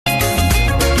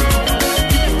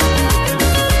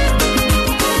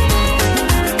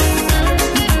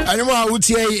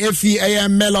Utie Ofie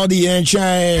AM melody and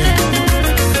chai.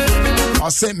 I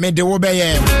sent me the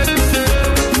Wobeye.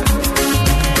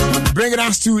 Bringing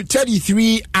us to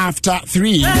 33 after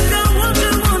 3.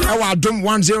 Our Adom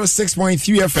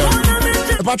 106.3 FM.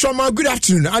 Patron, good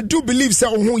afternoon. I do believe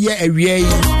so. Who ye a way.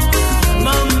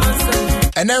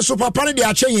 And then so Papa de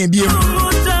Ache and Beam.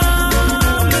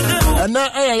 And now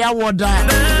I would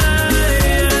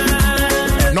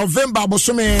November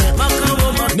Bosome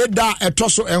Neda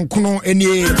Etoso and Kuno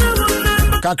any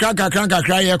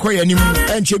kakra ye koye nim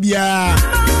enche bia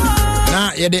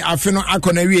na ye de afeno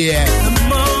akonawie.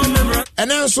 And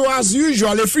then so as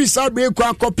usual a free Saturday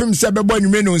kwa kopim se bebo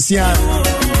nwume no nsia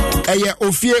eye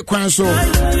Ofie Kwanso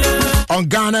on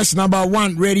Ghana's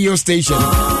 #1 radio station.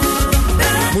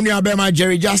 Muni abema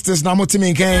Jerry Justice na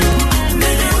motimi nkan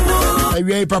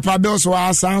awie Papa Bill so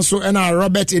asanso na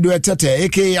Robert Eduetete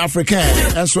aka African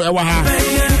enso ewa ha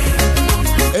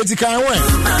etikan we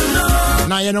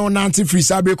na ye no nanti free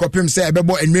Saturday kopim se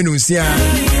bebo nwume no nsia.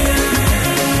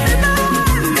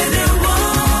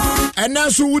 And now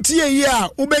so utie here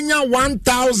ubenya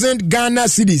 1,000 Ghana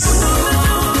cedis.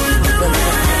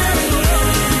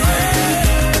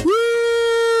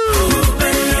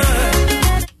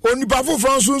 Oni pafo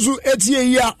Fransunsu etie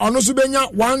here ono so benya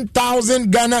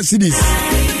 1,000 Ghana cedis.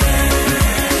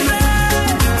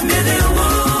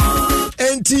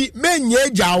 Enti menye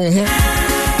ja wo ho.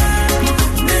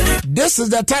 This is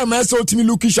the time I saw to me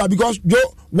look sharp because yo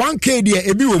 1k there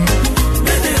ebi wo mu.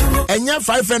 Enya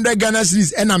 500 Ghana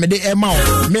cedis ena me de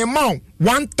amount me amount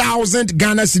 1,000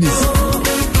 Ghana cedis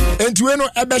enti we no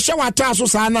ebe hye wata so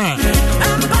sa na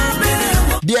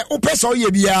de opeso ye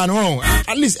bia no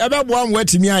at least ebe bo am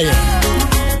watimi aye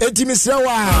enti me sre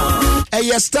wa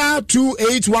eye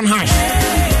 *281 hash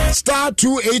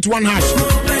 *281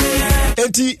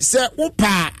 enti se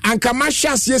opa anka ma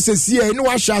hyase sesie ni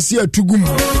wa hyase atugum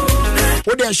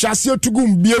wo de hyase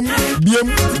atugum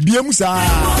biem sa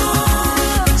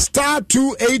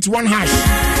 *281 hash.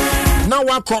 Now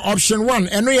we call option 1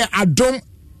 and we are Adom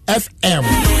FM.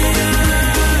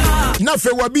 Now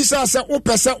for wabisa say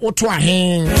opese oto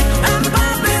ahen.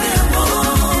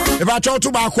 If I try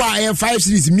to buy 5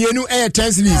 series, mienu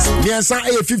 10 series, miensa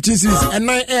 15 series, and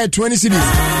 9 20 series.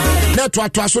 Net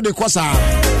to so the kosa.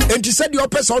 And you said the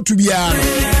opese ought to be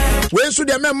when so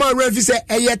the member refi say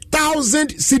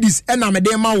 1,000 cities and I'm a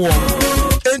dema war.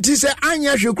 And he said,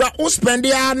 Anya Shukra, who spend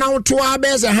there now 2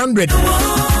 hours 100.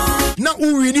 Now,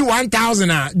 who really 1,000?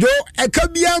 Joe, a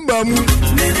Kabiamba,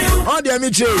 oh, dear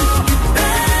Mitchell.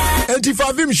 And if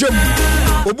I've him show,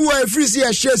 Obu, a free see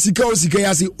a share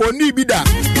Sikayasi, only be that.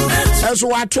 And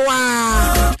so I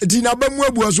try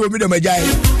Dinabamu was with the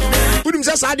Majai. Put him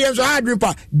just ideas or hard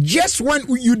ripper. Just when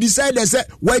you decide, I said,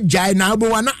 what Jai now,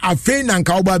 but one a fain and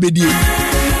cowboy bedi.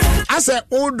 I said,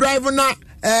 old driver now.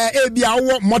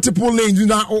 Multiple lanes, you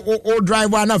know, or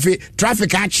driver na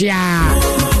traffic achia.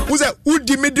 Who's a would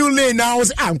the middle lane now?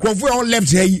 I'm on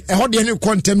left here. How do you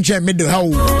contempt middle? How?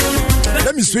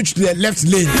 Let me switch to the left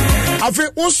lane. I feel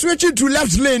oh switching to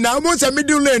left lane now. What's a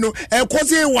middle lane? And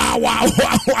wow.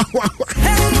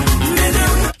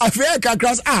 I feel I can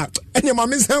cross out. And your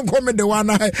mom is coming the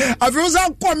one. I feel so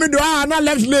coming the one.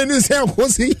 Left lane is here.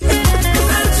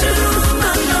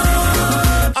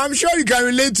 I'm sure you can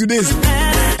relate to this.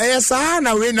 Yes, I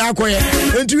know we now quiet.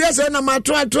 And to yes, and I'm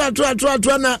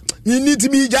you need to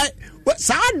be jai. But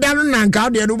sad down and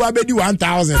count the Ruba Bedi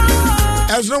 1,000.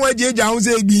 As no way, Jaja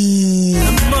say,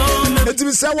 it's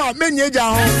me sawa, many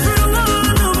Jaja.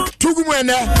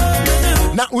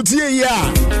 Tugumena. Now,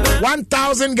 Utia,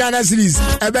 1,000 Ghana cedis.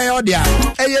 Ebeodia.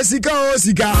 Sika,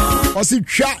 or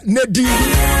Sika, Nedi.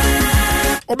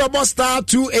 Obabo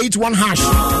 *281 hash.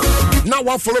 Now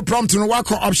what follow prompt no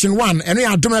work option 1 and we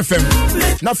are Adom FM.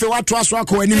 Now for what trust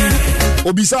work when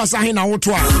obisa sahin na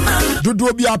wotwa. Dudu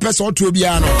obi apesa otu obi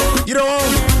ano. You know,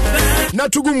 na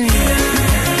tugum.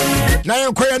 Na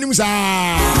yen kwaya nim sa.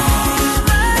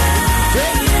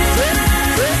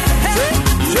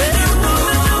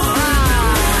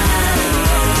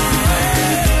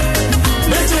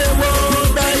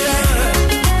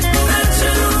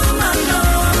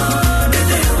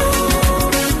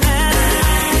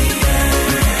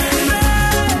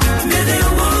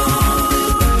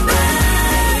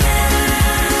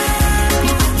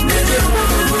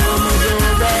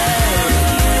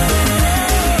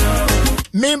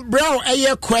 Bro,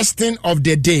 a question of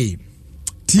the day.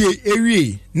 Tie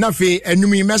ewie na fe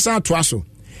enumi mesa to aso.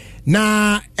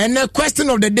 Na a question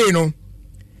of the day no.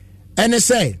 And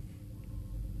say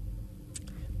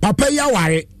Papa ya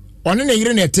ware one na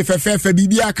yire na tefefefe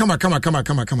bibia kama.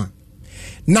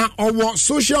 Na our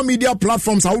social media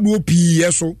platforms how do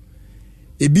pii so.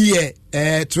 ebi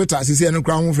Twitter sisi no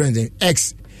crown friends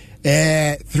X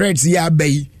threads ya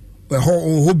bay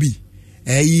hobby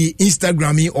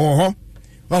Instagram yi ho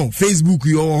Facebook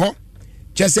yi ho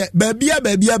chese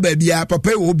babia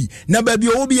papa hobby na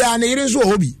babia hobby ya na yire so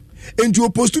hobby enti o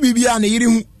post bibia na yire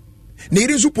hu na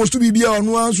yire so post bibia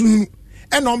ono anso hu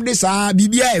enom de saa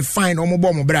bibia e fine omo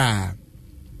mo bra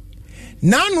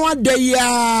na no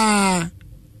adaya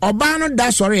oba no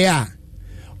da sorry ya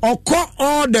oko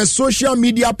all the social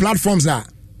media platforms are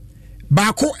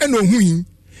bako eno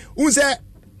hu say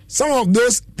some of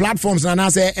those platforms and I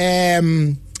say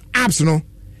apps no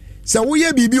so we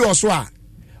ye bibi oso a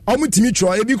omutimi tro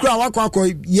ebi kura wakwa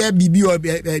ye bibi o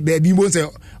bibi mo say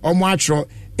omo atro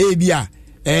ebia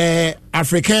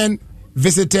African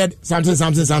visited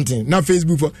something na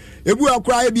Facebook for ebu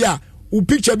akura ebia u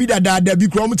picture bi da bi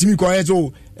kura omutimi ko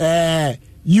so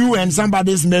you and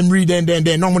somebody's memory then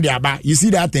no mo dey aba you see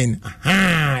that thing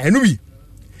enu bi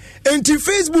enti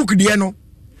Facebook dey no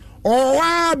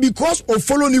because of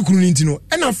follow ni kunu no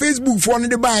and on Facebook for no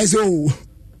dey buy so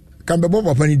can be bob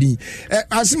papa ni din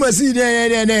as you see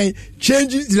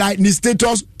change like the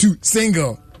status to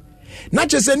single not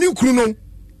just a new kunu no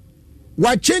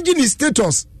what changing his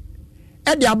status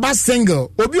e dey aba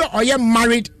single obi oye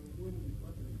married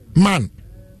man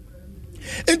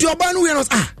into oba no we no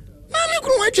na me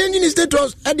kunu changing his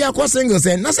status e dey akọ single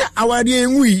say na say awade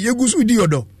enwi egusu di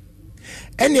odo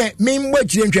ene me mbo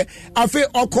chirentwe afi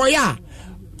okoya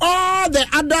all the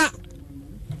other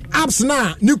apps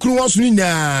na ni kunu wasu ni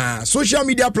na social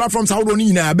media platforms how do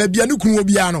ni na ba bia ni kunu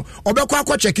obia no obekọ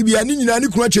akọ check bia ni nyina ni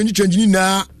kunu change ni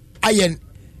na ayen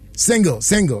single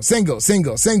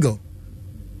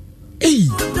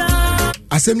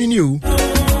asem ni o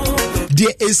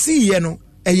de esi ye no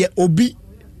eye obi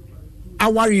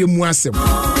aware mu asem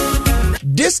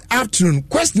this afternoon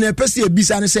question e pese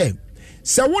ebisa ne say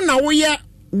se wo na wo ye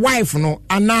wife no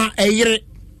ana eyire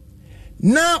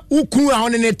na ukunu a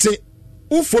one nete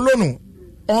u follow no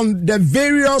on the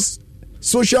various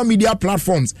social media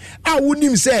platforms a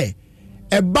wonim say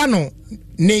eba no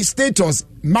ne status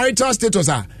marital status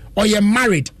or you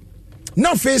married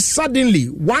now face suddenly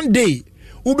one day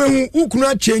ubehu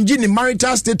ukunu change ni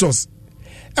marital status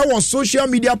e was social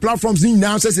media platforms ni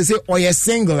now say or you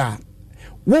single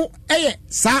wo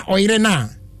sa oyire na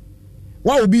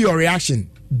what will be your reaction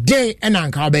day and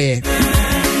ankabe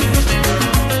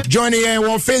join here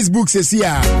on Facebook says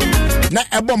here na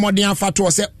ebo modern fato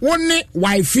say woni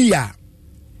wife ya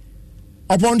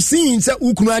upon seeing say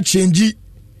ukunu change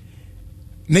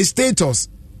the status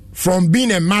from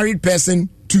being a married person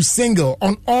to single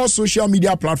on all social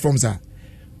media platforms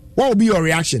what will be your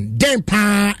reaction then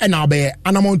pa and I'll be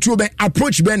and I'm on to be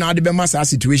approach be now the be master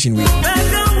situation with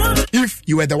if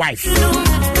you were the wife.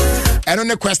 I don't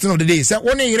know question of the day. So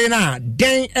when you na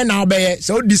then and now be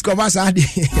so discover sad.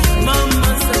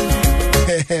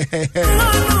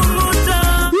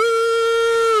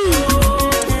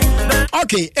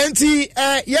 Okay, enti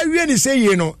ya really say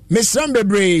you know, Miss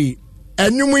Rambebre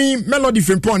enumi melody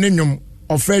from pon enum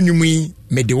of enumi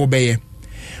me de obeye.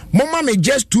 Mama me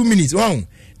just 2 minutes. Wow.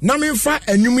 Na me fa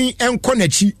enumi enko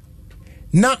nachi.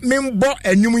 Na me mbo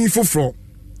enumi foforo.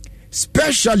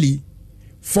 Especially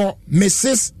for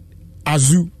Mrs.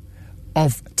 Azu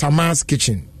of Tama's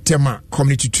Kitchen, Tema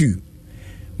Community 2.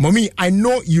 Mommy, I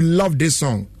know you love this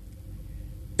song.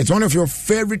 It's one of your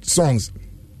favorite songs.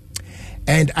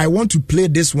 And I want to play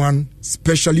this one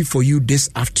specially for you this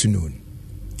afternoon.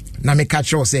 Na me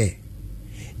catch you say,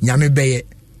 Nyame beye,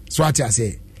 swati I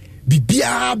say,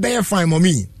 Bibia beye fine,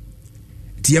 mommy.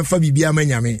 Tienfa bibia me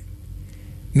nyame.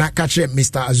 Na catch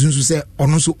Mr. Azunsu say,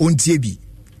 Onoso ontiebi.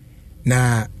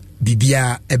 Na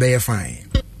bibia ebeye fine.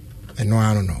 No,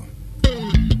 I don't know.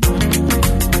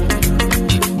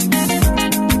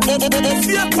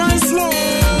 Ofie Kwanso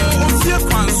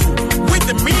with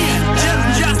the man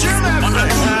German on the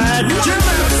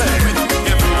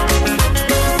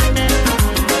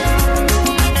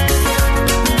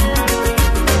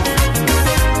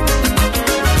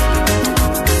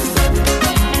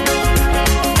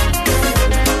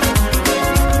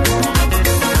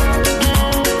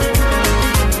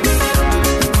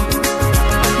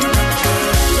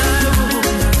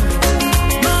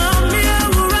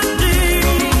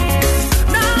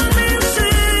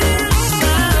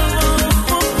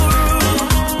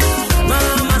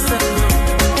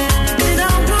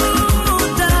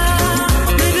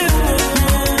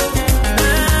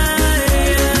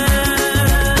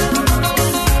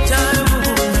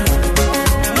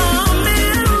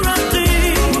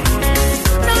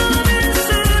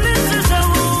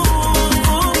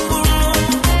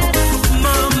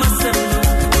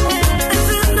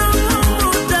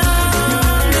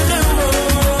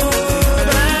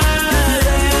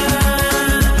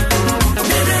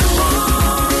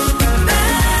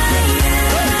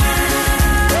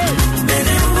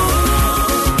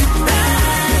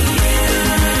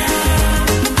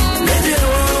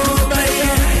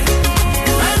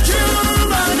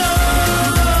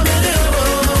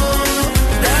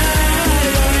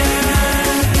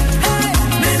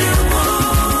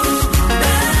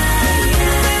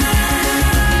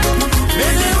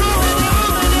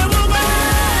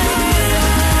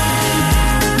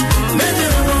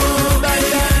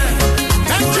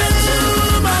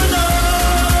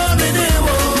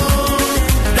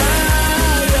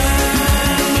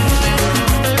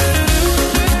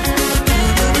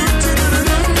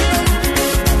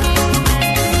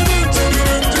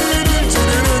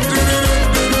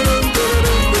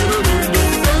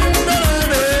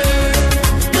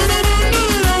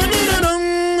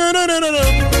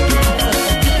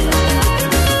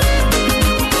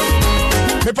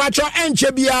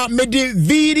Chebia made the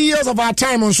videos of our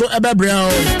time on so Ebebrew.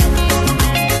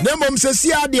 Nembom says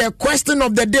here the question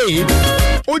of the day.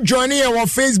 O join here on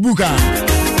Facebook.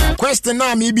 Question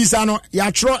now me bisano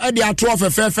ya tro e dia tro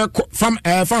fefe fam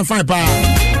fine pa.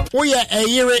 O ye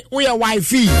eyire, o ye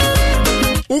wifey.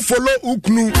 O follow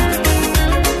uknu.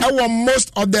 On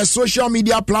most of the social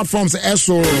media platforms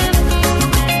so.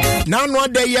 Now no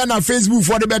day here na Facebook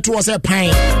for the better was a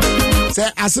pine. Say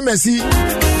asimesi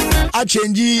I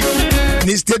change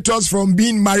the status from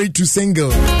being married to single.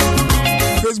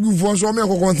 Facebook for so me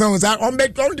ko say on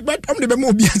the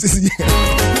more business.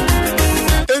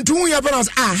 And two years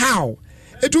how?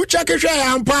 It will check it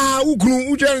and pa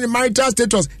ukunu the marital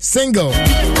status single.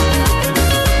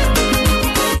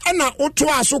 And now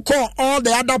Otwa so call all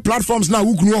the other platforms now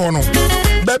ukunu ono.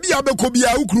 Baby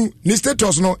abekobia ukunu ni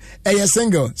status no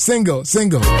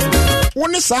single.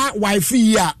 One sa wife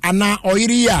ya ana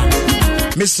oiri ya.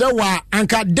 Mr. Wa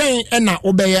anka den ena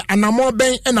obeye anamo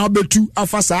ben ena obetu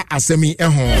afasa asemi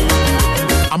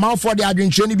amount for the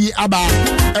adwencheni bi aba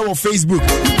ewo Facebook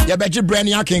ya beji brand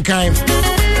ya kenkan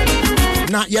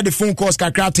na ya the phone calls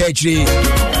kakra techre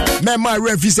me my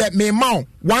refi said me ma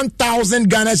 1000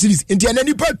 Ghana cedis inti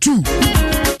enani pa 2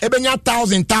 ebenya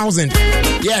 1000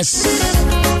 yes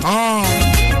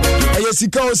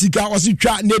Sika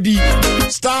ositwa nedi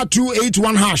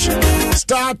 *281 hash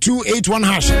 *281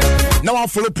 hash. Now I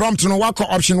follow prompt no wako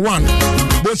option 1.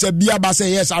 Both a bia ba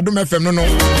say yes Adom FM no.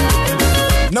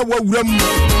 Now what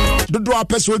dodo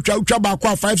apeso utwa ba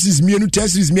kwa 5-6 mienu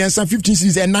 10 miensa 15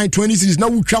 series and 9-20 series na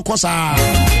utwa kosa.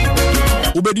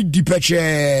 Obedi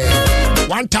dipeche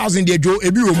 1000 de jo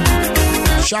ebi rom.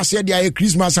 Sha say dia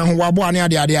Christmas and wabo ane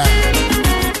ade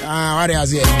what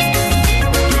is it?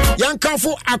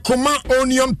 Yankanfo akoma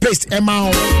onion paste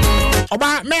ema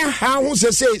oba me ha hu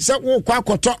se wo kwa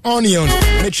koto onion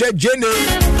me che jene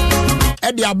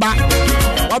e de aba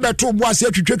wabeto bo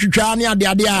ase twitwa ne ade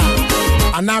a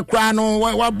anakra no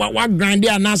wa grind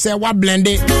ana se wa blend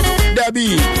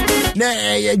dabi na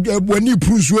wani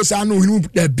prusuo sa no hinu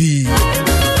dabi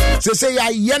se ya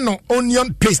ye no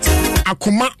onion paste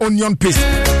akoma onion paste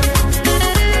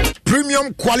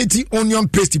premium quality onion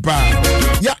paste pa.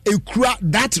 Yeah,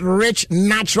 that rich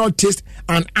natural taste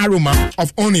and aroma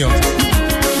of onions.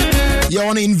 You're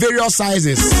on in various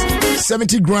sizes.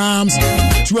 70 grams,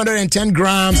 210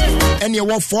 grams, and you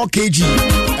want 4 kg.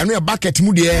 And we are back at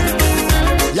Moody.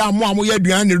 Yeah, mom, we are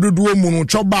doing the do mono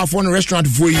chop bar for a restaurant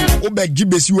for you. Obe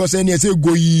Gibes US and say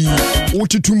go ye.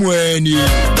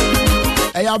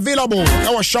 They are available.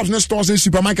 Our shops and stores and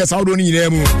supermarkets. How do you need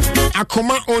them?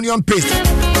 Akoma onion paste.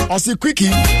 Also quickie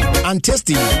and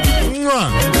tasty.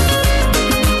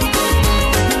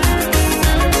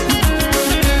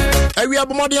 We have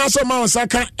more than some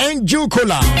Saka Angel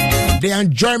Cola. The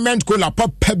enjoyment cola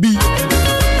pop pebi.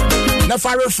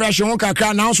 Never refresh on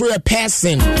kakra now so a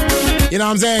person. You know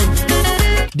what I'm saying?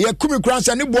 The Kumi Crans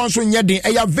and the ones when you're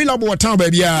available at town,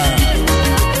 baby.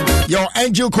 Your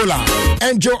Angel Cola,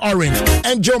 Angel Orange,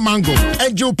 Angel Mango,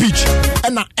 Angel Peach,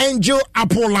 and an Angel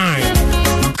Apple line.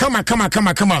 Come on.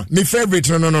 My favorite.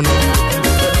 No.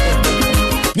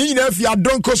 Need if you are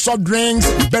Donko Soft Drinks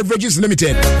Beverages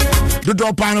Limited. The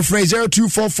door panel phrase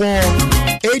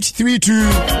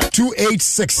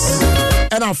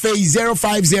 0244-832-286. And our phase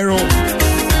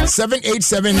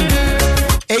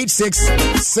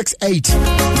 050-787-8668.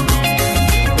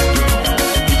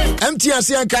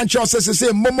 MTNC and Kancho says say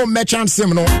Momo Merchant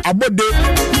Semino Abode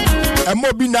and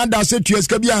Mobi Nanda said to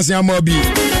Escabians and Mobi.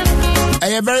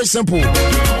 Very simple.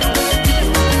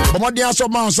 But what the answer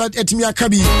man said Etimia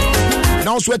Kabi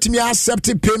now sweating me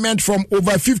accepted payment from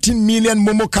over 15 million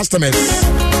Momo customers.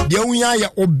 The only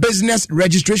your business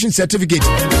registration certificate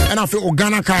and I feel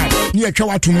Organa card near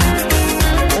Chawatum.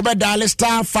 Over dial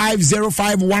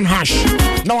 *5051 hash.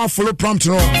 Now I follow prompt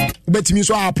no. Bet me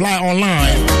so I apply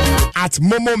online at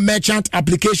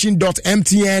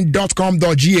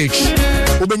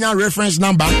momomerchantapplication.mtn.com.gh. Obenya reference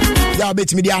number. Ya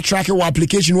bet me the track your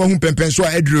application wo pempen so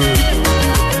edro.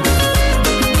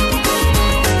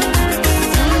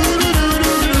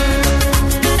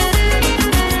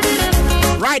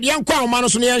 Right, young kwa mano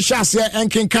so ne shase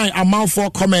enkenkan amount for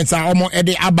comments are omo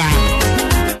ede aba.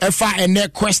 Efa and the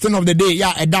question of the day,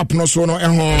 yeah, adapt no so no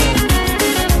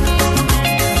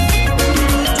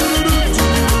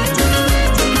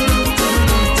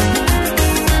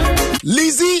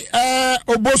Lizzie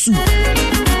Obosu.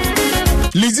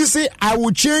 Lizzie say I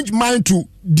will change mine to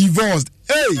divorced.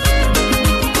 Hey,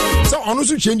 so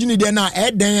honestly changing it there now.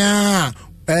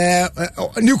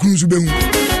 New Kunzuben.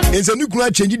 It's a new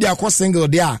club changing their cost single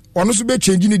there. Honestly, be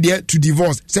changing it there to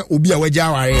divorce. Say Obi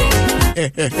Awaja.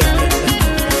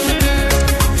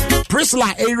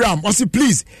 Priscilla Aram,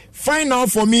 please find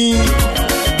out for me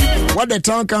what the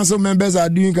town council members are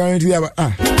doing currently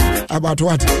about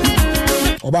what?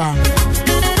 Oba.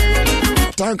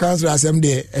 Town council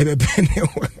assembly.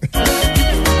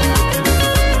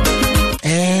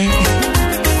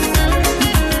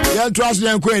 Yeah, trust me,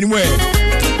 anyway.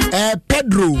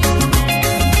 Pedro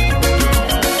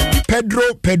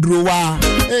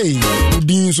hey,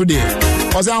 so there.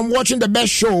 Because I'm watching the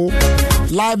best show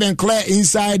live and clear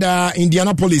inside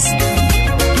Indianapolis.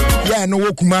 Yeah, no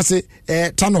Kumase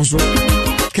Tanoso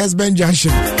Kesben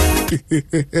Junction.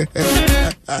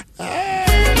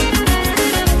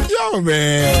 Yo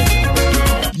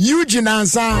man, Eugene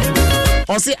answer.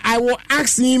 Or say I will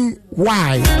ask him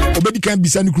why. Obedi can be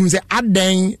send say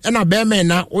aden and a bear man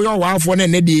na oyo wa for na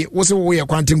nedi wo say wo ye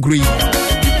quantum green.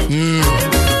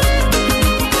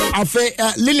 Afe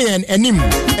Lillian enim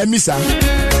emisa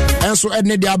enso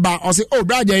edne dia ba or say oh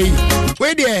brother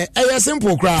we there a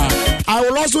simple cry. I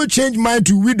will also change mine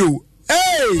to widow.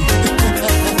 Hey.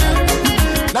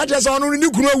 Not just on ni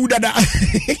kunu wudada.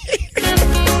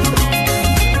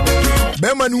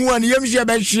 Be man hu an yem share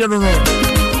be share no.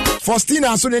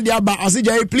 Faustina so dia ba or say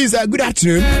please good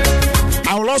afternoon.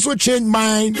 I will also change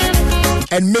mine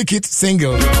and make it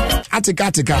single.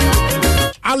 Atika.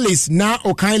 Alice na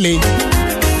okaile.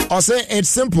 Or say it's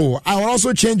simple. I will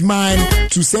also change mine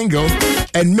to single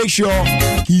and make sure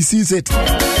he sees it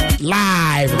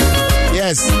live.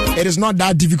 Yes, it is not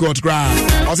that difficult, crowd.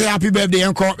 Or say happy birthday,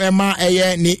 Uncle Emma,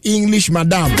 the English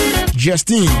Madame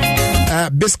Justine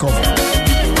Biscoff.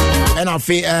 And I'll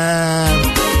say,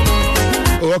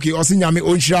 okay, or say Yami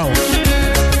Onshao.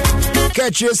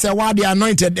 Catch you, say why they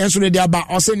anointed, and so they are about.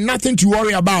 Or say nothing to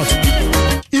worry about.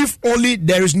 If only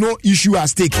there is no issue at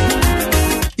stake.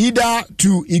 Either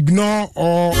to ignore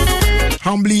or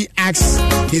humbly ask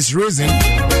his reason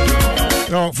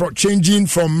for changing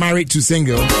from married to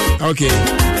single. Okay.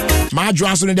 My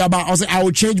address on the about I say I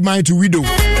will change mine to widow.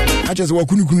 I just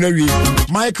walk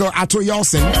Michael Ato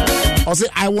Yelson. I say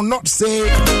I will not say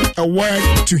a word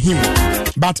to him,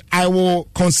 but I will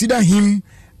consider him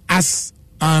as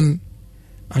an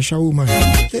Asha woman.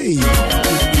 Hey.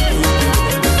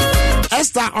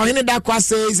 Esther Ohinedakwa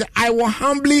says, I will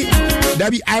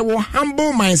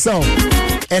humble myself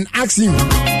and ask him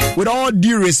with all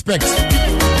due respect.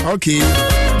 Okay.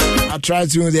 I try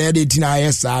to the editing.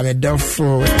 Yes, I'm a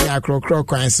duffo.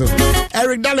 So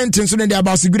Eric Darlington, so then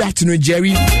about good afternoon,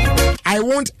 Jerry. I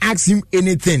won't ask him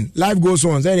anything. Life goes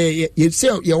on. So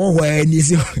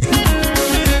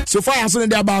far, as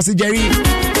soon as about Jerry,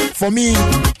 for me,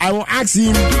 I will ask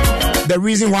him the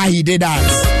reason why he did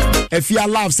that. If you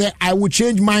love, say I will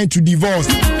change mine to divorce.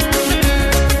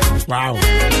 Wow.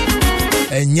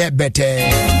 And yet better.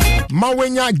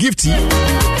 Mawenya Gifty.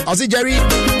 I say Jerry,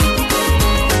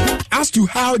 as to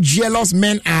how jealous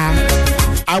men are,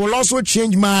 I will also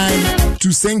change mine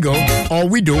to single or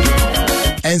widow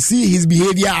and see his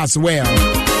behavior as well.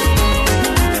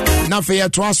 Now for your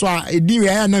transfer,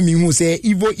 say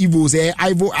evil, say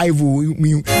ivo.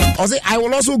 Or say I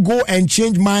will also go and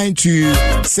change mine to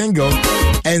single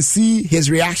and see his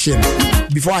reaction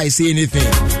before I say anything.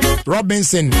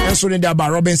 Robinson, and so then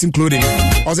about Robinson clothing.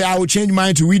 Or say I will change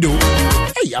mine to widow.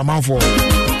 Hey, I'm out for.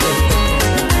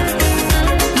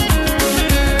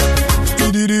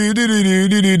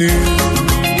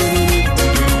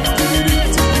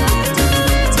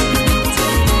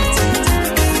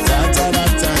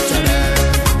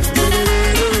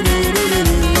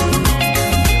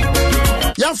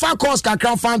 Young calls can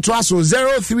come fan to us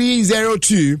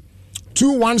 0302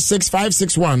 216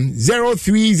 561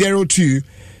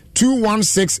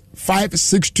 216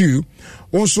 562.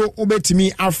 Also,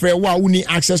 obetimi afre wa uni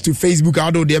access to Facebook.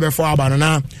 Ado de before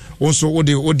abanana. Also,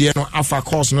 ode no afa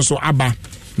calls no so aba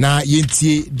na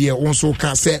yentie de also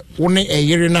can say one a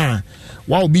year na.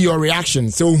 What will be your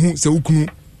reaction? So ukunu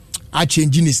are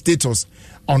changing his status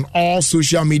on all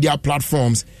social media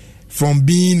platforms from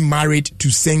being married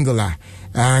to singular.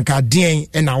 Kadien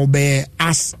and I'll be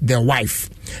as the wife.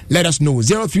 Let us know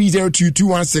 0302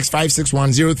 216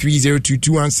 561 0302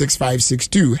 216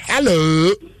 562.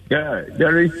 Hello. Yeah,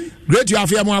 Jerry. Great to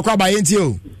have you more by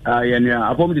NTO. Yeah,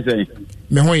 I want to say.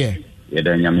 Mehoye. Yeah,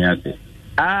 then Yamiasi.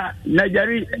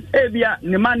 Jerry, Evia,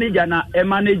 the manager, a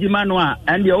management,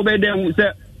 and the obey them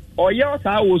say, or yes,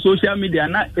 I will social media,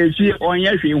 not a she on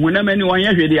Yashi, whenever anyone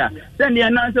Yashi, then the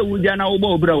answer would Jana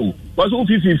Obo Bro. Was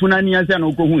Ofie Funanias and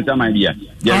Okohun, some idea.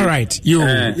 All right,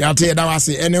 I'll tell you that I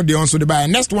say any of the answer to buy.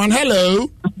 Next one, hello.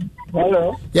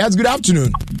 Hello. Yes, good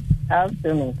afternoon.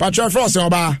 Afternoon. Patrick Frost,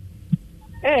 Oba.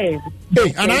 Hey,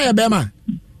 and I am Bema.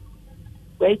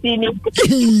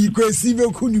 Kwesi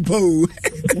Kunipo.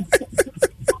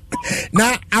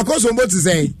 Na akoso mbo to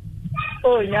say.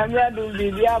 Oh, nyamra do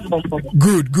bibi abofo.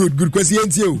 Good. Kwesi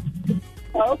enti o.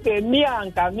 Okay, me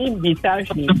anka me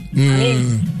bitashi.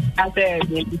 Me ase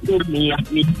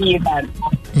me see that.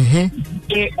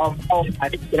 Of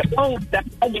that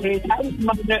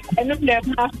and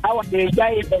never our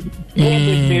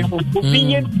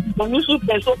opinion onusu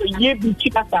peso ye bi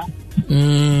chikata.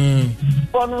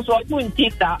 Onusu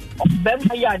puntita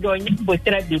bema ya do yin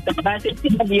botre bi ta ba se ti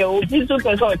bi o onusu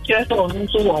peso chese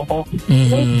onusu wo ho.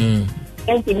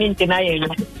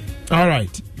 All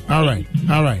right.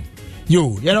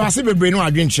 Yo, you know, I see bebre no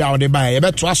adwen chia de ba. You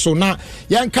beto so na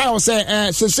yen kai o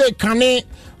say say kane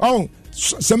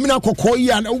semina kokko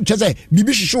yi an o chese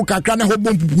bibi hihwe kakra na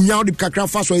hobom pupunya o de kakra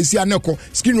fa so esi aneko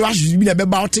skin rash bi na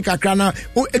beba o te kakra na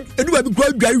edu ba bi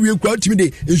kwa dware wie kwa timi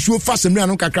de ensuo fa semina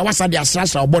no kakra wasa de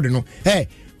asrasra obode no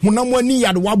honam ani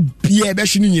yade wa bia be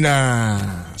hye ni nyina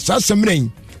sa semina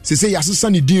yi se yasesa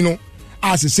ni din no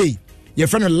as say your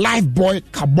friend Lifebuoy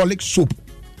Carbolic soap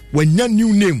when your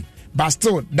new name. But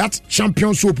still, that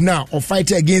champion soap now of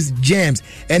fighting against germs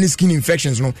and skin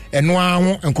infections, no, and no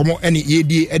and come any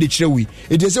AD edichewi.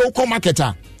 It is a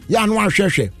marketer. Yeah, no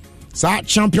share. So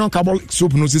champion Carbolic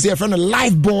soap no say a friend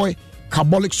Lifebuoy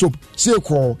Carbolic soap. Say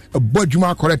call a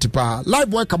budjuma correct pa.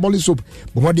 Lifebuoy Carbolic soap.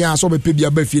 But what they are so be pebia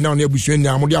befi now near bushwen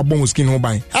na mo dia bon skin ho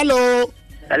ban. Hello.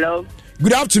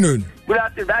 Good afternoon. Good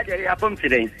afternoon. Badger, you are from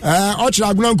today.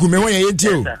 Ochra Glanku me when you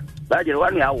tell. Badger,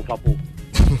 one we are papo.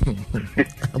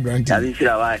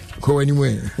 Go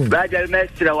anyway. Badger,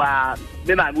 Mestra,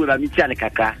 me my move a Michana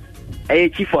Kaka. A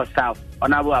chief of staff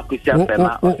on our Christian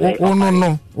Pema. Oh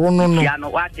no.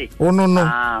 Piano Wati. Oh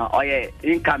no. Oh yeah,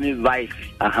 incoming vice.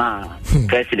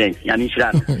 President,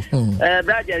 Yamishan.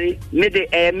 Badger, made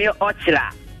a mere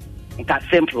ochra. It's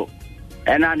simple.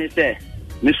 And I say,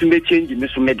 Miss me change,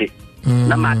 Miss Mede.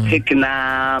 Na ma take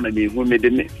na me hu me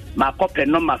de ma copy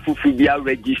no ma fufu bia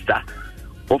register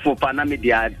ofo pa na me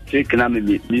dia take na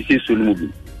me see sunu bi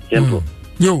simple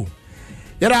yo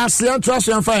yara asian trust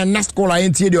you find next call I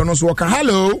NTA de no so ka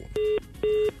hello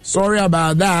sorry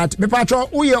about that me patro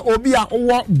uye obi a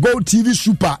wo Go TV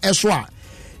Super eso a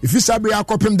if you sabi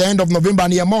akopim the end of November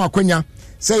na ma akwanya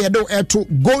say ye do eto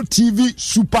Go TV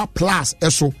Super Plus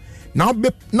eso now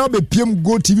be PM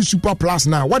Go TV Super Plus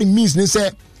now what it means they say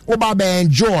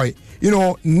enjoy,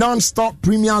 non-stop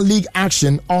Premier League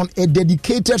action on a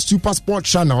dedicated super sport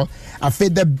channel. I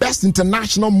fed the best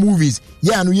international movies.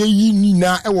 Yeah, and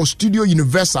it was Studio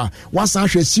Universal. Once I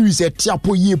share series at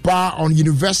Tiapo Yepa on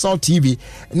Universal TV.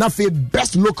 And I fed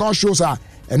best local shows are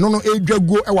and no go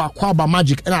Kwaba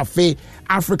Magic and I fed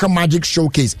Africa Magic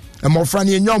Showcase. And more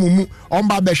friendly and young on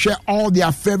Baba share all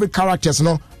their favorite characters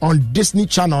on Disney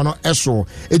Channel eso.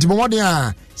 It's more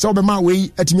than so be my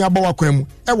way at me about kwem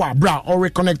ewa bra or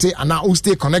reconnected and now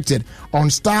stay connected on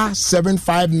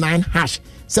 *759#.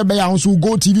 Sebe ya also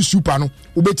Go TV Super no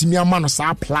ubetimi amano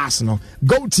sa plus no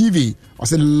Go TV I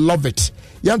say love it.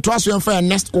 Yan to us you for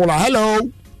next caller. Hello,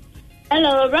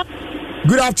 bro.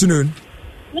 Good afternoon.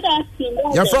 Good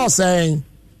afternoon. Your first saying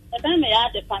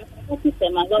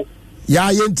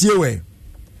yeah yentie we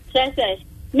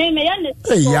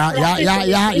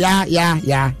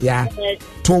yeah.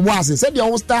 To was said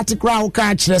you start crowd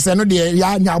catch rest no dey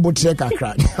ya nya abotre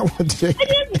kakra.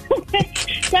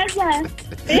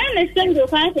 Understand you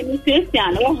can't me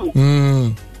Christian.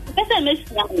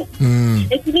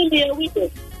 It's really a week.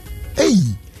 Hey,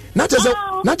 not just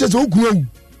ogu.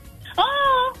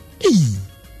 Oh. Hey.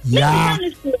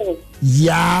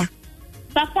 Yeah.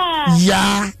 Papa.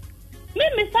 Yeah.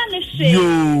 Me finish.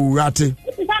 Yo, Ratty.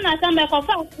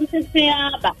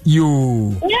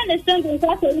 You.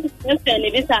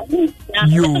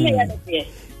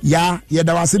 Yeah,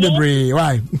 that was the brain.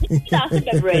 Why?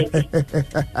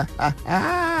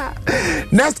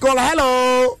 Next caller,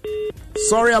 hello.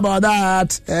 Sorry about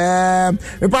that.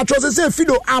 The patrol say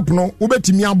Fido app no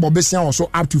ubetimi abobesia also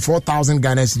up to 4,000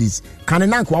 Ghana cedis. Can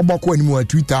na kwa boko anymore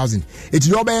 2,000. It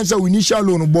is obe say initial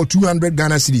loan about 200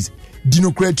 Ghana cedis.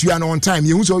 Dino credit you on time.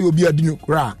 You so you be a dino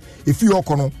cra. If you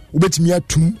okono ubetimi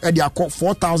atum e dey akọ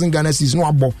 4,000 Ghana cedis no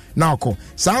abo na akọ.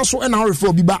 San so e na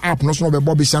refer bi ba app no so no be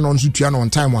bobesia no so tua on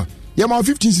time one. Ye ma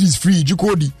 15 cedis free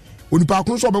jikodi. Onipa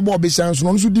kun so bebo obesan so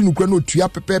no so di nukra no tua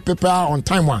pepe on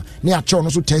time one na ya che no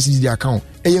so 10 cedis the account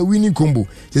e winning combo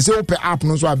say open app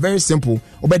no so are very simple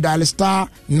obe dial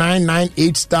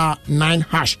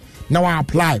 *998*9#. Now I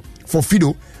apply for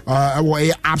Fido or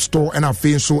app store and a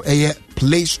so a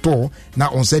Play Store na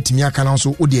on set me aka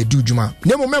so o de adu djuma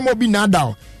nemo memo bi na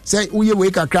da say uye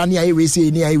we kakra ni aye we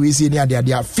say ni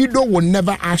ade Fido will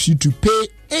never ask you to pay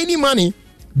any money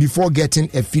before getting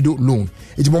a Fido loan.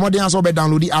 It's more than also be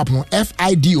download the app no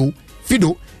FIDO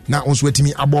Fido na onso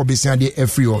wetimi abo besia de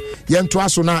afri ho yento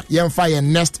aso na yemfa ye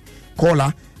next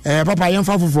caller papa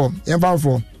yemfa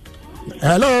fofo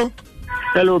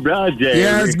hello brother.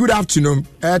 Yes, good afternoon.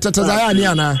 Tatazaya ni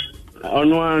ana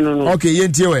no okay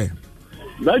yentie we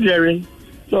brother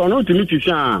so no to meet you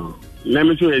na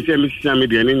me so e say me sisa me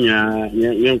de nya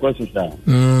yen kwasisa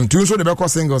tu so de be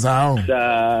singles ah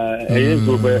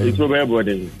so be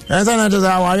body esa na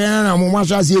tza ware na mo ma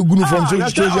sha se egunu from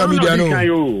social media no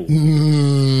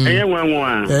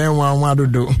nwa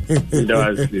dodo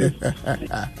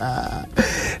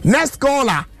next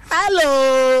caller.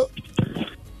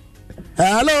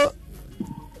 Hello.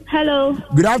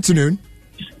 Good afternoon.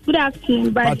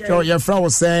 But your friend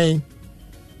was saying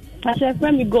Pasha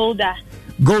friend me Golda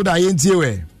yentie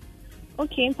we.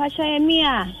 Okay, Pasha me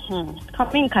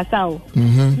coming kasao.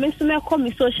 Me so me call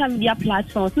me social media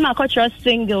platforms. Na cultural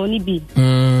single ni bi.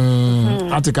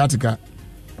 Atika.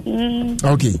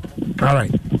 Okay. All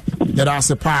right. That's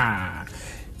a pa.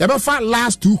 You ever find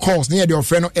last 2 calls near your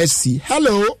friend SC.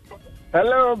 Hello,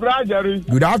 brother.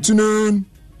 Good afternoon.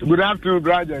 Good afternoon,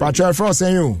 brother. But your friend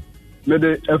saying you. Me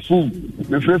the fool.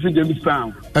 Me fresh James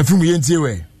Town. Fool yentie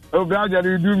we. Oh, brother,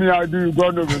 you do me, I do you.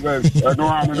 God knows the best. I know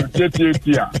I'm going to take it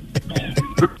here.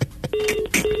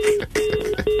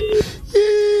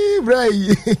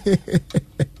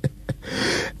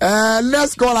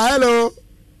 Let's call her. Hello.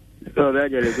 So,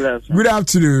 good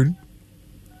afternoon.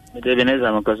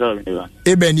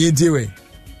 Eben yentie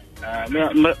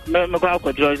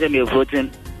me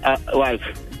floating wife.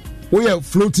 We are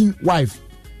floating wife.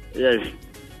 Yes.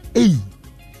 Hey.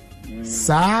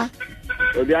 Sir.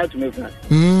 Obi at me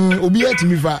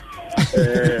fa.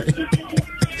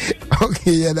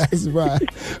 Okay, yeah, that's fine.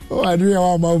 Oh, I don't know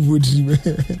how my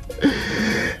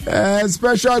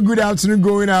special good afternoon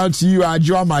going out to you,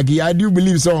 Ajua Maggie. I do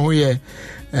believe so here.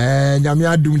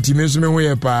 Nyamia Adom team so me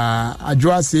here pa.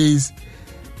 Ajua says,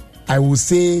 I will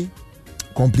say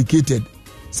complicated.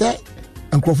 Say,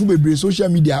 nkrofo bebre social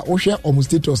media o share on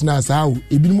status na sa o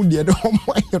ebinim de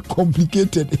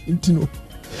complicated intino.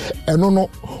 No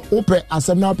open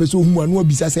asem na person hu anu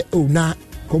obisa say oh na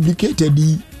complicated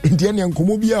di enti ne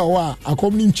nkomo bia o a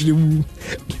akom ni nchiremu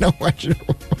na wachiro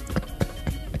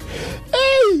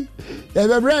eh e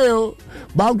bebre yo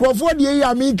bankrofo de yi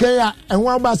amikan ya enho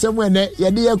abasem ene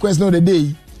ye de question of the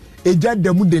day eja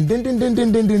damu den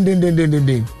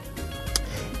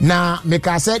na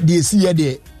meka say de si ye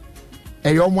de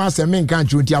eyo mo asem nkan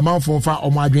chunti amanfo fa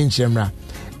omo adwenchemra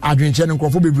adwenche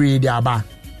nkrofo bebre de aba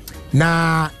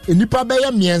na enipa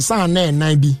beye miensa na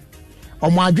enan bi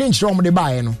omo adwenche omo de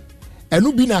baaye no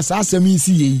enu bi na sa asem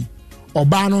isi yi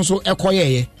oba no so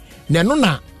ekoyeye na no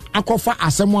na akofa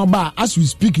asem aba as we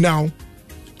speak now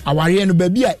aware no ba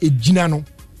bi a ejina no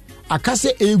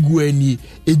akase egu ani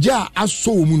eja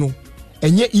aso mu no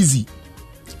enye easy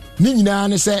ni nyina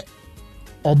ne se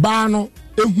oba no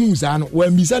ehu za no wa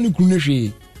mbisa ne kunu ne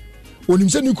hwe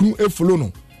onimse ne kunu efolo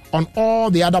no on all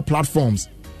the other platforms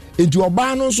into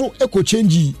oba no so eko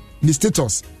change ni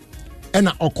status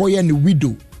ena okoye ni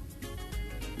widow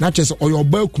na chese oyo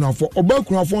oba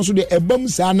kunafo so de ebam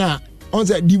sa na on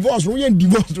say divorce no yen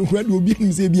divorce no kwa de obi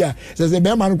nim se bia se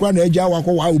be man kwa na agya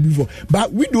wakọ wa obi for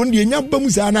but widow no de nya bam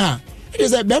sa na it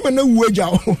is be man na wu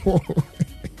agya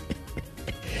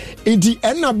enti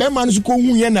ena be man so ko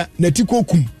hu ye na ti ko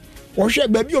kum o hwe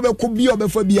ba bi obekọ bi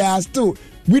obefa bia still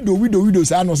widow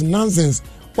sa no nonsense.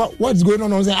 What's going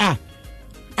on? I say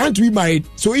aren't we married?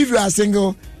 So if you are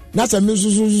single, that's a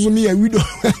me a widow.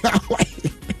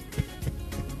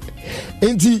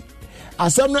 Enti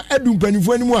asem no edum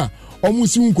panifo animu a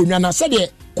omusi nkonwa na se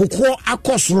de kokko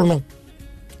akosoro no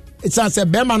it's say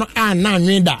be ma no na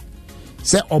nweda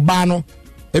se oba no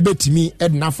ebetimi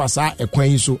edna fasa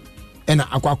ekwan yi so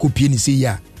ena akwakopie ni se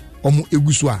ya omu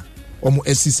eguso a omu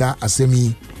esisa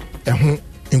asemi eho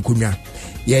nkonwa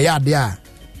ye ya de a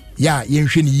ya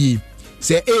yenhwe ni yi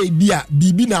se bia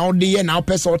bibi na ode ye na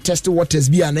opesa test waters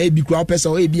bia na ebi kura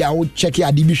opesa bia o check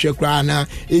ya de bi hwe kura na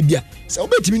bia se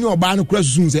obetimi ni oba no kura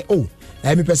susun se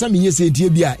me person me yes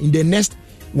bia in the next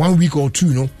 1 week or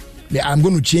 2 no I'm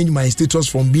going to change my status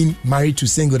from being married to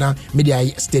single now maybe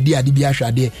I steady ade bi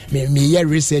ahwa de me ye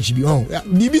research bi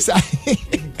bibi sa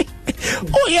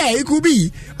oh yeah it could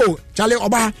be Charlie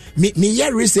oba me ye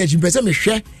research person me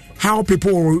hwe how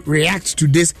people will react to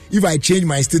this if I change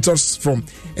my status from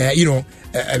a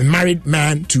married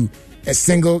man to a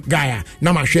single guy.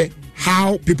 Now I share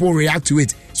how people react to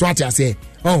it. So what I say,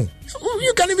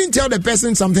 you can even tell the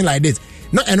person something like this.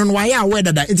 No, and on why I wear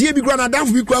that it's here be grown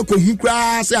down we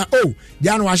cry say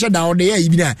Jan washer down there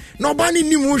even no banning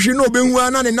ni motion no be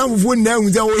one and now phone now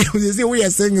say we are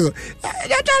single.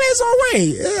 That is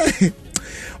always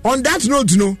On that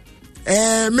note, no,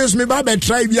 Miss me Baba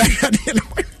try be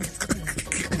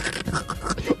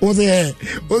o say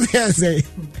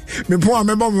me poor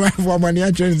me bomb for money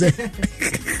actually say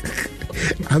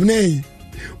amne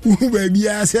who baby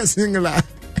as single and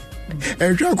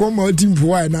try come out team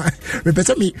for na me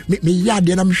pese me yard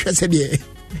na me hwese de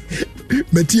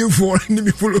me team for ni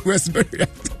me followers better.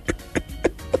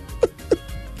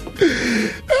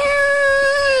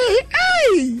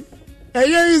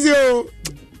 Hey, easy.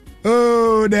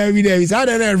 Oh, David, I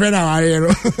don't know friend our here.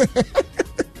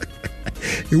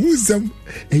 It was some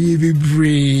be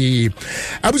brave.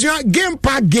 I was game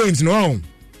pack games no.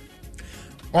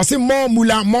 Or say more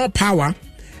mula, more power.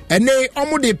 And they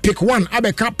almost pick one. I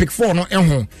can't pick 4 no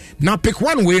ehon. Now pick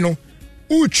one way no.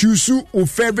 Who choose your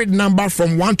favorite number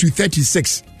from 1 to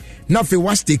 36. Now if you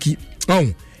was take it.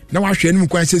 Oh. Now I share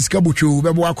Kwanso Skabucho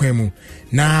Bebo Akwemu.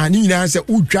 Na ni na say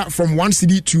udwa from 1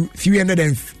 cedi to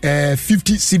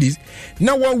 350 cedis.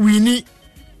 Now what we need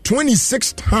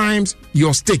 26 times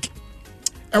your stake.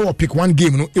 I will pick one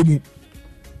game no emu.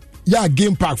 Ya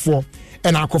game pack 4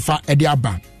 and akofa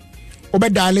ediaba. Obe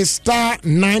dial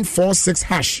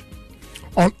 *946#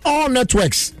 on all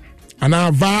networks and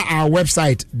via our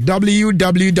website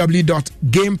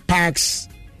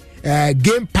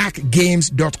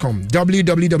gamepackgames.com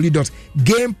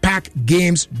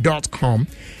www.gamepackgames.com.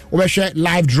 We share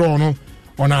live draw no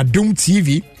on Adom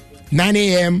TV 9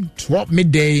 a.m. 12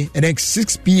 midday and then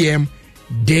 6 p.m.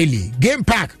 daily. Game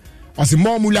Pack as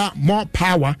more mula, more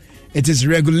power. It is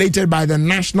regulated by the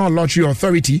National Lottery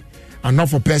Authority and not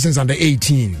for persons under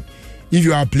 18. If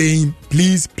you are playing,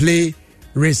 please play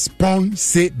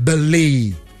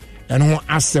responsibly. And who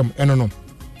ask them, and no.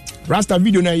 Rasta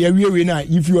video na we na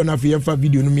if you wanna for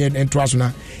video no me and twice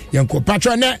na yanko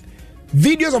patron na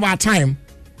videos of our time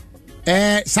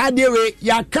sadie we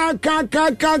ya kan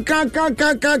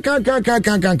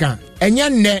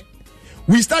enye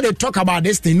we started talk about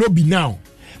this thing no be now,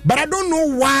 but I don't know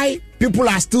why people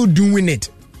are still doing it.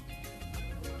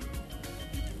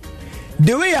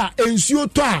 The way ensuo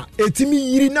to a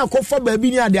etimi yiri na kofa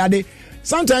baabi ni ade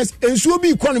sometimes ensuo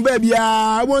bi kwa no baabi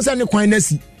a won say ne kwan na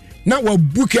si na wa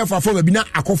book here for baby na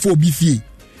akofo obi fie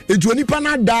etu onipa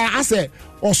na da ase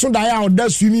oso da ya oda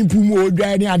swimming pool mu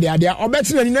odwa ni ade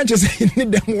obeti na ni na chese ni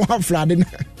dem wa flood na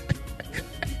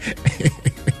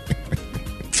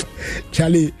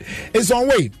Charlie, it's on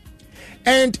way.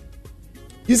 And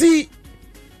you see,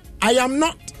 I am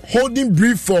not holding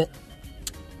brief for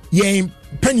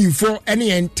penny for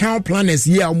any town planners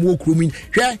here am work rooming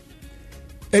hwe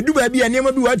edu ba bia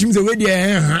nema bi watim se we de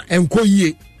enko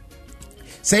yie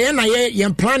say na ye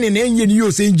planning enye ni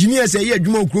yo say engineer say ye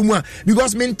adwuma okromu a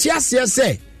because me ntiase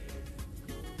say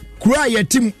kura ye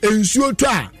tim ensuo to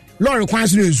a lorry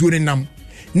kwanso ensuo ne nam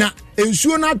na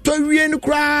ensuo na to wie ni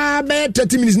kura be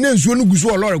 30 minutes na ensuo no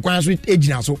guso lorry kwanso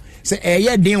ejina so say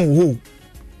eye den wo.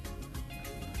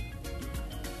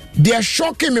 They are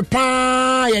shocking me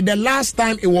pa the last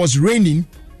time it was raining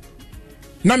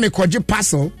na me koje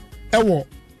parcel ewo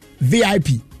VIP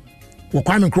wo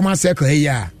kwa me Nkrumah circle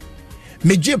here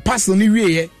me je parcel ni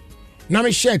wie na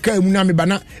me share ka mu na me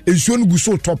bana ensuo no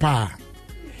guso topa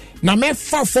na me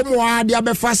fa fom wa de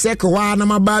abefa circle wa na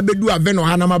maba bedu aveno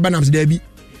ha na maba na mse da bi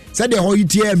se de ho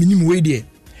yitie minim we de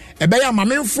ebe ya ma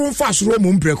me mfro fa soro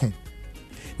mo mpreko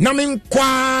na me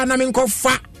nkwa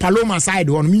fa Paloma side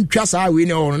on me twa sa we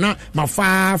ne on na ma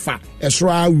fa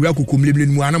esoro awura kokomleble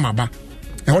mu ana maba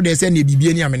e ho de se na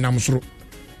bibie ni amenam soro.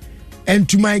 And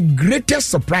to my greatest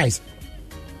surprise,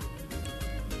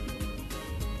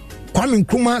 Kwame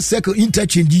Nkrumah circle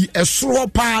interchange esoro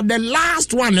pa the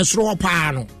last one esoro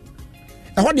pa no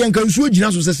e ho de nka nsuo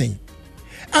gina so sesen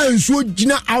a nsuo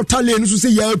gina outer lane so se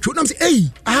ya atwo na say hey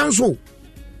ahanso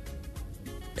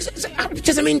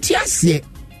se me ntiase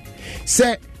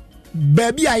se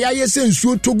baby ayaye se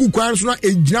nsuo togu kwan so na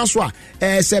ejina so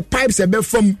a se pipes e be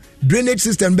from drainage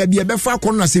system baby e be fa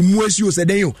kono na se muasi o se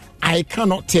den yo I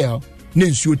cannot tell na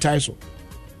nsuo tai so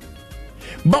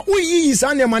but we yi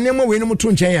sane manema we no to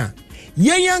nchen a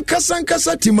yen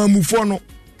kasa timamufo no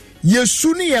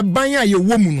yesu ne ye ban a ye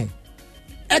wo mu no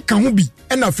e ka ho bi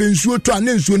e na fe nsuo to a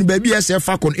na nsuo no baby e se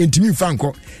fa kono entimi fa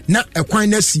nko na ekwan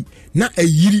na si na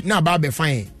ayiri na ba be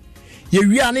fan ye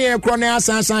wi a na ye kro na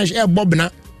asan e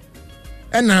bobna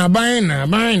e na ban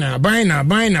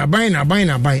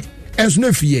enso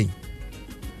na fiye.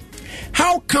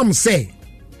 How come say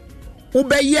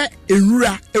obeye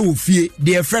ewura e wo fie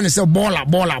de friend say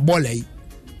baller yi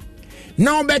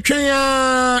na obetwen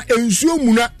ya ensuo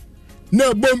muna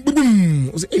na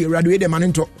bum say e radio de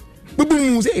manento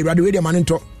bum say e radio de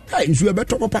manento hey ensuo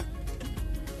beto papa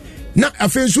na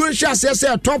afensuo hia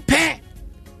say top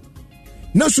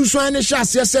na susuan ne hye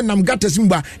ase se nam gata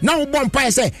simba na wo bom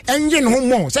pae se enye ne ho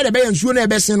mo se de be nsuo na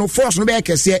ebese no force no be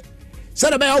kese se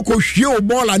de be akɔhwie wo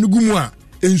bɔɔla no gumu a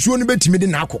nsuo no betimi de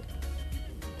na akɔ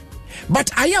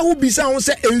but aya wo bisa ho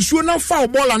se nsuo na fa wo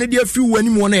bɔɔla no de afi wo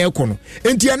anim wo na ekɔ no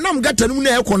enti enam gata no mu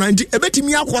na ekɔ no enti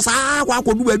ebetimi akɔ saa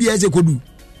akɔdu ba bi ese kodu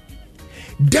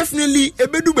definitely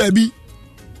ebedu ba bi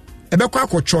ebekɔ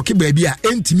akɔchoke ba bi a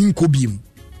entimi nkɔ biem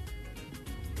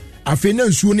afi na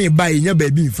nsuo no eba enya ba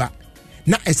bi mfa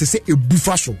na esese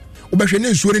ebufa so obehwe na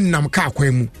nsuo no nam ka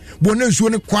akwan mu bo na nsuo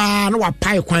no kwa na wa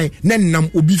pai kwan na nam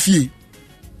obi fie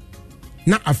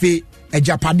na afi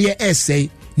ejapade esei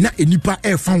na enipa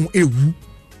efa ho ewu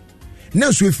na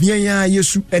nsuo afie ya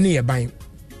Yesu ene ye ban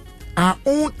our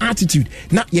own attitude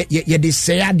na ye dey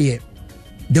say ade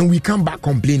then we come back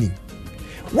complaining.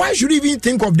 Why should you even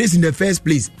think of this in the first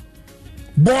place?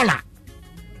 Bola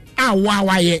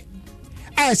waye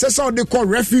say they call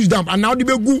refuge dump and now the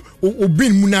begu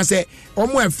obin mu na say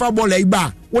omo efa bola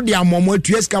iba wo de amomo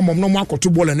atueska mom no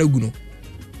makoto bola na gu no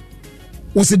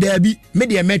wo se da bi me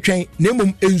de metwen na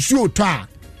mom ensuo to a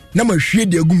na ma hwie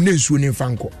de agum na ensuo ne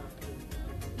mfanko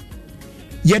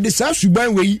ye de sa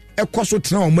suban we ekoso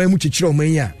tena oman mu kikire oman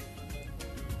yi a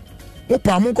wo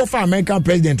pa mo ko fa American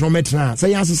president no metena say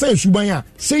yan se suban a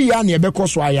say ya na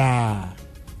ebekoso aya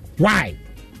why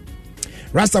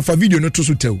Rasta for video no to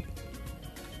so tell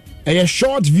a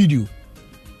short video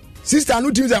sister no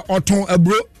teams that oton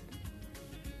abro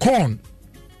corn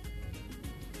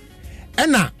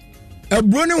ena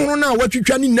abro ne hono na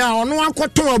watwitwa ni na ono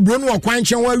akoton abro no okwan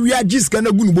chen wa wi agiska na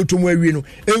gu no botom awie no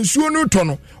ensuo no to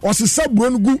no osesa abro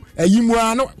no gu ayimu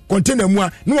a no container mu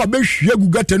a no obehwie gu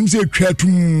gata no se atwa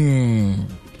tum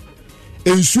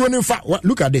ensuo no fa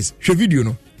look at this hwe video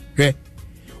no hwe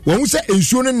won se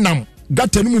ensuo no nam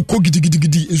gata no mu ko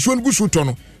gidigidi ensuo no gu so to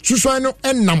no susuan no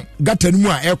enam gata no mu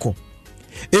a eko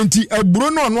enti abro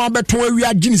no ono abeton awi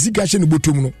agine sika hye no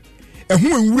botom no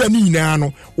ehu enwura ni nyina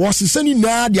no wosese ni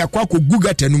na de akwa kogu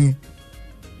gata no mu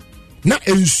na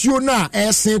ensuo na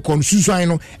esen kon susuan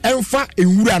no emfa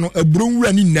enwura no abro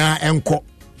nwura ni na enko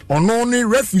ono ne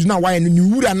refuge na waye no ni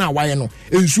nwura na waye no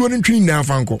ensuo no ntwi na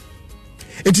fa nko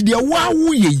enti de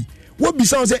wawo yi wo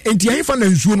bisa ho se enti ahefa na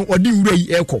ensuo no odi nwura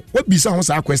yi eko wo bisa ho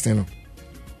sa question no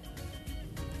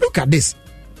look at this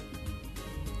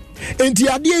enti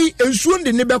ade ensuo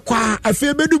de ne bekwa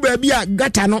afi bedu ba bi a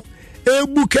gata no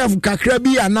ebu kef kakra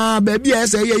bi ana ba bi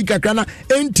ese ye kakra na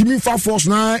entimi fa force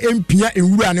na empia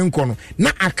enwura ne nko no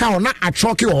na aka na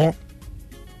achoki ho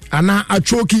ana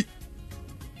achoki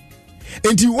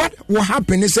enti what will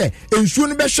happen is say ensuo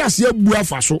no be hwase abu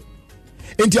afa so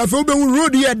enti afi obehu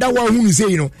road ye da wa hu ni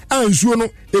sei no ensuo no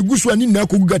egusu ani na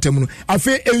kogu gata mu no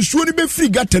afi ensuo no be free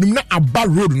gata mu na aba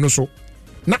road no so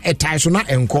na etai so na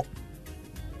enko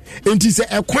enti se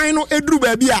ekwan no eduru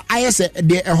ba bi a ayese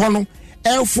de eho no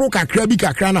efro kakra bi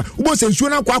kakra na ubo se nsuo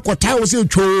na kwa akotai wo se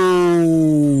cho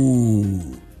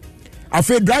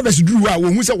afi drivers duru a wo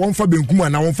hu se won fa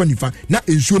benkum na won fa nifa na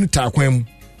nsuo no ta kwan mu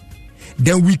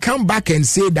then we come back and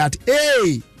say that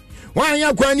hey wan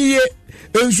ya kwan ni ye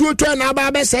nsuo to na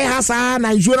ba be se ha sa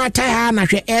na nsuo na tai ha na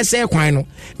hwe ese kwan no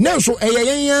na so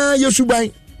eyeyenya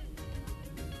yesuban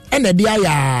ene dia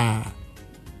ya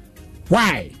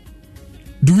why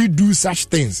do we do such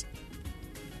things?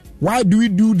 Why do we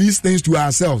do these things to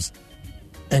ourselves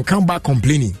and come back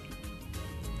complaining?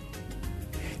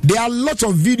 There are lots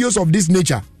of videos of this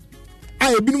nature. I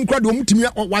have been crowd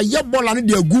mutimi wa ye bola no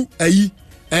de agu ayi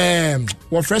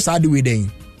what fresh are we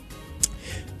then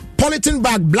polythene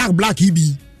bag black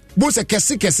ibi bo se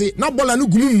kese na bola no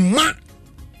gumu ma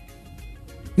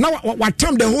na what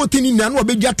time the whole thing in na no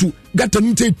obegya to gata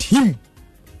no team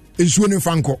ensuo ne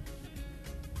fanko.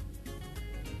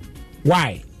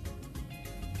 Why?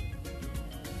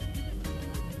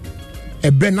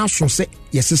 Ebe na so se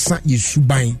yesesa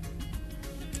yesuban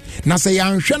na se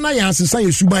yanhwe na yansesa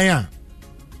yesuban a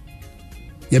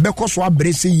yebekɔ so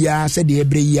abrese ya se de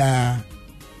ebre ya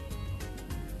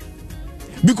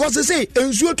because they say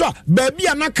ensuo to baabi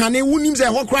a na kane wonim se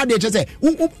ho kra de che se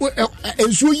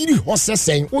ensuo yiri ho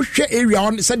sesen wo hwɛ area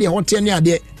on se de hotel ne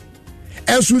ade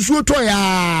ensuo to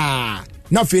ya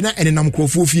na fe na enenam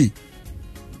krofo fie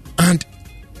and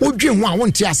odwe ho a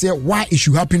wonte ase why it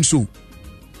should happen so.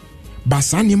 But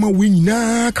sanema we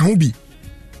nyina kan bi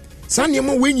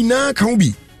sanema we nyina kan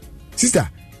bi sister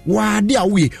wa de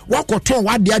awe wakoton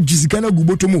wa de agisika na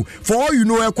gubotomu for all you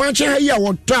know e kwanche ha ya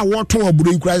woton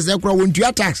aburo ikura se kura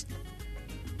wontua tax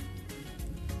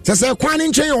se kwan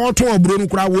nche ya woton aburo no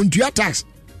kura wontua tax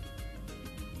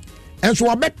enso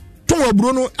wabeton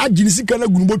aburo no agisika na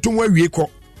gubotomu awie ko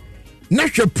na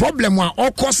hwe problem a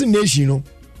all cause nation no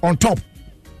on top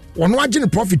Ono agye ne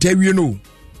profit awie no.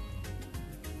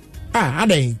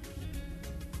 Adan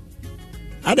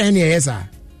ne yesa.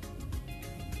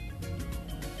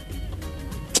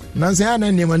 Nanse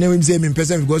anan ne man we say me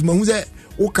person because mo hu say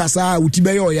ukasa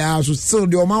utibe yo ya so still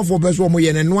the man for person mo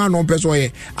ye ne no anon person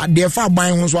ye de fa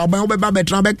ban ho so aban obeba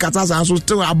betra be kasa san so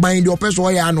still aban de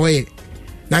person ye ano ye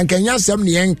na nkanya sem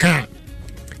ne enka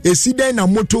esi den na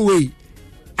motorway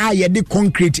aye de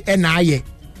concrete e na aye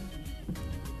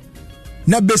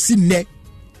na besi ne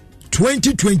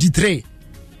 2023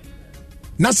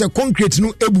 na se concrete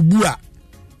no ebubu a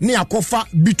ne akofa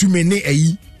bitume ne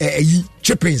ayi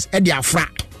chippings e de afra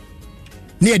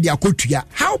ne de akotua.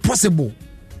 How possible?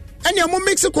 And your mom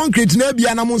makes a concrete na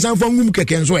bia na monsan fa ngum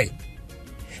keke nso e.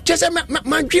 Chese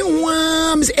ma dwen ho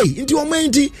am say into o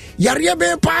manti yare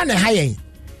be pa na hayen.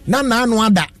 Na no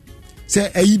ada. Say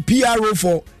a PRO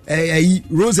for a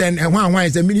Rose and one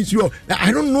is a ministry of,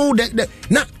 I don't know that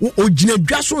na ogina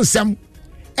dwaso nsam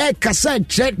e kasa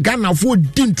check Ghana for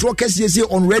din trokesi say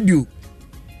on radio.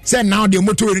 Say now the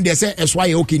motor in there say that's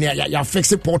why okay ya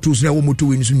fix it portals na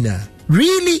motor in soon.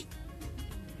 Really?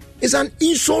 It's an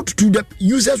insult to the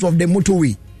users of the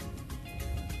motorway.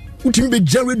 Utimbe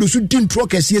generate those who didn't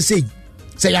truck as say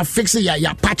ya fix it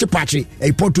ya patchy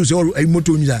a portals or a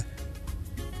motor user.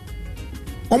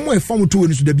 Omo e form to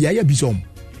win to the biya bisom.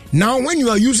 Now when you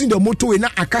are using the motorway na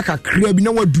akaka crab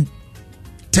na wadu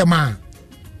tema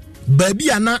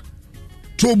baby ana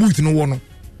trouble no wono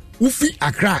ufi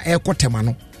Accra airport tema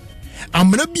no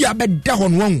amna bia be da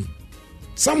hon won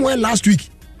somewhere last week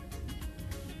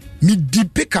me di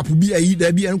pick up bi ayi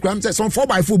da bi enkram say some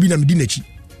 4x4 bi na me di nachi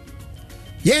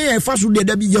ye faso de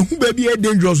da bi ye hu ba bi e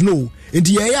dangerous no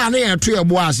enti ye ya na ye to ye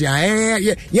bo ase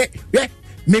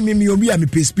me obi a me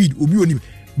pay speed obi oni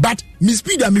but me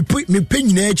speed a me pay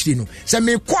nyina actually no say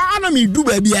me kwa na me du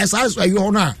ba bi asa ayi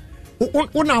ho na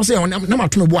o now say na ma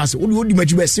to me bo ase o di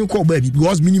machi be sin call ba bi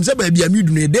because minim say ba bi a me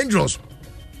du no dangerous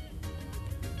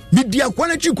me dia kwa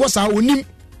na chi ko sa onim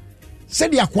said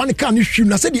the aquanic can issue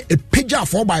na said a page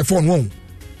 4x4 no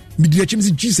me di chim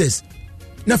Jesus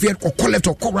na fe ko left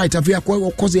or ko right afia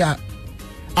ko cause ya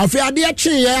afia de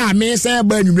achi ya me say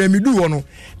ba nwumra me du no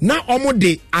na omo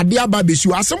de ade aba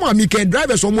besu asem a me can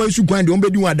drivers omo asu kwan de omo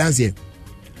bedi wa dance here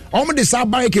omo de sa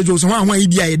barricades so hwan e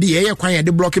bia ye de ye kwan ye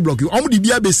de block omo de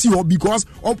bia besi ho because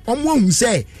omo hu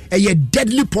say a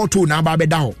deadly portal na ba be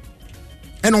da ho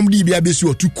and omo de bia besi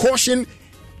ho to caution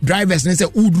drivers and say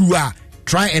udru a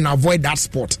try and avoid that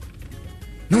spot.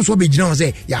 Now so be you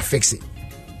say ya fix it.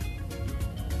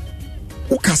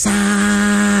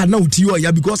 Ukasa na utiyo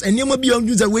ya because enema bi on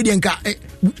use way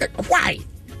nka why?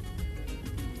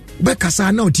 But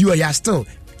kasa na utiyo ya still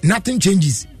nothing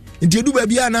changes. Nti edu ba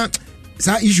bia na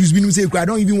sa issues bi no say I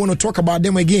don't even want to talk about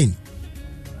them again.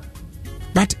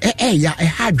 But ya a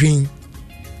hard dream.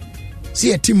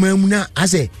 See a timamu na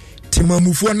ase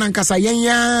timamufo na nkasa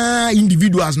yenya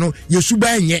individuals no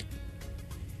yesuba enye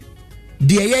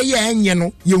de ye enye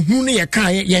no ye hu ne ye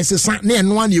kan ye sesa na ye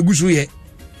no an eguso ye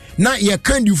na ye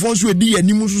kan di fon so edi ye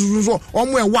nimu so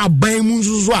omo e wa ban mu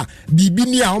so a bibi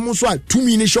ni a omo so a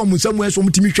tumi ne hye omo samu eso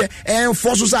mutimi hwe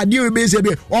enfo so sa de we be se be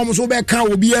omo so be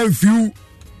kan obi anfiu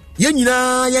ye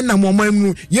nyina ye nam oman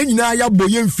mu ye nyina ya bo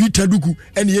ye mfi taduku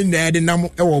ene ye nyina de nam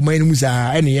e wo oman mu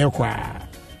sa ene ye kwa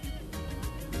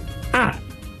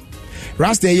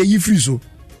Rasta ye free so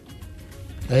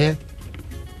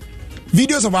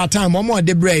videos of our time omo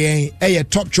de bre ye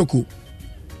top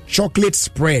chocolate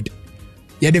spread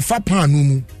ye de fa pan no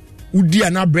mu udi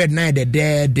ana bread na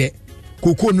de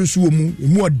cocoa no so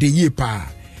mu de ye pa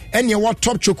and ye what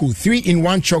top choco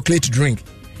 3-in-1 chocolate drink.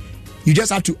 You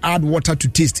just have to add water to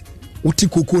taste. Oti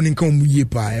cocoa ni kan mu ye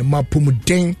pa e ma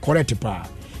pomuden correct pa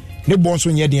ne bon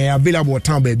so nye de available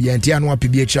town baby anti anu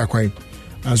apbi achi akwan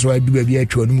and so I do baby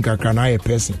atwa num kakra na ye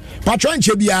person patron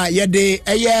che bia ye de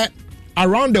eye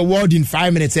around the world in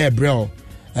 5 minutes bro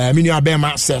me new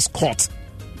abema says court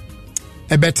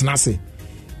e betna se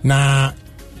na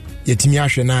yetimi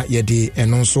ahwe na ye de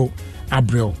eno so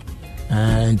abrel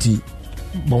anti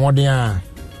bomoden a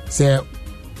se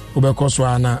obekoso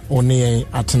ana oni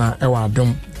atena e wa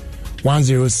Adom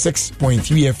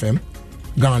 106.3 FM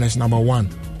Ghana's #1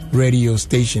 radio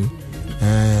station.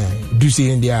 Do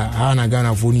see India Hana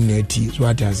Ghana phone in it. So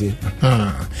what I say.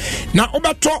 Now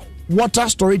obato water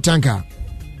storage tanker.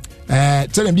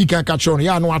 Tell them you can catch on.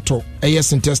 Ya no ato.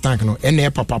 Yes in test tank no.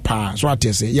 Ene papa. So what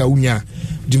I say. Ya unya.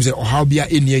 Jim say how be a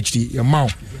NHD. Your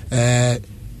mouth.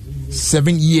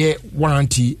 7-year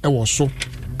warranty. Was so.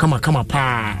 Come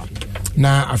pa.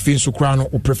 Na afin so kra no.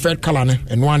 O preferred color ne.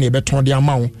 And one ye beton the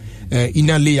amount.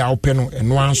 Inner layer open and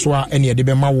one so any de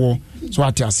be ma wo so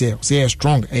what I say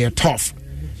strong tough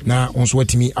na onso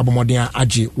watimi abomoden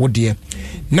age wode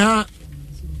na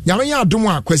nyamanya adom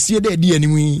a kwasie de di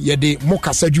animu ye de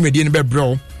mokasa dwumadi ne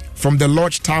bebrel from the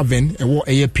Lodge Tavern ewo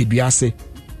eye peduase.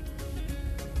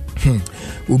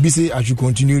 Obi say I should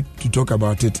continue to talk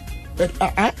about it.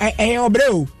 I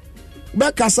obreo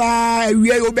bakasa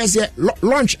we obese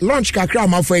lunch kakra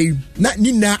mafai na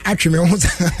nina atweme ho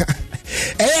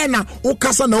na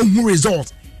ukasa na hu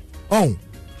result. Oh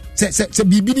se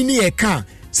bibini ni e ka.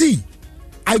 See,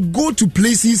 I go to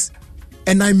places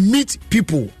and I meet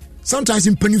people. Sometimes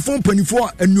in 24 and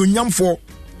nyonyam for.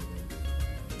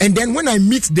 And then when I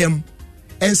meet them,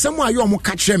 and someone you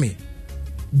catch me.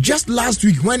 Just last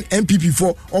week when MPP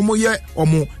for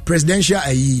omo presidential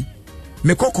ayi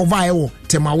me kokova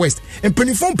Tema West and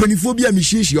 24 bi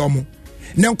amishishi omo.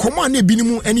 Na komo na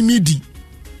ebinimu any midi.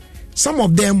 Some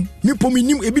of them me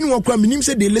pominim ebinu akwa minim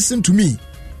say they listen to me.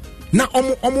 Na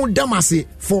omo damase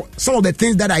for some of the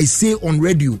things that I say on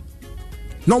radio.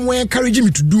 No more encouraging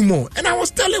me to do more. And I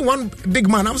was telling one big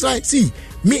man, I was like, see,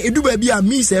 me edu baby and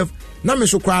myself, na me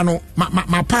so cry no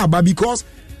my power because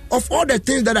of all the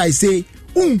things that I say.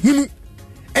 And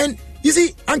you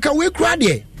see, anka we cry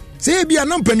there. Say be a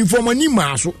non-penny for money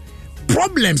maso.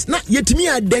 Problems not yet me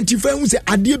identify who say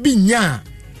adie bi nya.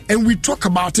 And we talk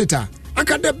about it.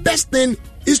 Anka the best thing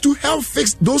is to help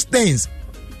fix those things.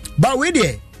 But wait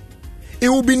there. It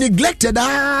will be neglected.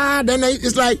 Then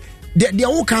it's like the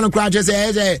all kind of crowd just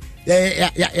say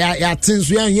things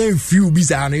we are few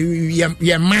bizarre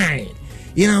your mind.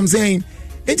 You know what I'm saying?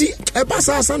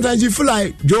 Sometimes you feel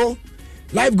like Joe,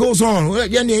 life goes on.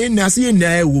 And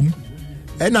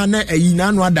I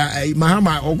know that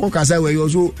Mahama or Kokasa were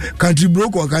also country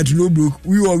broke or country no broke.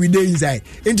 We were there inside.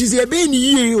 And she said, Benny,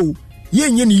 you,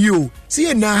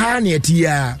 see na honey at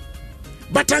ya.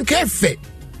 But I'm careful.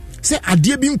 Say, I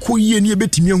dear being cool ye near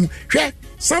betting.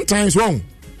 Sometimes wrong.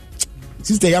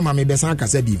 Sister Yama may be Sanka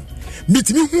said him.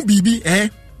 Meet me who BB, eh?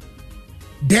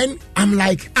 Then I'm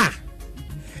like,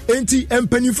 and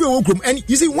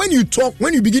you see, when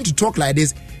you begin to talk like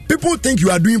this, people think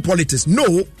you are doing politics.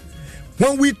 No.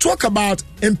 When we talk about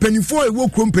I am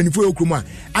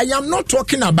not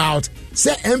talking about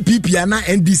say MPP and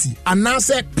NDC and now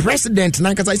say president.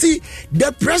 Because I see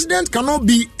the president cannot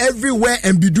be everywhere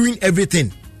and be doing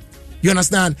everything. You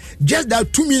understand? Just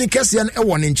that 2 million cases and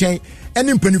one in chain. And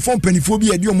in penifo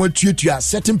be a deal more to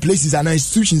certain places and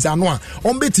institutions are no.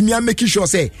 On bet me I'm making sure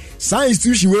say some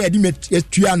institution where I did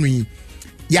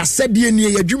ya said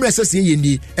DNA ya dream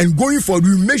SSA and going forward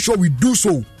we make sure we do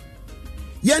so.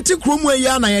 Yanti Kromwe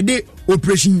yana ya de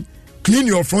operation clean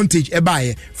your frontage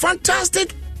ebaye.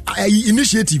 Fantastic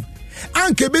initiative.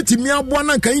 Anke beti mi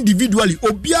abwana nka individually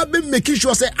obia be making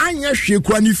sure say anya hwe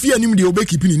kwa ni fie anim de obe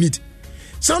keeping in it.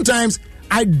 Sometimes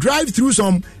I drive through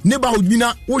some neighborhood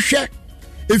bina wo hwe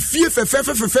efie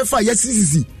fefe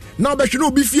yes now be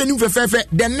no be fie anim fefe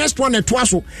the next one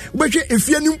etwaso be hwe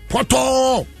efie anim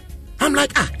poto. I'm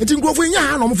like enti ngrofo nya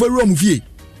ha no mo fa ru am fie.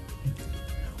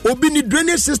 Obi ni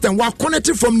drainage system wa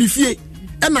connected from ni fie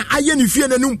e na aye ni fie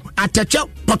nanum atache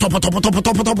poto.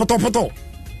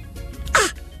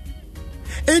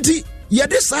 Enti ye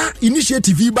de sa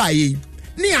initiative ba ye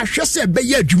ni ahwe se be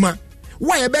ye adwuma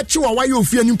why be chi wa ye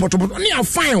ofie ni poto ni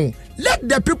fine. Let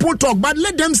the people talk but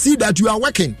let them see that you are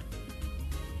working.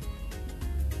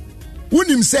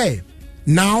 Unim say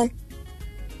now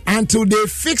until they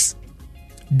fix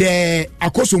the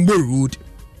Akosombo road.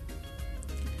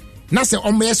 Na say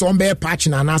ombe patch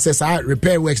na na say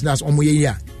repair works that's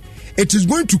omoye. It is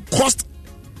going to cost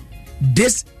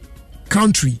this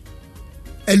country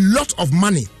a lot of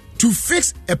money to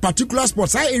fix a particular spot.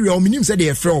 Say area ominim say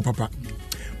they free papa.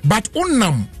 But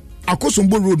onam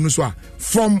Akosombo road no so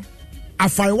from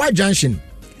Afariwa Junction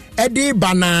ede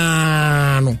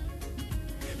banano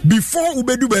before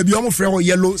ubedu baby omo free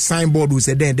yellow signboard we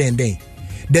say then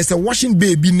there's a washing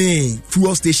bay bi ne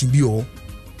fuel station bi o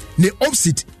ne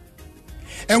opposite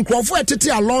and Kwanso etete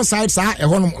alongside sa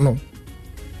ehonum no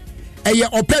eye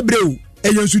opebreu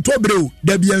eye nsuto breu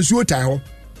da bia nsuo tai ho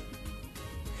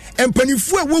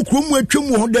empanifu a wo krom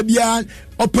atwam ho da bia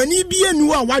opani bia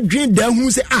nu a wadwen da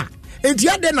hu se enti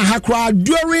ade na hakra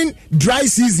during dry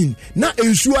season na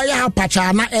nsuo ya ha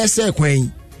pacha na ese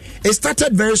kwan. It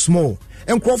started very small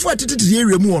and Kwanso etete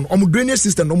area mu on drainage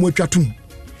system no mo atwatum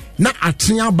na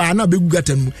atria ba na begu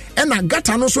gata mu e na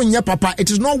gata no so nye papa.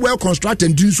 It is not well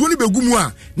constructed nsuo ni begu mu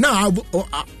a na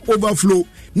overflow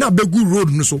na begu road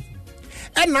no so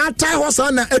e na atai ho sa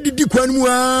na adidi kwan mu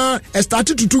a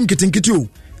started to tun kitinkiti o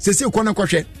sese ko na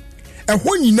kwhwe e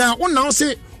ho nyina wona wo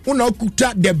se wona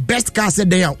kuta the best car said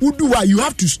there udu wa you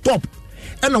have to stop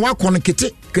And now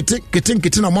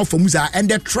kete na more for musa, and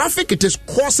the traffic it is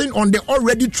causing on the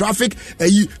already traffic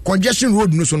congestion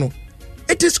road no.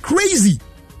 It is crazy.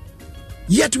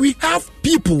 Yet we have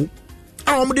people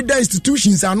the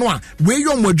institutions are no where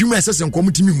your module assess and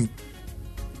committee me.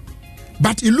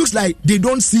 But it looks like they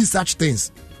don't see such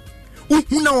things.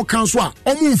 Now Kwanso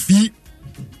fee.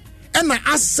 And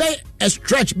I say a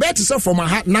stretch better say from my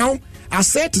heart now. I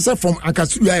said to say from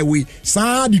Ankasuya away,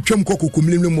 sa di twem koko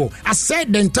kumlem mo. I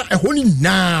said the entire honi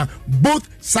na both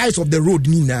sides of the road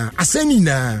ni na. I say ni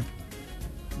na.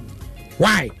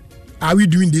 Why are we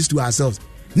doing this to ourselves?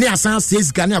 Ne asan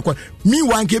says Ghana akwa. Me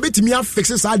wan ke betimi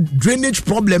fixes our drainage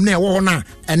problem na wo na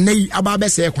and na ababe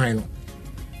say kwan no.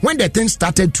 When the thing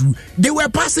started to, they were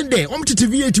passing there.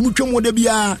 TV etimu twem wo da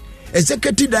bia.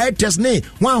 Executive directors ne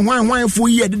one for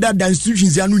year that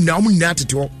institutions anu na mu na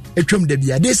teto.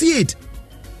 They see it.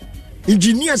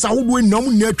 Engineers are doing no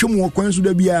Kwanso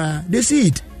da they see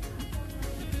it.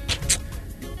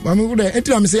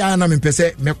 Anytime I say I am in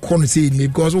person, me come see me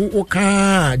because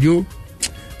okay, you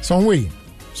some way.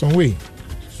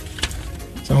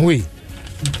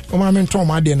 O ma men ton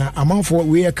ma de na amanfo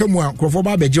we e kamu a krofo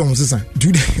ba beje on sesa.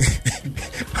 Do the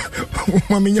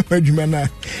ma men adwuma na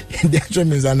de atwa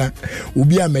me zana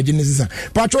obi a meje ne sesa.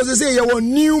 Patrol say you want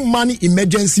new money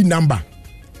emergency number.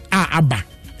 Abba.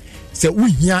 Say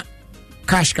we here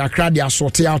cash kakra they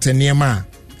sort out a nema.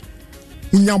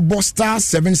 Unya Bosta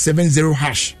 770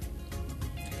 hash.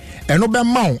 And obe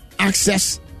mount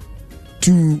access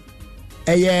to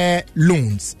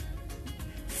loans,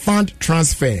 fund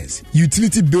transfers,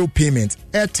 utility bill payments,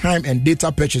 airtime and data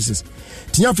purchases.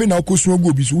 Tiafe na okosuo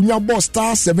go bi so unya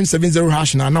Bosta 770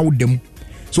 hash na na wodem.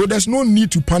 So there's no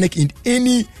need to panic in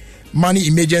any money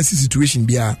emergency situation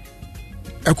bia.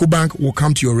 EcoBank will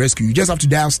come to your rescue. You just have to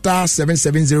dial star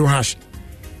 770 hash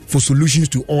for solutions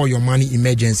to all your money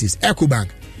emergencies. EcoBank,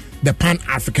 the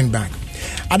Pan-African Bank.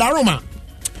 Adaroma,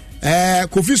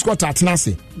 Kofi Scott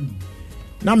Atenase.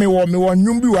 Na me wo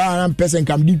nyumbi wa person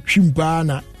kam di twimpa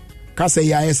na kasa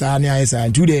ya esa na esa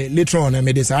and today later on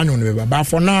me this anu no. But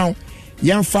for now,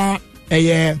 yamfa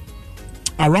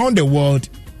around the world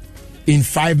in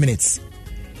 5 minutes.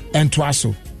 And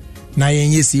twaso. Na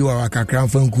yenye si wa kakra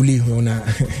mfa nkuli hona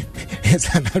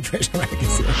esa na pressure like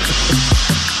this.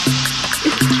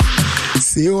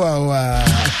 Si wa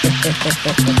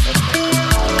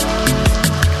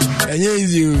enye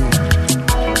is you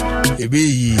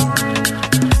ebe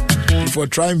for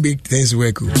try and make things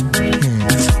work.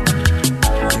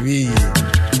 Ebe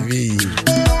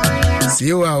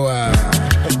si wa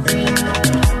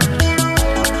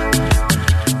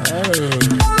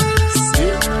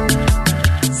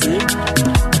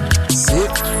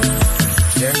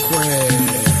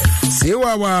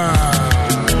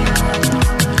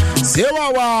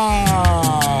Sewawa.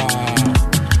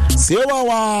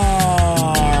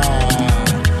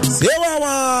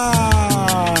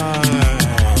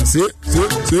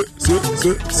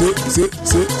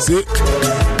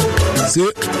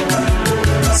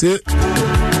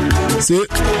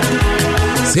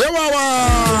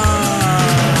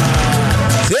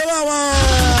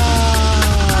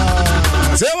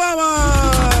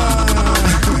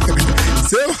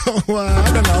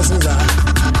 I don't know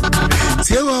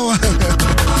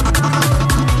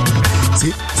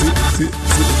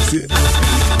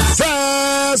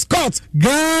Sir Scott,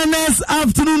 Ghana's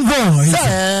afternoon voice.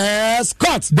 Sir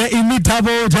Scott, the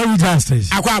immutable Jerry Justice.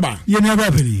 Akwaba, you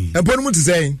never believe. And what to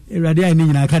say? Radia ni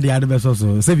na kadi Adom so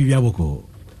se bibia boko.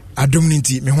 Adom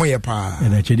ninti me ho ye pa. E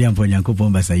na chedi ampo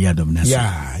Nyankopon ba say Adom na.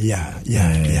 Yeah.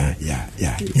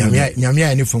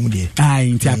 Nyamia ni from there.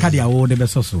 Ai nti akadi awo de be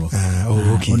so.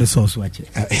 Oh okay. On the source wache.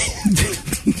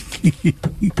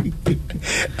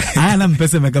 I am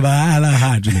pese mekaba ala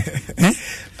hard.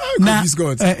 Na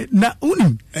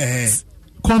unim.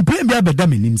 Complain bia be dam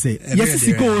nim say. Yes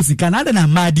siko sika na na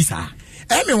madi sa.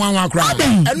 Emi wan kra.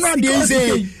 Enra dey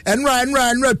say enra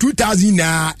 2000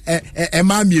 na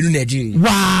ma mienu na ji.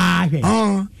 Wah.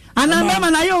 Ana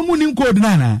mama na yo munim code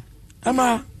na.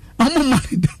 Ama money.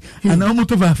 Ana omo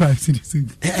to 5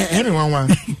 emi wan.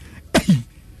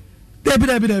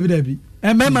 Debi.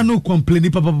 Emema no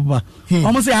complain papa.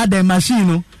 Almost say had a machine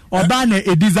no or ban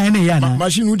a designer ya na.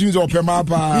 Machine would use open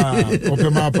mapa.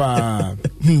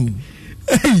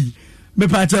 Hey, me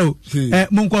pacho.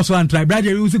 Monko so and try. Brother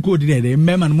use code there.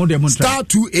 Emema no dem star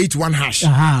 281 hash.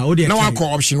 Now I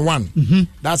call option 1.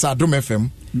 That's Adom FM.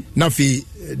 Now fi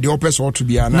the opus ought to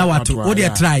be an. Now what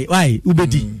try? Why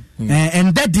ubedi?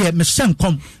 And that day me shan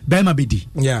come Bema bedi.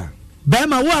 Yeah.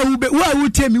 Bema who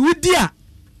tell me who dear.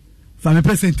 For me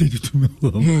percentage to me,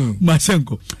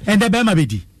 Machenko, and the Bema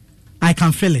Bedi. I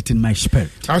can feel it in my spirit.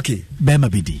 Okay. Bema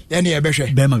bidi.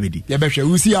 Bema bidi.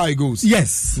 We'll see how it goes.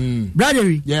 Yes.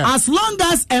 Brother, as long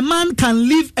as a man can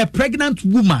leave a pregnant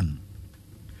woman,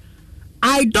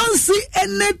 I don't see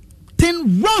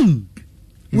anything wrong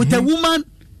with a woman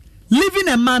leaving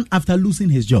a man after losing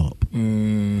his job.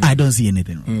 I don't see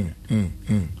anything wrong.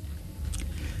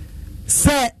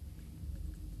 Say,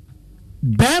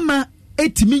 Bema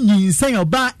etimi nyinsen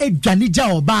oba edwanija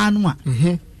oba anwa.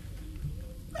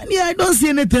 Yeah, I don't see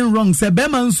anything wrong. Say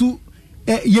Bema nsu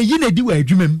ye na di wa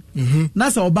adwumam. Na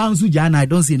say oba nsu jana, I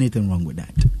don't see anything wrong with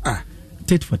that.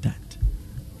 Tit for tat.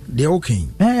 They're okay.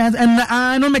 And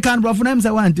I know me can bro for them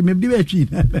say want me be we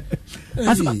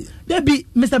there be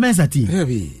Mr. Mensati.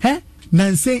 Eh?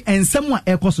 Nanse and someone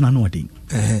e koso na no odin.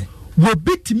 Wo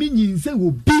bitimi nyinsen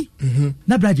wo bi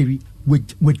na brajeri we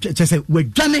say we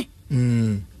dwane.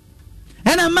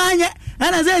 And a man,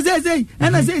 and I say,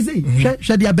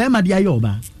 Shadia Bema dia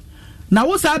yoba. Now,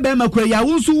 what's our Bema Quaya?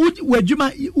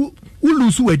 Wujuma,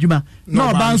 Ulusu Wejuma,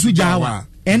 no Bansu Jawa,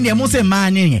 and the Mose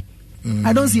man.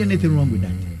 I don't see anything wrong with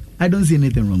that. I don't see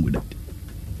anything wrong with that.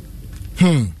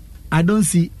 I don't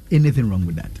see anything wrong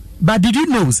with that. But did you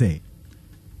know, say,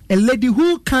 a lady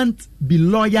who can't be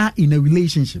loyal in a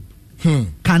relationship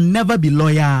can never be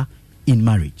loyal in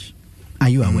marriage? Are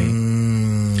you aware?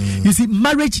 You see,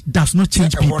 marriage does not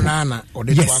change people.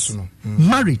 Yes,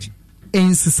 marriage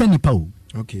is senipa.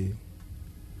 Okay.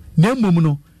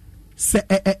 No. Say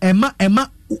Emma,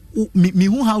 me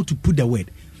who how to put the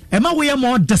word. Emma, we are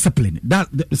more disciplined. That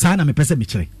sana me pese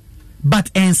michre.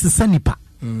 But senipa.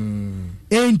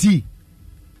 Ain't he?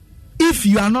 If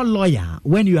you are not loyal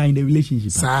when you are in a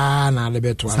relationship, sana the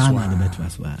better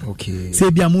as well. Okay. Say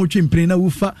be a more chimpre na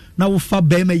ufa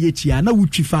bema yechia na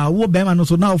uchifa wo bema no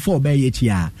so na for be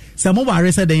yechia. Say mo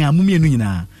ware say den amumi enu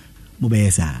nyina mo be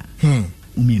yesa.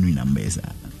 Umi enu nyina mo be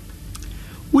yesa.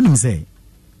 Wonim say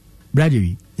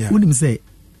Bradley, wonim say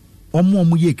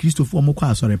omo ye Christopher omo kwa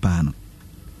asore pa no.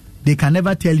 They can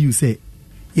never tell you say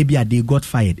ebia they got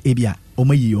fired, ebia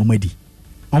omo yi omadi.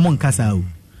 Omo nkasa o.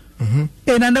 And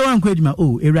another one question,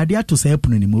 a radiator say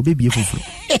open mo baby fufu.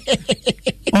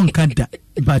 On kanta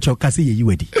bacho kasi ye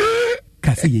wedi.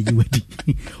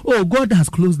 Oh, God has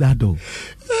closed that door.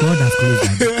 God has closed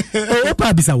that door. Oh,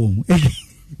 opa bisa wo.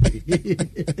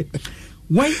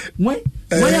 Why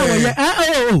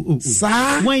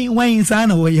sa why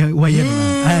sana why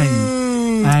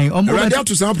ai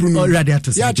radiator say open.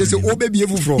 Radiator. Yeah, just say baby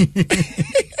fufu.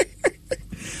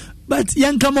 But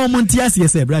young come on Montias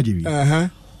yes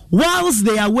brother. Whilst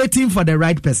they are waiting for the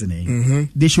right person,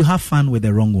 they should have fun with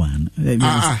the wrong one.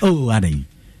 Are they?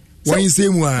 When you say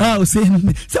one,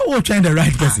 same. So we're trying the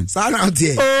right person. Sound out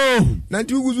here. Not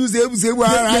you say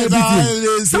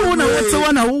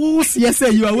yes,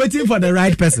 you are waiting for the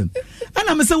right person. And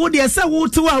I'm saying, what do you say? We'll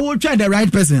try the right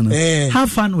person.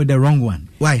 Have fun with the wrong one.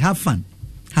 Why? Have fun.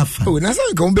 Oh, that's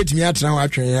not going to me out now.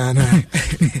 Actually,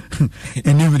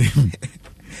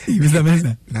 Mr.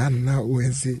 Mesa. No,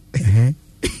 we'll see.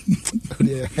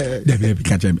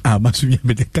 Catch him. Must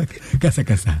be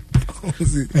Casa.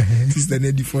 Sister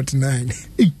Neddy 49.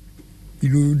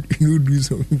 You do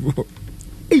something.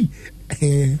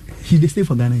 He stay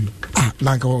for Ghana.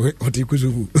 Like what you could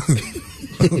do.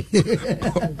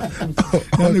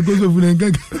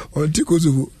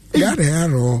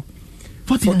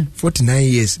 On 49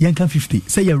 years. Young 50.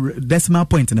 Say your decimal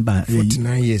point in about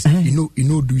 49 years. You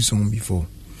know, do something before.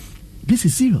 This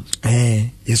is serious.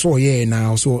 Yes,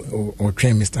 now or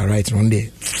train Mr. Right on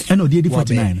there. And the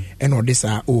 49. And this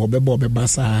Bebo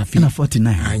Basa and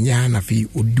 49. And Yana fee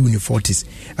would do in the 40s.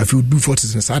 If you do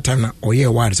 40s in Satan or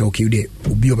year what is okay, they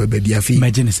will be over baby a fee.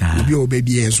 Imagine it, will be your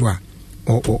baby as well.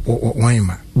 Or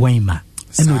Weimar.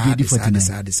 And the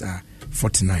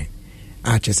 49.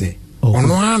 I just say, on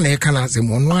one acre,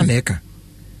 on one acre.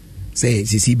 Say,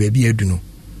 see, baby, I do know.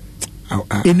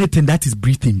 Anything that is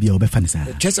breathing be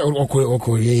obefanisa. Just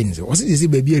yen. Was it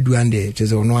baby do ande?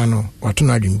 Just no or to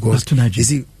not because you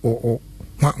see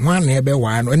one neighbor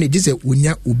one and it just a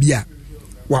unya ubia.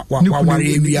 What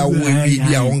we are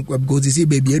because you see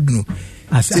baby do.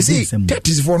 As I say, that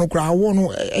is for no crowd. One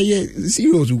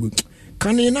serious.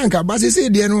 Can you nanka? But say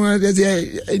there no there's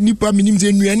a nipa minim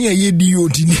say nuani a ye di o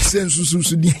ti ni sense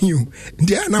so di you.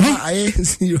 There na I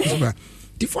serious.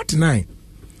 The 49.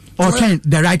 Or trying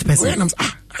the right person. Are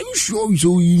you sure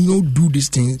you do this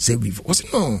thing say before? Was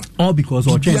it no? All because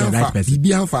or trying the right person.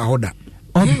 The for order.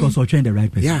 All because or trying the right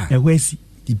person. Yeah. A wesi.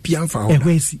 The pian for order. A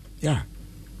wesi. Yeah.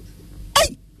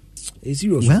 Hey. Is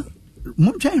serious? Well,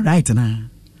 mom trying right now.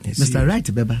 Mr. Right,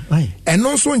 Beba. Why? And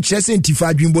also in chess and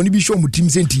Tifa Dream Bonnie be shown with Tim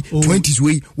Senti 20s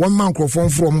way 1 man from.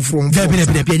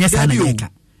 Yes,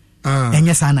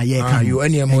 Enya sana ye kan. You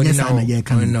any more sana ye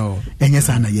kan. No. Enya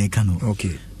sana ye kan.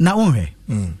 Okay. Na onwe.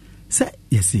 Say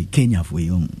yes, Kenya for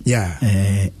you.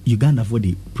 Yeah. Uganda for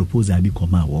the proposal be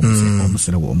come out.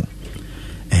 Say wo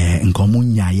nkomo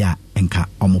nya ya enka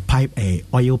omo pipe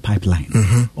oil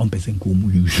pipeline on person ko mu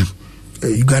use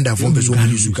Uganda for person mu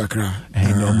use kakra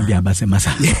and omo dia ba se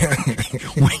masa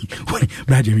when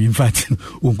brother in fact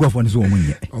onko for so omo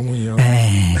nya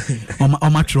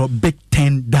omo tro big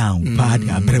 10 down part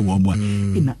abre wo mo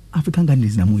in African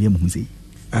Ghanaians na mo ye mo say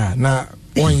na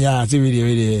onya ti we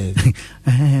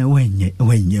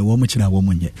wenye wo mo kira wo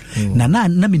mo nye na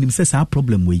minim say sa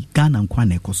problem we Ghana nkwa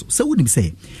na ekoso so wonim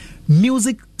say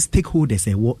music stakeholders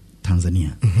what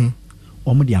Tanzania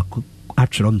omo dia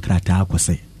atwero nkrata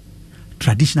akwose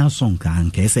traditional song ka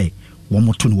anka say wo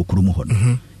mo to no kuro mu ho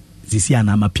sisi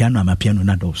ana ama piano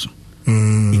na doso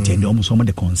intend omo so mo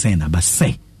the concern aba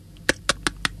say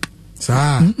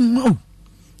sa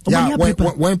yeah,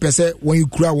 when person when you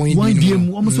cry when you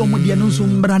do almost so much no so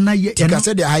mbrana ye you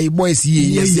say the high boys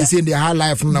here yes say the high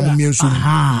life na mo mienso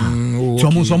so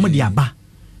almost so much aba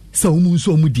so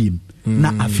so mudim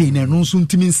na afi na no so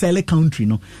ntimi sell country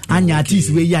no anya artist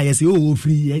we ya say oh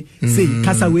free say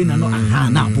kasa we na no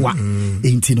na boa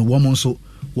enti no woman so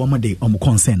woman dey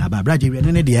concern about braje we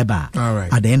ne dey eba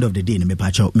at the end of the day me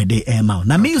pacho me dey air out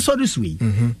na me so this way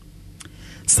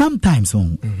sometimes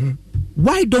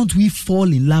why don't we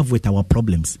fall in love with our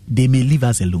problems? They may leave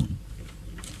us alone.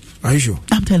 Are you sure?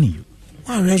 I'm telling you.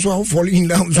 Why so I'll fall in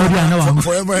love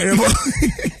forever and ever?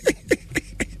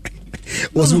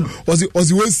 Was but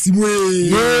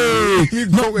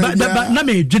na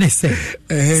me just say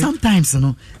sometimes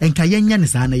and kayenya ne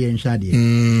sa na yen shade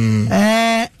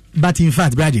but in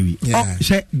fact gradually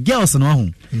girls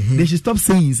they should stop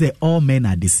saying say all men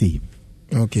are the same.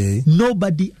 Okay.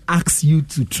 Nobody asks you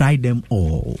to try them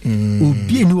all.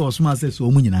 Obi enu osuma say so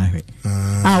omu nyina hwe.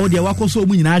 O de wakoso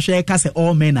omu nyina hwe ka say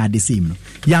all men are the same no.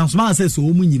 Ya osuma say so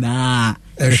omu nyina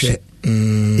hwe.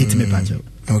 It me pacho.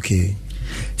 Okay.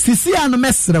 Sisi anu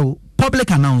mesrew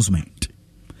public announcement.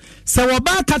 Say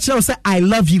oba catch you say I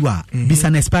love you bis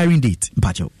an expiring date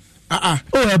pacho. Oh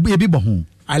ebi bo ho.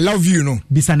 I love you no.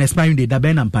 Bis an expiring date da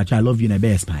ben am pacho I love you na be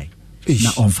expire.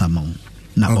 Na on famon.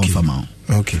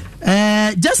 Okay.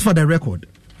 Just for the record,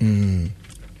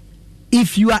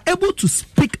 if you are able to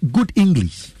speak good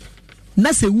English,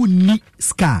 na say who need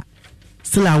scar,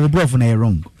 still I will bro for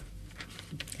wrong.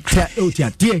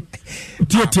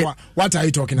 What are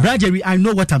you talking about? Brajeri, I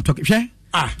know what I'm talking.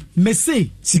 Me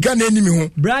say, sika na enimi ho.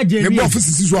 Brajeri, me bro for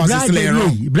sisi so asile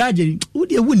wrong. Brajeri, who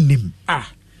dey wunnim?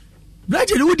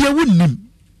 Brajeri, who dey wunnim?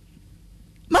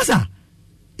 Masa,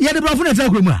 ya de bro for na try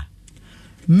kro mu a.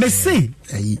 Me say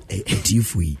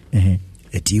etifui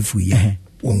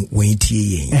when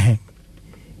tie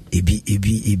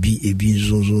ebi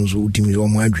zo utimi o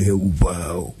mo adwen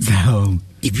uba o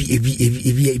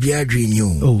ebi adwen ni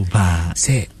o ba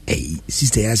say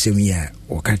sister ya se mi a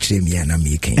o ka kire mi na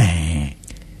me ken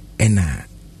ena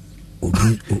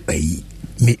obi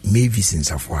Mavis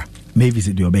nsafwa Mavis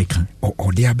de obeka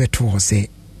o de abeto ho say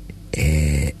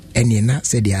eni na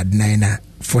say de adnan na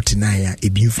 49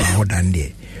 ebi mfa ho dan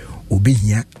de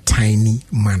obihia tiny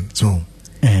man so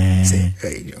say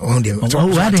on the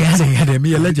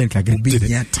me a legend ka get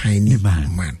obihia tiny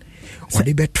man what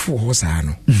they beto ho sa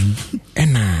no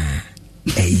ena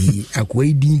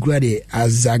akwai din gura de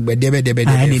azagbe debe de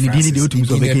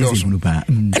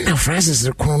ena Francis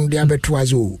kon de abeto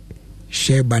azo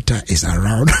share butter is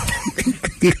around.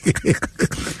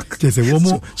 Just a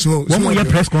woman. So your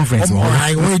press conference.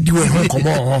 I won't do it. Come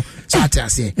on. Saturday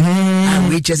say.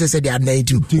 We just said they are night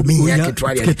to me. I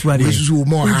try to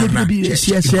more.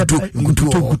 Share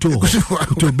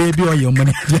to baby or your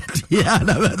money.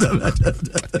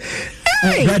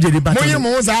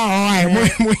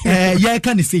 Yeah,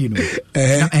 can you see you know?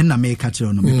 And I make catch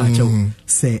on me.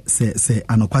 Say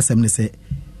anokwasem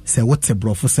say what's a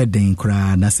bro for said den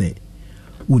kra na say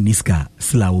uniska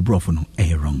sla wo bro for no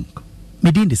wrong.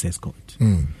 Me din this escort.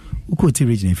 Uko ti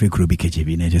region fe kro bi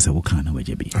KJB na just wo kan na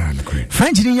wajebi.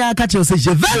 French ni ya catch you say je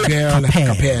vais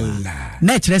capella.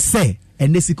 Na chere say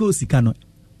enesiko sika no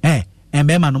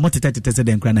Mbema no motete se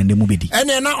den kra na ndemu bedi.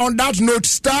 And now on that note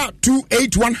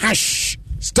 *281#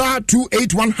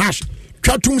 *281#.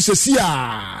 Twatum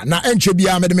sesia na enche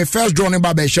bia me me first draw ne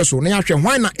ba be hye so na ya hwe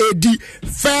hwan na edi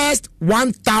first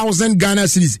 1000 Ghana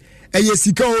cedis eye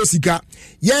sika o sika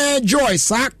ye joy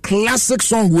sa classic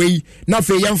song we na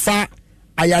fe yemfa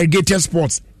irrigated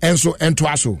sports enso ento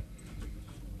aso.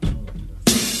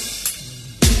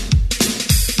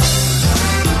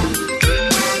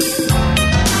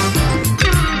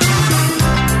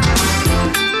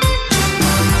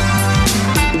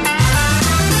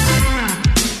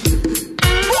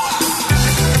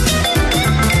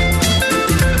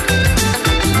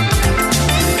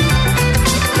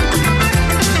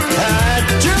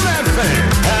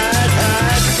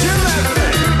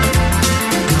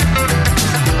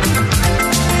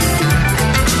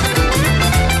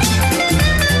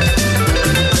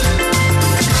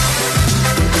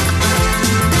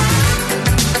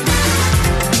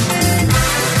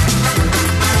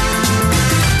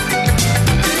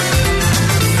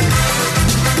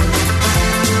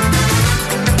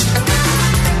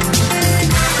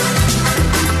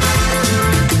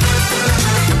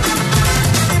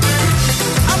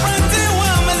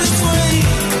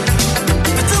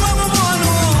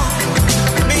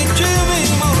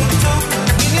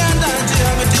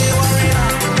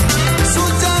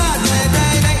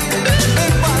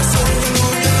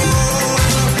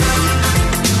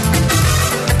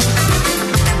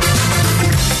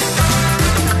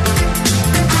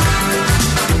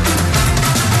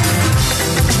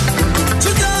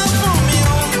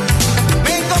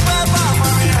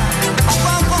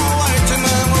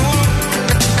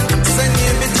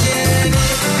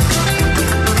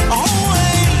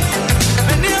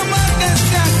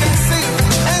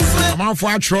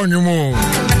 for Tronimo.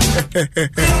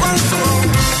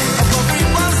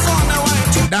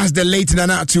 That's the late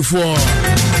Nana 24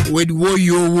 with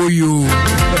Woyo.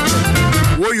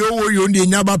 Woyo, the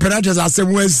Nyaba Penachas are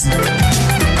some ways.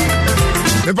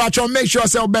 Make sure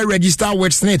yourself be register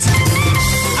with SNIT.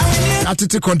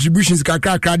 Atete contributions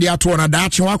kakra dia to na da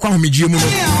che wakwa homegye mu no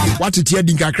watete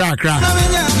adi kakra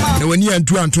na wani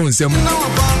antu nsem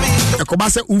ekoba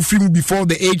se ufim before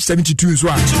the age 72 so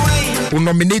a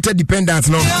nominated dependent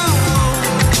no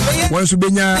once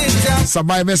benya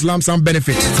survivors lump sum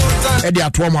benefit e dey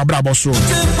ato mo abrabo so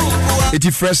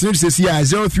eti fresh news say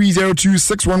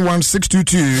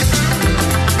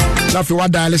 0302611622 now for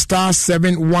what dial star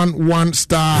 711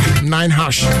 star 9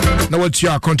 hash now what's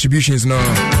your contributions no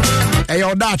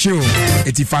Ayo dachu,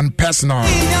 it's fan personal.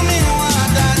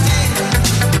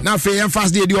 Now for your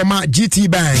fast day, do ma GT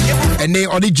Bank and they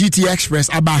or the GT Express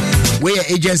aba where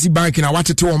agency banking I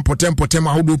wanted to on potem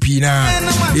how do pina.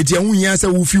 It's your own answer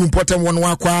who feel potem one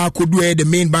wakwa could do the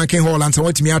main banking hall and so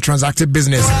what me a transacted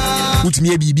business. Put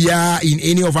me a BBR in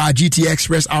any of our GT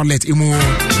Express outlets.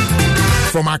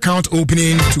 From account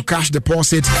opening to cash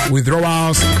deposit,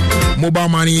 withdrawals, mobile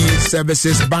money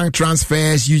services, bank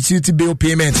transfers, utility bill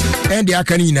payments, and the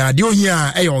akanina. The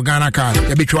here a Ghana card.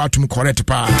 You be try to correct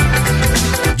pa.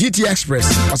 GT Express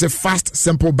was a fast,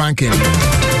 simple banking.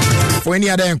 For any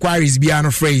other inquiries, be on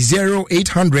a phrase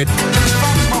 0800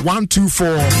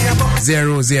 124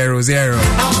 000.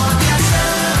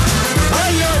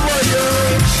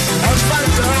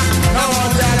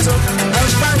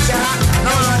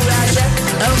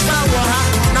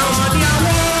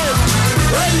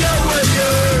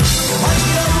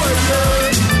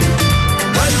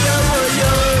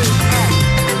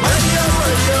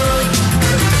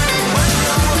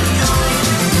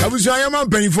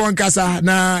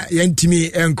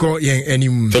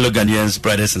 Fellow Ghanaians,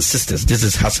 brothers and sisters, this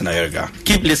is Hassan Ayerga.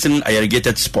 Keep listening,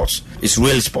 Ayergated Sports. It's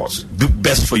real sports.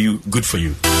 Best for you, good for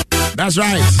you. That's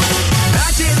right.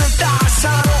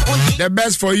 The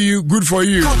best for you, good for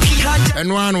you.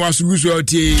 And one was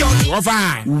Gusuoti.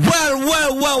 Well.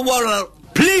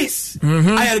 Please,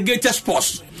 Ayergated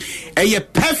Sports. A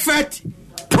perfect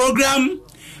program,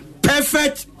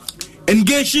 perfect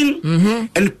engaging,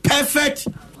 and perfect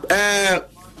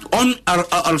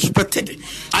unexpected.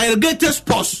 Ayergated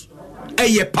Sports.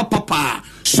 Papa.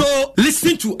 So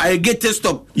listen to Ayergated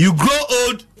Stop. You grow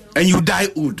old and you die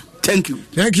old. Thank you.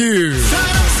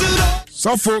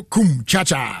 Sofo Kum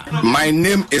Chacha. My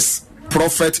name is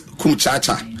Prophet Kum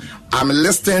Chacha. I'm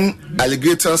listening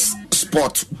Alligators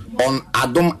Sport on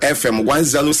Adom FM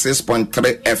 106.3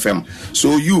 FM.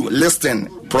 So you listen,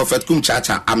 Prophet Kum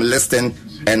Chacha. I'm listening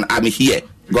and I'm here.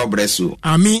 God bless you.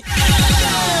 Ami.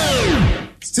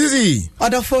 Sisi.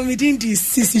 Other for me didn't this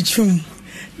Sisi Chum.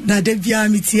 Na debia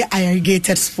miti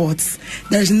Ayergated Sports.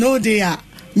 There's no day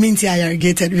minti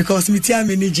Ayergated because miti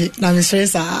amenije na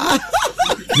mistressa.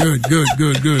 Good.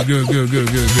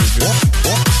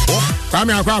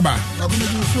 Kwame Akwaba.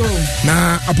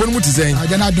 Na aponu muti say.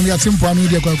 Ajana adum ya timpo anu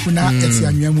de kwa kuna eti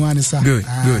anwemu anisa. Good.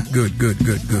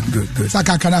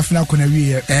 Saka kana fina kuna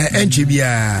wiye. Enchi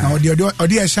bia. Na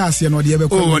odi e shase na odi e be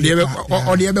kwa. Odi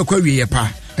e be kwa wiye pa.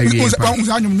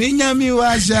 Wa anyum menya mi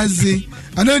wa shase.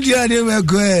 Anodi ade be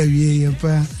kwa wiye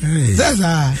pa.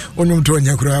 Sasa onum to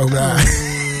nya kura obra.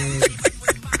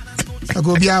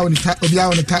 Obia on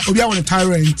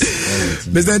tyrant.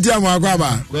 Mr. Tiamu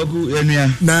Akwaba.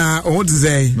 Na what to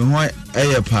say?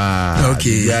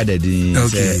 Okay.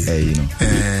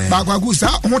 Ba kwaku sa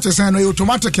what to say no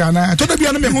automatic na. To be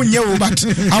na me hu nye o but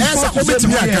I'm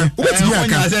obetimi aka.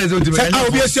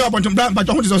 Obia say about but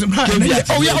what is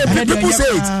people say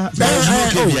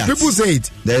it. People say it.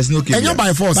 There is no case. And you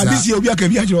by force. But this year obia ka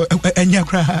bia jo enya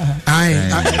kra.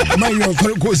 My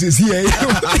your course is here.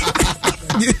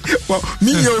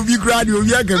 Me you be grad you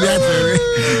be aka bia tere.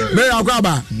 Me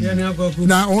Akwaba.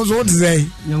 Na also what to say?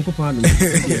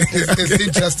 It's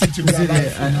interesting to me.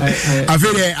 I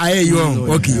feel I hear you.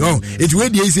 Okay. Oh, it's where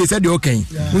they say said okay.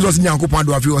 Who was Nyankopon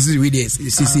do afio was we there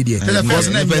CC there.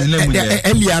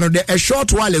 Earlier a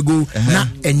short while ago na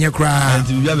enye kra.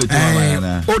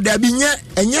 O da bi nye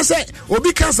enye say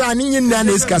obi kasa ni nyina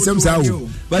na eska sem sa o.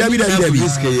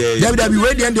 Dabi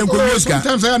we dey dem ko music.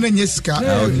 Sometimes I na enye ska.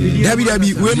 Dabi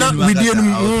we na we dey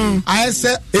no. I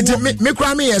say it me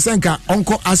kra me yesenka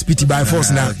onko aspiti by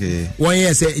force na. One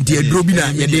year say the drobi na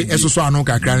ye dey esoso anu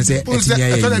kakra say etinya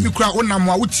ye. Bi kra onam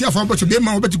a wutia fa but be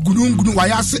ma obeti gudungunu wa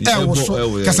ya se e wo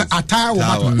so kasa ataa wo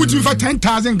ma wuti fa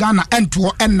 10,000 Ghana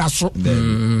ento enna so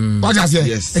what I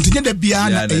say and to get the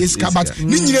biana is but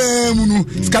ninyina mu no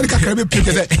ska ka kra be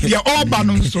peke say they all ba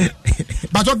no so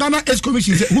but Ghana Ex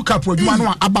Commission say hook up adwuma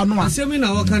no aba no asemi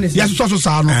na wo kan yes so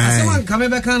sa no asemi kan me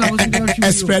be kan na wo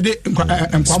spread it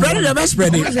the best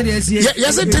spread it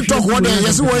yes TikTok what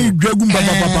yes when dwagum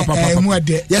papa mu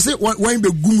ade yes when be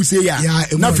gum say ya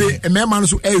na fe me man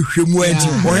so ehwemu anti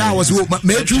o ya was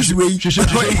me choose way so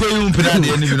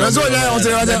ya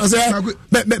say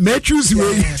me choose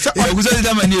way o go say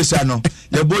that man is no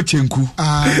ya bo chenku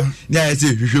na ya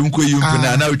say hwehwem ko yum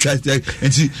na na o try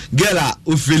anti girl a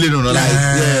o feel no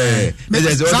like me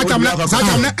say sakam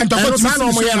na entoko man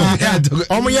o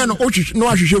mo ye no o hwehwem no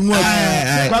ahwehwem no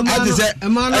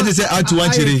I say out to one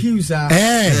chiri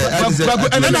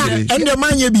and the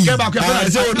man ye bi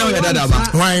say o no ya dada ba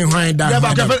why that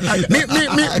me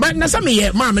but na some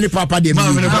ye ma me papa dey but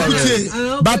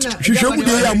hwehwem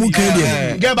dey ya mu kan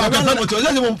dey get back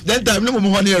then time no mo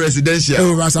honey residential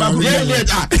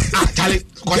Charlie,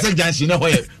 Kwanso Junction, no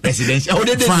residential.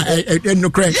 No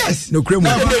crime. Yes. No crime.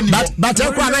 But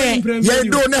you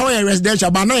don't know residential,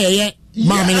 but now you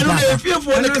Mammy,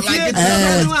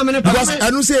 because I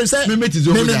don't say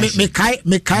me kai,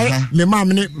 me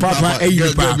mammy, papa,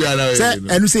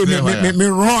 and say me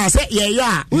wrong. I say,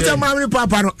 yeah, who's a mammy,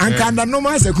 papa, and can no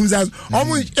man say, who's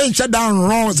almost ain't shut down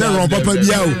wrong, say, wrong, papa,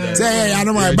 yeah, say, I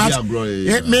don't know, but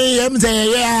me,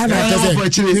 say, yeah,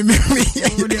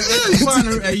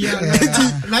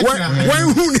 when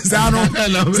who is that?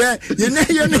 Say, you know,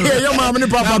 your mammy,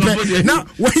 papa, now,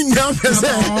 when you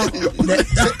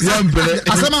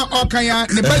asema okanya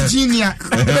ne Virginia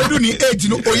edu ni age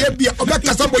no oyebia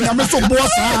obekasa bonyame so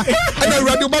bosa ana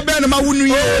radio baba na mawunu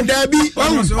ye dabi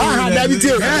dabi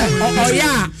te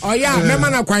oya mema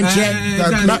na kwanche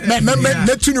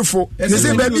me tunufo ne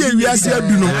se ba bi ewiase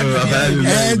adu no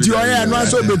di oya no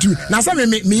so betu na se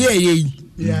me ye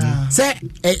say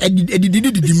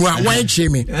did mu a wan che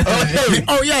me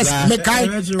oh yes me kai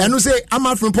enu say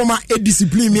ama from poma e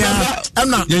discipline me na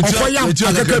okoya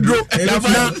akakadro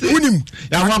na unim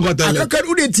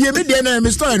akakadro de tie me de na me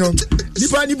story no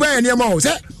nipa ene ma o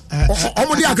say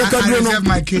omo di akakadro no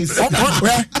my case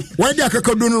when di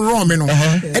akakadro no wrong me no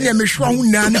ene me hwa hu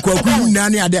na ne kwaku hu na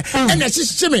ne ade ene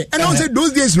hihye me ene on say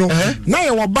those days no na ye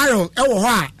wo barrel e wo ho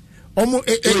a omo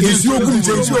eziogum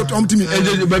tensi otomtimi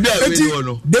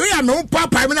the way I know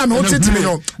papa me na me otiti me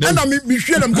no and I me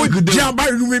hwe dem go jamba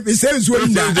ru me say nso ru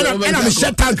na and I me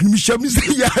shut tank me sham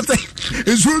say ya say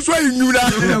nso inu na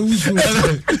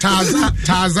taza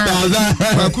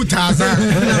ku taza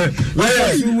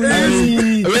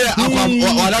we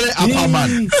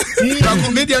aquaman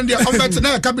ku median dey on bet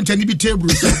na carpenter ni bi table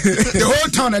the whole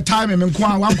town at time me nko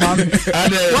one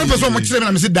person mo kire me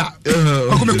na me say da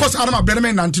ko me cause arama brede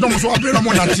me nanti no so abere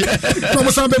mo nanti no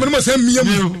mo sambe mo say miem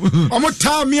omo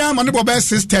ta mia ma ne bo be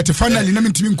 6:30 finally na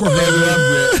mentimi nko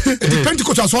the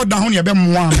Pentecost so down ho ne be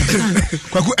mo am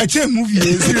kwaku eche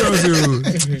movie serious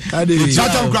ade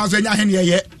Satan cross enya he ne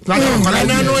ye na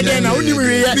no dey na oni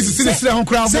we ye this is ho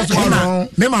crowd for tomorrow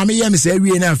me ma me ye me say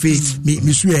wie na face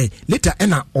me sue later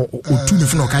na otu me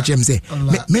funa ka chem say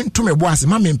me nto me bo ase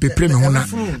ma me mpepre me ho na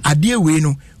ade we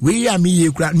no we ya me ye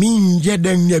kura me nje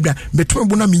dan nyabra beto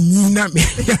bo na me nyina me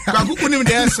kwaku nim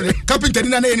dey answer carpenter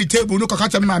na any table no ka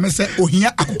chem na me say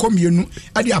ohia akoko mienu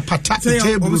ade apata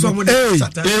table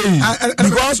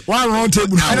because one round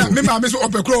table me ma me so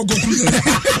opekro go ku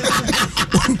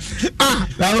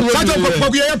Sato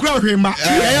kwaku ye kura hwema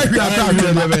ye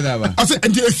hwema ase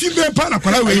enti efibe pa na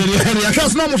kwala we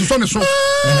chance na mo so ne so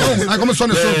I come so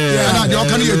ne so na dey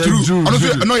okan ye true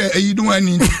no ye eyidu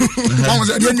ani won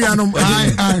say dey nuanom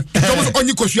so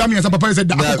onyi kosua me papa say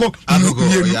da akoko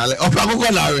yale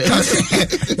opakoko la we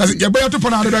ye boya to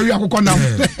pona da wi akoko na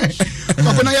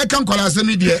kwaku na ye kan kwala se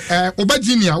mi de oba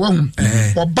Virginia wa hu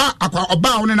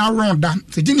oba won na ronda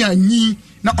Virginia nyi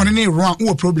na on ne ron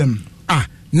wo problem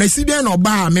na siden no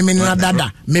ba me na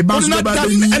dada me ba so ba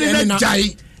ni na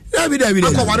jai David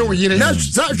akọware wo yire na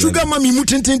sugar mami mu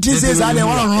tintin say za le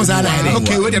wa ron za da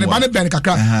okay we dey ba ne ben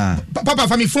kakra papa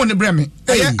fa mi phone ne bre me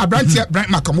abrantia brand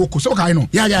makamoko so kai no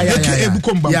ya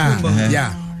ebukomba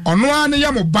ya ono an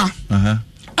ye mo ba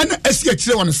ana esi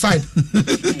akire on the side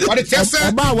what it just say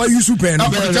oba wa use pen no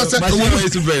but just say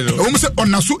o mo say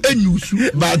onaso enyusu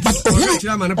but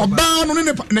oba no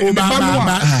ne ba no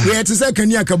we it say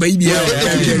kani akaba yi bia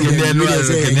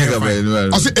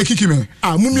o say ekiki me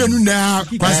mumienu na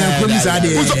kwasan police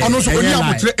ade ono so oni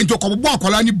abotre ento kobo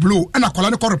akwala ni blow ana akwala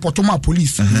ni ko report ma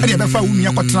police ene be fa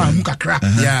wunua kwatra mu kakra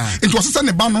ento so say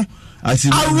ne ba no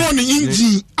awo ne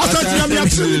engine asati am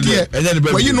yatiri de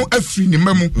we no afri ne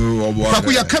mamu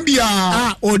kwaku ya ka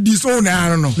bia o disown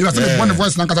na no you say one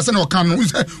voice na kasa say na o kan no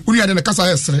uni ade na kasa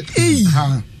esre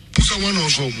ha so one no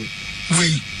so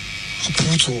we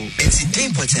Puto. It's a day,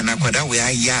 but I'm not we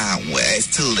are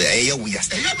still there. We are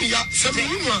still some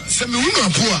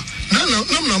poor. No.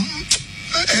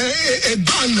 A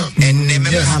banner. And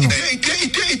never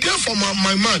for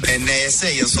my man. And they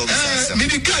say you're so me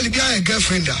the girl be a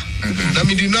girlfriend. Na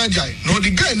me the najai. No, the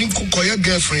guy need to call your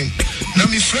girlfriend. Na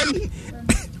me friend.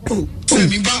 Tell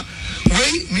me ba.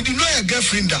 Wait, me the know your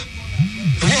girlfriend.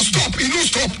 Stop. You know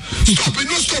stop.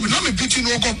 Now me beating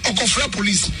no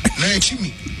police. Na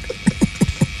me.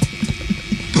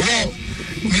 Oh,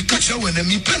 me catch her when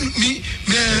me pen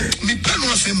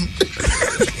was him.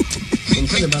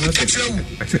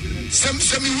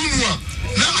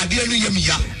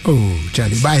 Oh,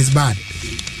 Charlie, bye is bad.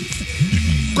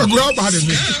 No,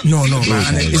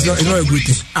 it's not a good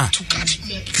thing.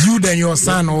 You then your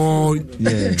son or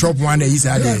drop one day is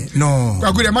there. No.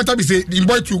 The matter be say the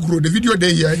boy to grow. The video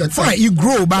there here. Fine, you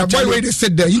grow, but the boy where they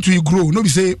said there into you grow. No be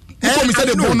say. Because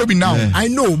the bond no be now. I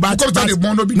know, but the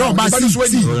bond no be now. But no.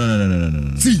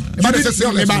 See,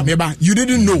 you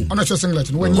didn't know. I'm not just saying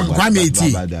that. When you I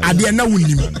didn't know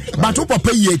him. But what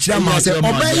pay ye chama say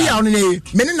obey ya on ne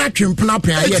me na twempna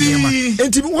pen aye ma.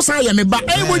 Enti wo san ye me ba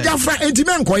e mo jafra enti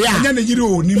men koya. Anya na yiri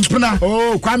o nimpna.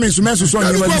 Oh, Kwame Sumesu so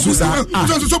ne ma su sa.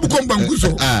 So bu kom bangu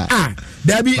so.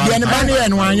 Dabi de ne ba ne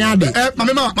no anya de.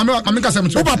 Mama kasem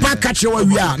so. O papa catch wa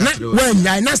wi a na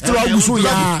wanya na still aguso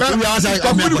ya.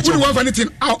 One anything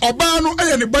oba no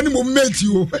eye ne bani mo mate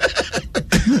o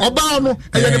oba no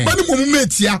eye ne bani mo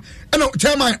mate ya no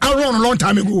chairman I run long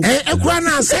time ago ekura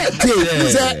na say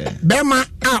bema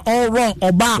all run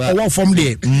oba owo from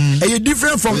there eye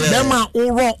different from bema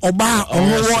all run oba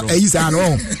owo eyisa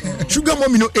no sugar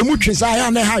mommy no emu twesa ya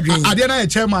na ha dwen ade na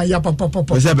chairman ya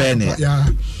papa se be ne ya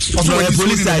also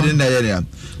police side in there ya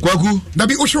kwaku na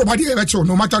bi o show body e be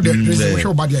no matter the reason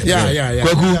show body yeah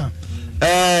kwaku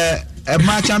a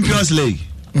match Champions League.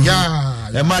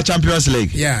 A match Champions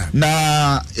League. Yeah.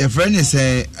 Na your friend is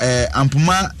saying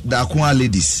Ampuma Dakwa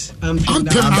ladies.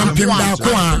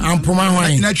 Ampuma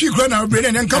wine. Na chi kro na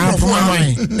obre na nka from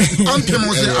wine.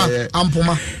 Ampuma say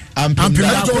Ampuma.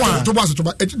 Ampuma to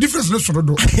ba difference no so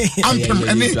do. Ampum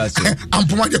any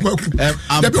Ampuma de kwaku.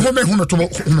 Da be ho me ho to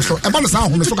so. E ba no sa ho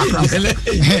me so kakra.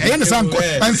 E na san ko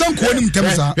ni mtem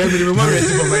sa.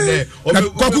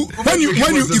 Kwaku when you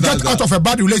get out of a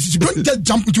bad relationship, don't just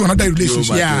jump into another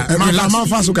relationship. Yeah. Man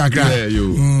fa so kakra.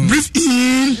 Breathe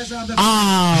in,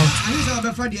 out.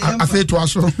 I say to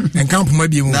us and Ampuma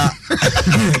bi mu.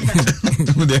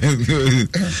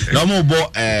 Na mo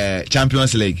bo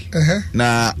Champions League.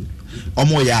 Na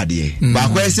omo ya ade ba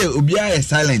kwa say obi a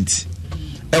silent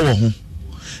e wo ho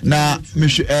na me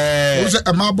one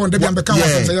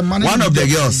of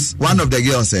the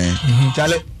girls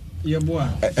Charlie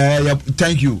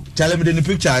thank you Charlie me the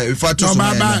picture if I to oh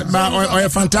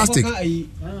fantastic no and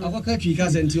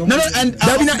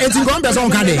Dabina etin go be so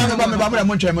on kade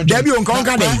Dabi on kan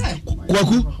kade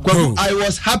kwaku I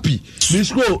was happy me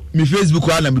scroll me Facebook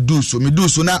and me do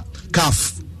so na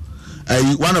calf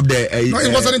one of the no,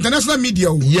 it was an international media.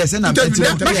 Yes, and but it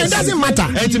doesn't matter.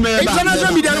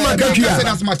 International media no matter.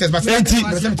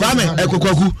 Kwame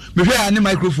ekokwaku me hwe ani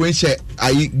microphone share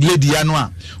ayi lady anu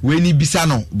a we ni bisa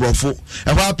no brofo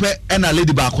e ho ape e na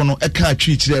lady ba ko no e ka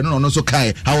atwi kire no so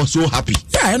kai I was so happy.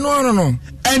 Yeah, no.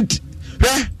 And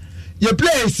you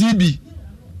play CB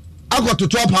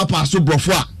agototo papa so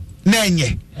brofo a na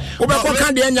enye obeko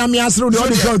kan de nyame asro de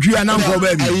odi ka twi ana nko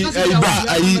ba bi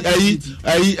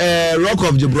Rock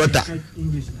of Gibraltar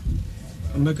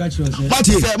Mati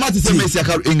say Messi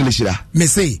aka English la me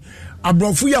say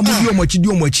abrofu ya mudi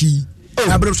omachi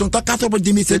abrofu to ka to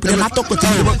de me say pe na to ko ti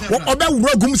obe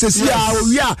wuro gum sesi a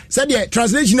owi a say the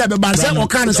translation e be ban say o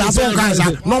kan sa so kan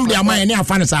sa nom de amanye ne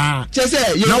afa ne sa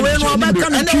say na we no obe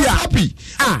kan twi happy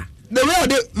the way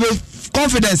they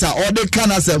confidence or they can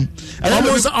asem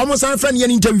almost an friend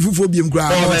yen interview for biem gra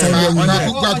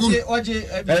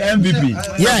MVP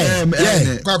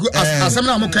kwaku asem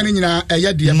na mo kan nyina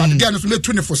eye de but dia no so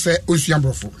metu ne fo se onsuan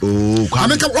brofo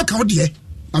ameka what can de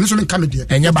I'm so come there.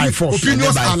 And by force.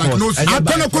 Opinions are like no. I'm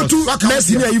gonna go to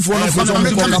Messi here if one of them I'm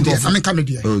coming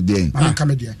there. Oh, dear. I'm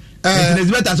coming there. It's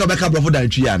better so back up for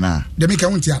that tree na. They make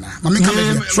one tiana. I'm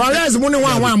coming there. So as money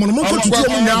one go to two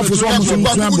now for so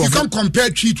you can't compare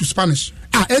tree to Spanish.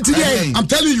 I'm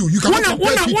telling you, you can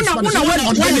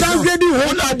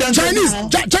Chinese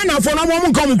China for no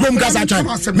one come Gaza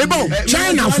China.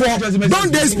 China for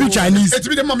don't they speak Chinese?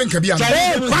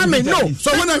 Kwame, no.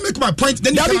 So when I make my point,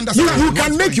 then you can understand. You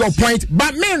can make your point,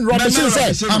 but men Robinson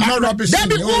says I'm not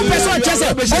Robinson. I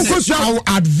will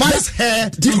advise her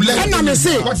to let me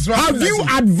say, have you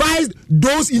advised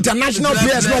those international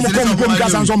players no come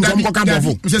Gaza and some come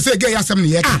Kambofu? Say get yasem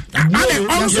ne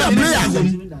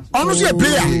honestly a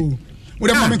player.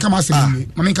 With the mommy come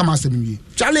ask me.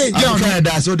 Charlie, girl,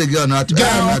 that's what the girl not.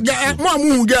 Girl,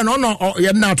 no,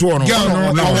 you're not one.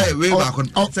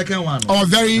 Second one. Our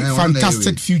very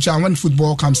fantastic future when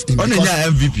football comes in.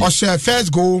 MVP. Or share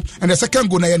first goal and the second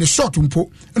goal na in the short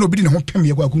umpo and obedi na ho pem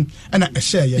ye kwaku and a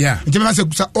share. Yeah.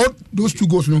 All those 2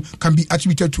 goals can be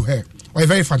attributed to her. Or a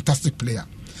very fantastic player.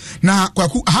 Now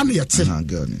kwaku ahane yete.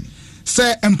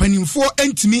 Say empanimfo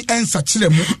entimi ensachire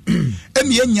mu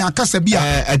emi enya akasa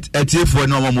bia etiefo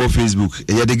no mo Facebook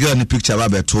ye the girl ni picture ba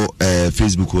beto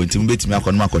Facebook o ntimi betimi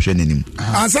akono akohwe nenim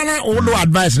ansana all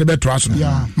advice ne beto aso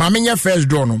ma menye first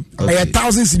draw no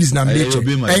 1,000 cedis na mbeche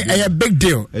a big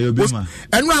deal enu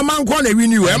amanko na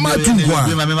win you e ma tu go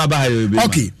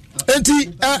okay enti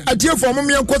etiefo mo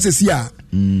me enko sesi a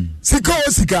sika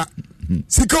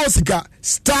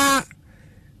star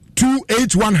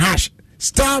 281 hash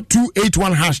star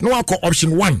 281 hash no call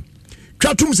option 1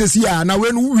 twatum sesi a na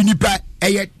when we nipa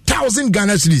 1,000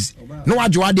 Ghana cedis no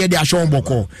adwo de asho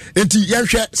mboko enti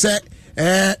yenhwe se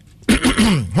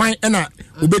why na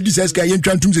obedi seska yen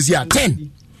twatum sesi a 10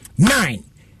 9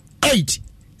 8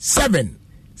 7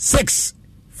 6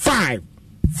 5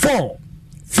 4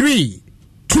 3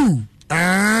 2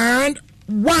 and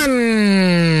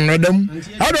 1 Adam.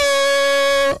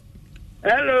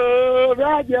 Hello,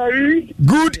 Roger.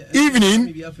 Good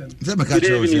evening. Good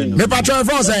evening. Me patron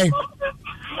for say.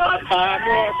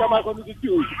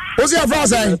 What's your for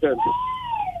say?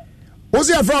 What's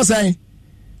your for say?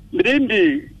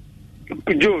 Brimby.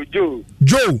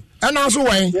 Joe. And also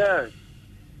why? Yeah.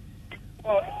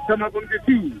 Tema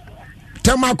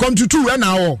come to 2 and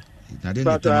now.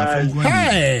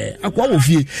 Hey, akwa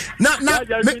Ofie. Na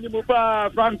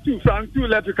Frank 2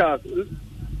 electrical.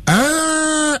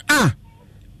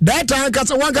 That time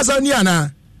one kasa ni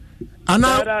ana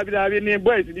ni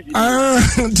boys ni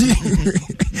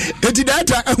eti that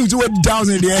time who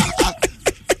 1,000 there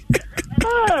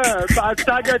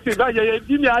target is that you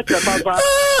give me a papa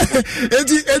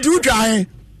eti u try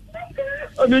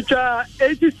oni cha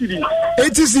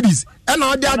 80 cities and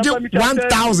all that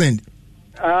 1,000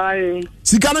 ai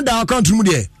sikana da account mu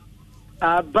there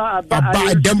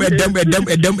Adam.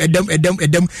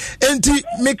 Enti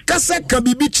me kasa ka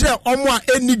bibi kire omo a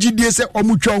enigide se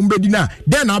omo twa ombedi na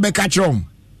den na be ka kire om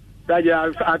that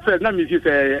ya at first na me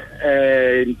say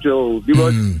into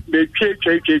because me che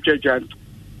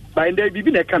by the bibi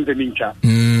na come to me ncha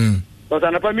but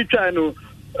anapa me try no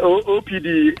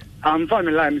OPD am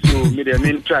family line so me dey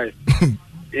mean try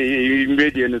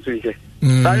media no so here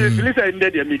but if listen in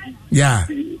there me yeah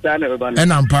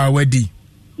and am power di.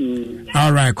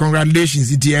 All right, congratulations.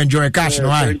 It enjoy cash, no?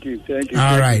 Thank you.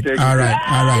 All right.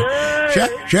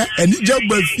 Share any job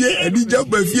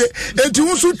with you. And to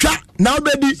also track now,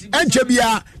 baby, and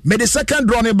Chebia made the second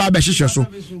draw in Babashisha. So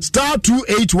star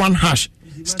 281 hash.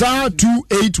 Star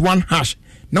 281 hash.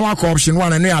 Now I call option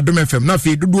 1 and I don't FM.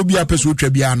 Nothing do be a person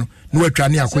Trebiano. No,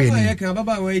 Trania Queen.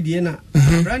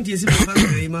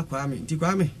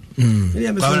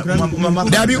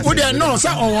 There be no sir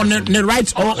on the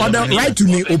right or the right to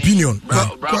me opinion.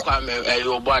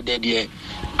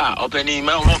 Opening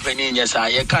my opening, yes,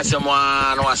 I can't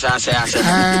someone was I say.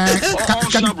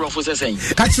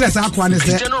 Catch less aquan is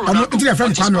there.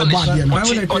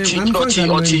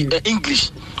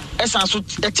 English. As I should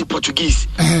take Portuguese.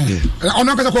 I'm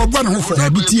not going to go one for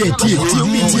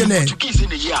Portuguese in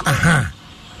a year.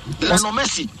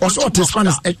 Also,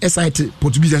 Spanish SIT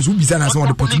Portuguese and Subiza as one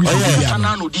of the Portuguese.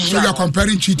 So you are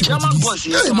comparing cheat to Portuguese.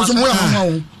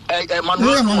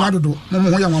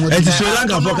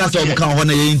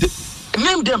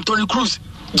 Name them Tony Cruz.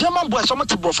 German boys so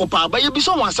much for power, but you be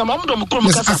someone some of them come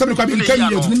until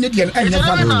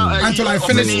I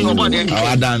finish.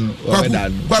 Done.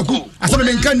 I said,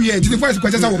 I can hear the first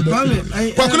question.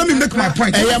 Let me make my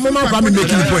point. Hey, Mama, I'm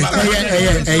making the point.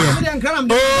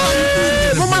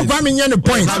 Mama, I'm making the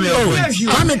point.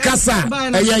 Kwame Kasa.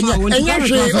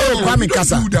 Kwame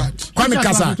Kasa. Kwame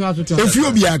Kasa. If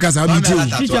you be a Kasa, I'll be too.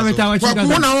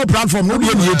 One hour platform, no be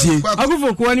any. I go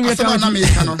for one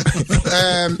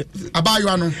about you.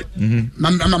 I'm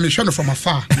showing from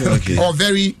afar. Or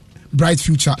very bright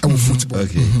future of football.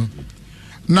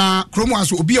 Now, Chromo has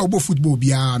to be about football.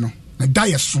 Biano. na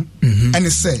dayeso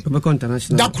and say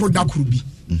dakro bi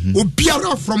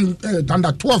obiara from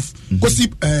under 12 go see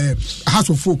House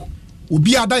of Folk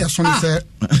obiara dayeso ne say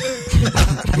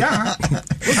yeah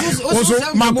also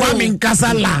makwami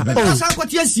nkasala nkasa ko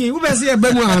tiesie wo be say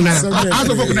egba mu ana House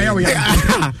of Folk na ya we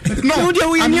no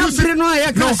I'm using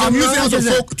House of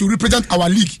Folk to represent our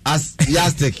league as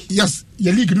yastic yes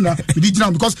your league do na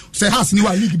regional because say has ni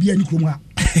wa league bi ani kromu ha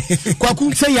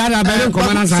kwaku say ya na be ne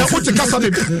komana sa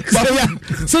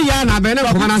say ya na be ne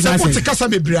komana sa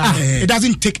it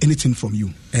doesn't take anything from you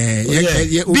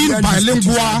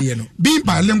being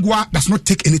bilingual does not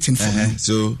take anything from you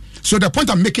so the point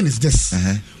I'm making is this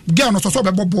girl no so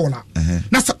be ball na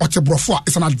say otebrofo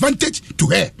is an advantage to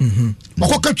her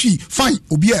makokatwi fine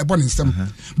obi e born in system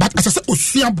but as I say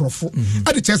osua brofo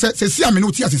at the chance say see am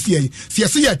no ti asese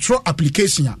see ya throw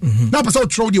application na person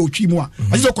throw the otwi mu a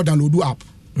I just go download do app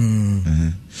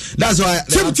that's why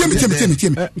Tim.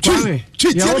 Yeah,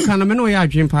 what kind of no ya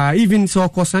dream pa even so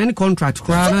ko sign contract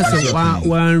kra na say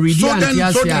one ready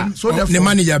and so the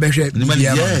manager be hwe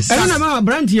yes na ma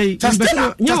brand here nya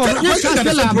Stella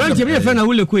brand here be fa na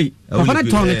wule koi ko fa na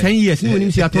turn 10 years ni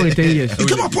woni si turn 10 years you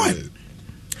come on point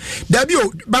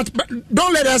but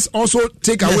don't let us also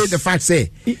take away the fact say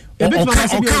you shouldn't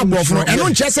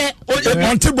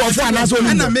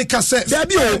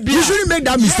make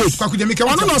that mistake. I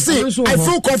don't say I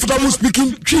feel comfortable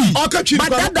speaking tree, but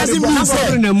that doesn't mean so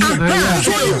it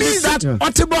means that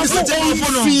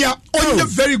fear only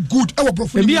very good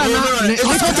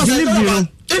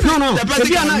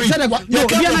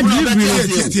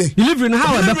delivering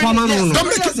how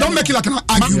don't make it like an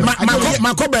argument.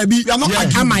 My baby, I'm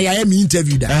not am I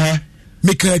interview that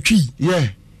make a tree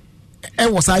I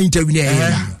was I interview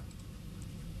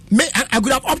me I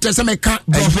could have opted some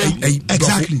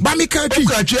exactly but me can't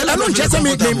I don't just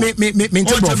me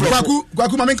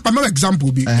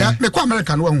example be me ko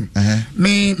American wo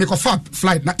me ko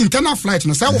flight na internal flight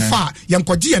no say wo fa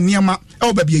yankoje niam e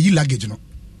wo ba bi yi luggage no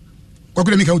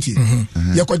kokure me ka uti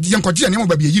yankoje niam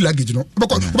ba bi yi luggage no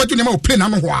ko to niam wo plane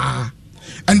am hwa.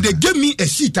 And they gave me a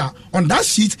sheet. On that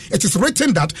sheet, it is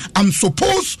written that I'm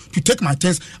supposed to take my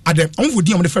things at the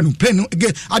plane.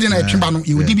 Again,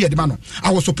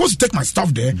 I was supposed to take my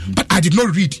stuff there, but I did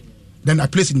not read. Then I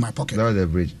placed it in my pocket. That was the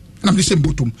bridge. And I'm the same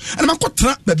bottom. And I'm going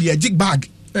to be a jig bag.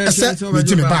 I said,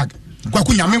 Jimmy bag.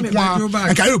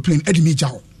 And aeroplane, Eddie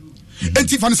Mijao.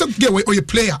 And if I'm a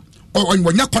player, or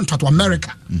when you contract to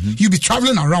America, you'll be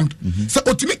traveling around. So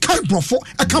ultimately can't brofo,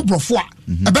 I can't brofo.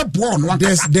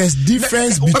 There's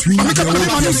difference between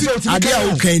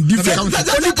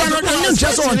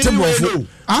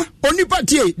only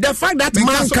party the fact that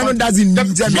man cannot doesn't mean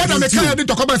that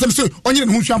talk about them say only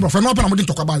who sham brofo no plan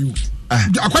talk about you.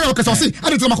 Akwa ka say I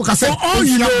didn't talk say all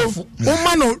you know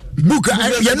man book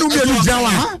you know me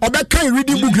jawa obeka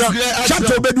reading book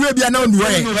chapter obedu e bia na ndu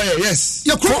yes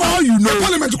for all you know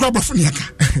parliament crowd brofo niaka.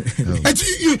 And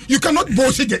you cannot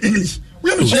bullshit the English.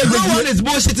 No one is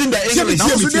bullshitting the English.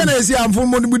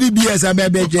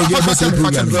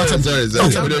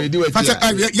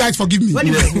 Yeah, forgive me.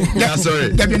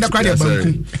 Sorry. The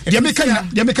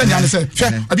American say,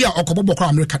 "Abia okobo kwa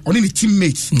America, only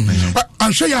teammates."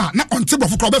 I'm sure ya na on table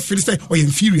for club feel say or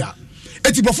inferior.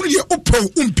 Eti bofo ye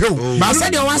umpel. But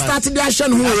said you want start the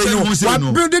action who you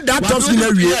build that top in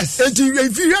area. Eti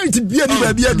inferior it be any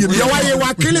baby you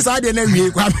why kill us at the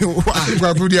area.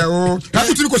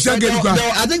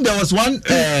 I think there was one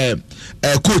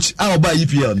coach our by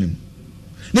EPL nim.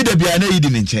 Need to be an aid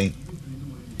in chain.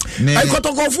 I got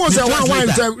to go for say one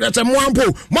at a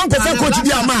Mwampo for coach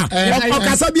bi ama o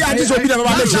kasa bi adi so bi na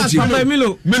ba be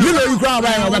Milo you cry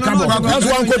by that's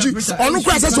one coach onu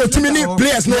kura say so timini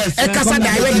players no e kasa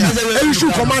direct e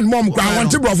issue command mom kwa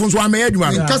want brofo so am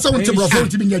adwuma kasa want brofo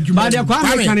timi nya adwuma ba de kwa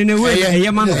American in a way e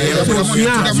man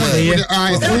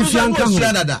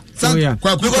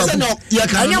because no you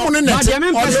can anya mo no net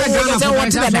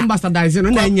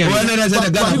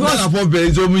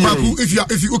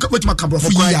if you with my brofo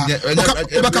Madam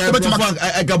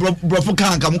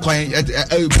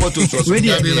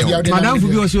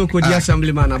Fubi was your code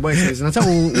assemblyman, boy says, and so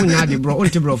unya bro, on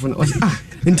bro from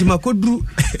Intima Kodru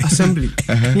assembly.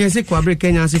 Here's a quabre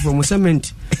Kenya from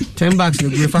cement 10 bucks.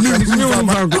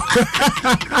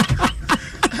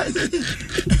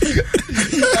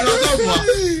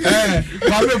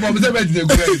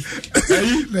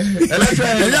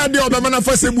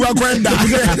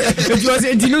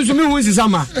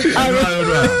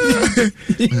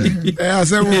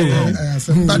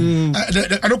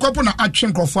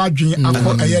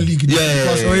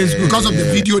 because of the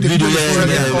video.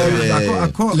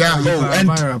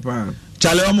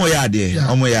 Chale omo yade.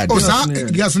 O sa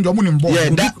gas ndo mo ni mbo.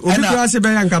 Obi class be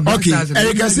yanka back. Okay, and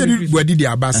you can say wadi di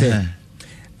abase.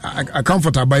 A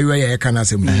comfortable by where you can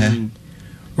asem.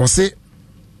 Or say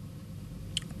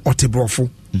Otebrofo.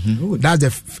 That's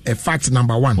a fact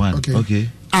number 1. Okay.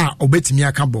 Obetimi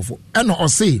aka brofo. And or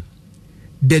say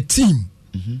the team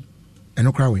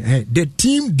the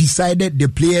team decided the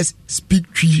players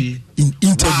speak tree in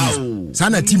interviews.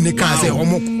 Sana team ne can say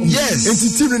yes.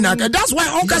 That's why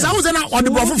Okas I was on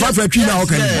the brofo for tree now.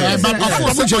 Okay. But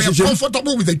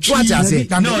comfortable with the tree. What I say?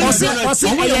 No, I say a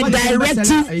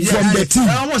directive from the team.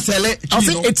 I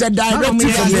say it's a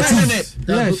directive from the team.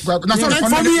 Yes. For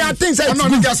me, I think it's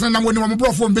not just when I'm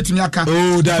brofo betimi aka.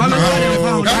 Oh, that.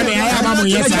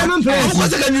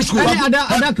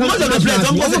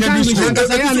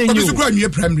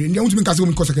 Primary. They want to make us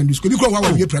go secondary school. Because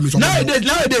why we primary school?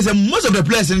 Nowadays, most of the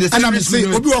players in the and I'm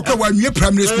saying, Obi Waka why we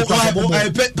primary school.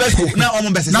 Now,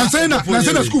 now saying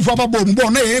the school for Bobo,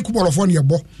 born a couple of 1 year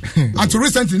bo. Until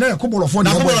recently, a couple of 1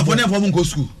 year bo.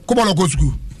 School. Couple of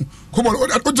school.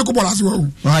 Couple as well.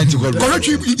 Right to go. Correct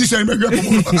you in this area.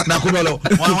 Na Kubalo.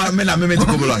 One men are meant to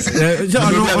go.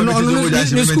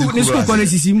 School college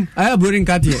system. I have boarding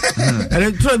card here. And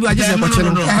I just have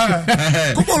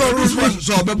couple of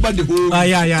so the whole.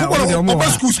 Yeah.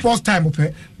 School sports time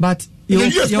okay. But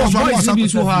your boys be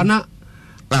so hard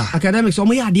academics. Oh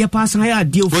my dear pass I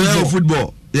deal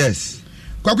football. Yes.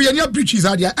 Kwaku ye breaches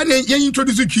are there and you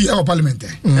introduce tree our parliament.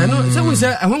 No, so we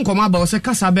say won come about say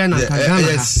kasa be na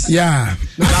Ghana. Yeah.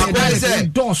 I say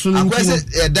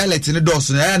dialect in the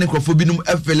doors na na krofo binum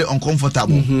feel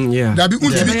uncomfortable. Yeah. That be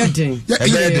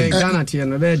Ghana tie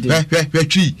no be dey.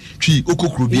 Tree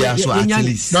okokru bia so at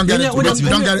least. Don't get it.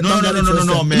 No.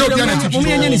 No Ghana. Omi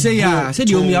enye ni say ya, say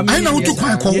di omi am. I na utu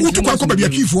kwan ko ba bia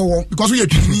twifo because we are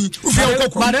twini.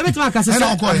 But everything I can say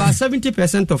about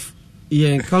 70% of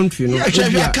country no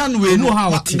can we know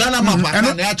how Ghana map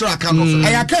and natural can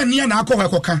I can near na akọ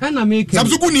ekoka na make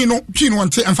Zabzuguni no twi no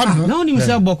nte emfa no na onim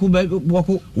say boku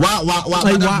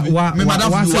wa me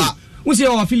madam we say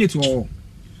our affiliate wo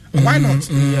why not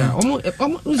yeah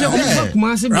we say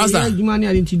kuma say be money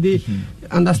identity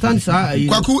understand sir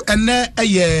Kwaku ene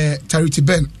charity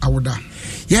ben awoda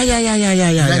yeah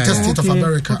United States of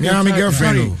America yeah my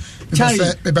girlfriend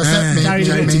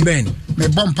Charity Ben. Me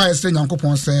bompa say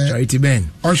Nyankopon say Charity Ben.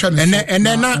 And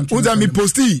then na uza me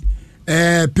posti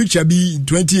picture be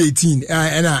 2018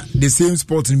 and the same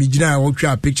spot in me gina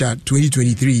I picture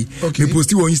 2023. Okay. Me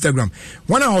posti on Instagram.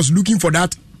 When I was looking for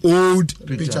that old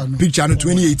picture no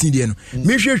 2018 there no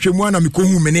me hwehwe mu na me ko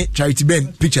hu me ne Charity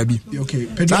Ben picture bi okay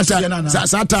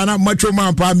satana macho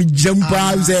man pa me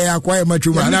jampa say akwai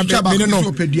macho man na me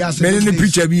no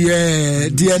picture bi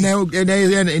DNA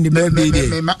in the baby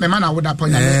me man na would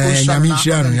appoint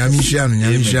nyami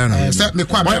shano say me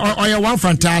kwa one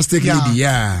fantastic lady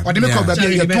yeah o de me ko ba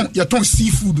ya ton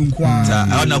seafood nko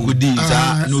a na ko di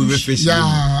sa no we fish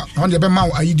yeah on de be ma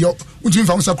ayidio utimi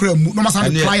fa usakura mu no masa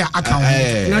flyer account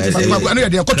I know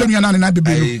they cotton yana na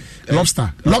bebe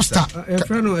lobster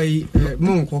friend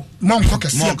monko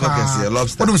kese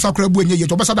lobster odum sakura bu enye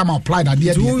to besa da ma apply that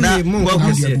there na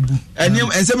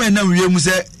enim ensem na wiem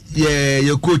say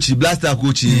ye coach blaster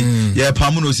coach ye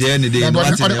pamuno say any day or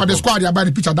the squad ya buy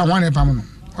the picture that one pamuno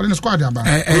or the squad ya buy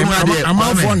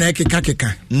am for na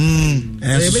keka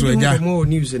so ja more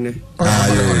news ne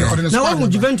na what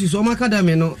Juventus o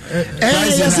academy no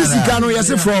yes Sikano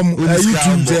yes from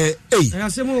YouTube say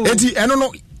enti eno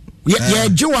no ye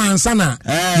jiwan sana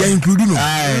ye include no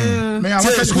me I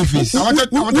want school fees I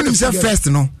want to say first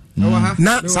no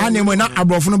na sa na mo na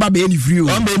abrofo no ba be any free o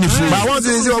ba won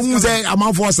say won say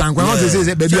amount for san kwa won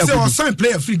say baby akọ sign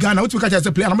player free Ghana what we catch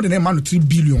say player na mo dey man 3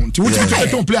 billion ti what we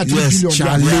don't play at 3 billion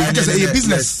just say a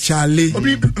business Charlie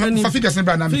obi for figures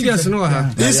na figures no ha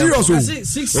e serious o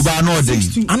oba no dey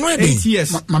 8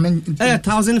 years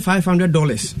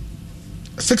 $1,500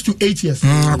 6 to 8 years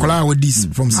akola with this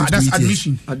from 6 to 8 years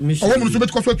admission oh we no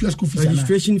bet cost school fees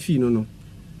registration fee no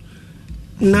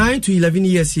 9 to 11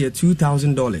 years here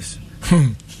 $2,000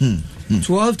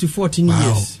 12 to 14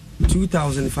 years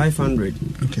 $2,500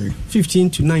 okay 15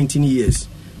 to 19 years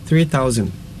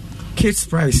 $3,000 kids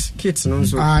price kids no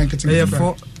so for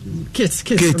kids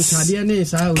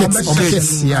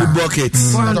yeah football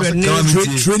kits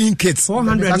training kits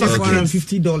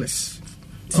 $450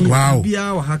 wow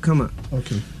bia hakama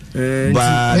okay no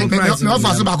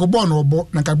fast back born or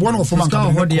na ka born for man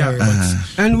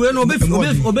and we no be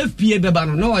pie beba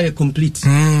no I complete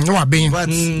no abin but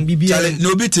no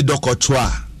be to dokotoa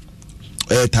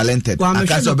talented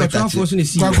akaso better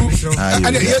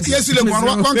and yes le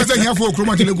one kasa here for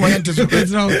kroma tele go yente so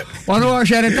ono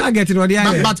share target no dia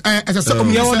but as I say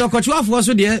you want to kochwa for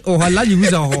so there o hala you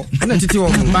visa ho na tete o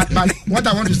but what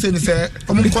I want to say is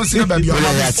consider baby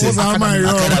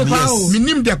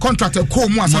minim the contract ko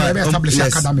mu asa be establish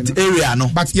academy area no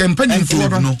but ye mpanin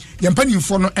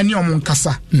for no ene omon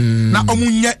kasa na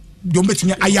omunye don't bet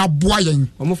me ayaboa yen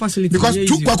because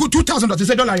 $2,000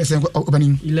 is $1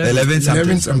 opening 11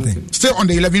 something still on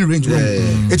the 11 range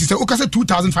it is okay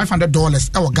 $2,500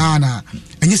 our Ghana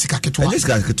and yes kaketwa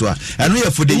and we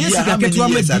for the year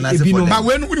but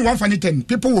when we want funny 10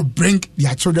 people will bring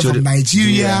their children from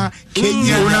Nigeria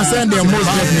Kenya and send them most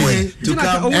definitely to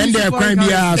come and their crime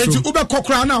bia so ube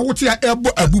kokra na wo tia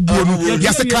abubuo no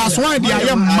yes class 1 dia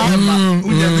ye ma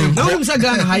na wo say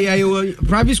Ghana high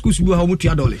private schools bu ha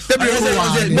mutua dollars nti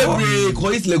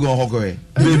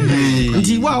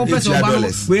wa wo pese oba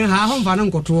we ha ho mfa no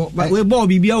nkoto we ball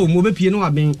bibia o mo be pie no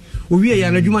aben o wie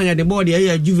ya na dwuma ya de ball de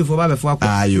ya juve for ba be fo akọ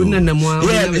na na mo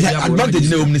advantage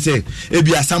na omni say e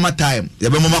bia summer time ya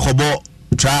be mo makobo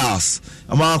trials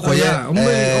ama akoya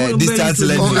distance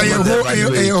learning a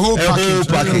whole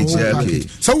package okay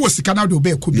so we sika na do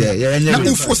be ko bi na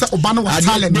ufo say oba no wa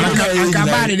talent aka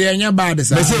ba de enya ba de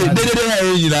sa be say de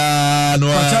yira no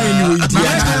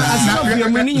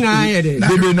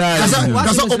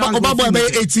kasa oba boy be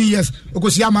 18 years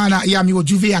okosi ama na ya mi o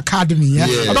Juve Academy ya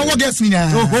oba wo guess me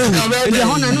na no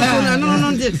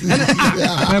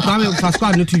kwa me fast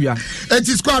squad no tuya it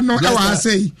is squad no e wa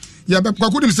say ya be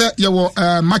kwakudim say ye wo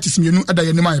matches mienu ada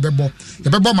ye nima ye bebo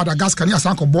Madagascar ni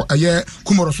asan kobo eye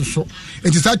Kumoro soso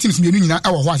it is that teams mienu nyina e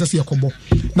wo ho asese ye kobo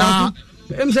na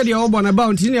em said ye obo na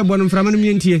bounty ni e bo no mframa no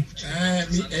mientie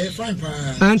fine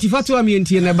pa antifatu a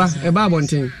mientie na ba e ba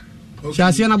bonten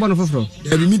Chasi na bono foforo.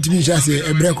 E bi mitimi chasi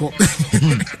e breko.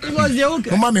 Because you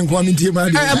okay. Mama me nko mintie ma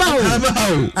de.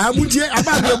 Abutie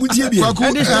abutie bi.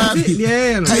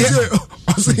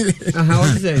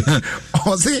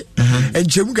 Osi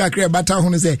enchemu kakra bata ho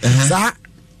no say sa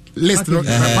list no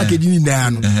package ni na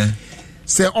no.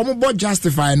 Say omo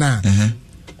justify na.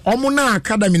 Omo na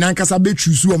academy na nkasa be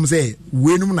choose omo say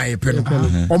we num na yepe no.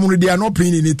 Omo no they are not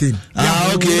paying anything.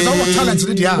 Okay. So what talent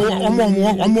they are.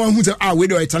 Omo who say we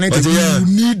do talent you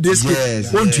need this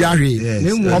kid. Won't you agree?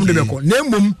 Omo de be ko.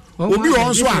 Nemum obi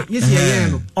won so a.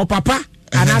 O papa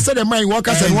and I said the man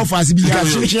workers and workers be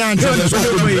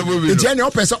it's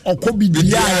any person or could be the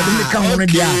come on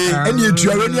there and you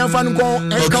are fan go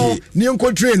near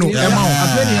train so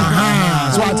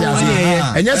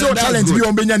and yes talent be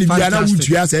on Benyan Viana would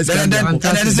you ask and then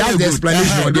that's the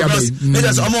explanation of the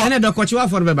the coach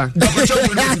for beba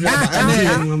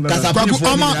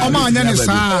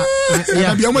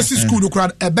be almost school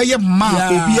crowd a bay ma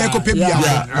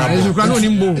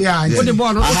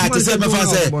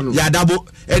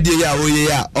Eddie ya oye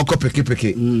ya okopeke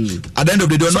at the end of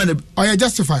the day no oh yeah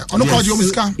justify ono call you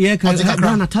muska yeah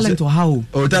na talent or how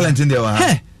oh talent in there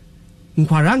hey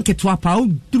nkwara nketo apa o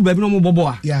duru ba bi no mo bobo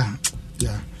a yeah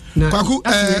kwaku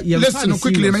listen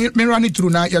quickly me run it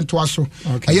through na yento aso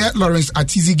aye Lawrence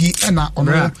Atizigi na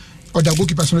ono or the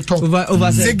goalkeeper so talk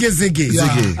over Ziggy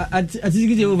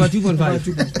Atizigi over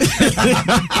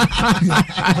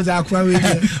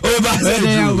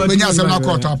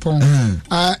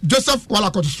 2.5 Joseph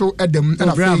Walakot so Adom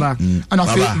and I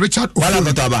Richard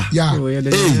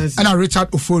Ofori and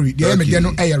Richard Ofori the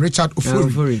MDN Richard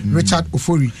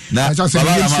Ofori I just said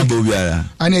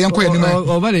and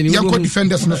yanko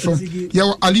defenders no so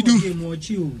ya Alidu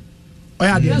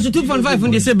so 2.5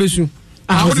 on the sebesu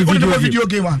video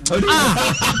game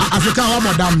Africa wa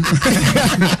madam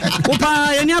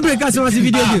opa any Africa so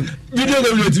video game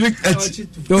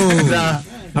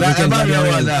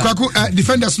Kwaku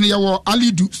defenders no yawo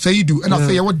Alidu Saidu and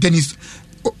I yawo Dennis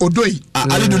Odoi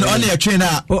Alidu no only a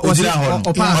trainer ozira ho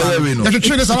the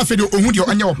trainers are fedo ohun de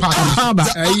anya opa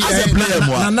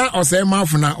na ose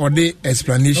mafu na ode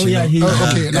explanation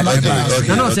okay na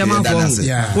ose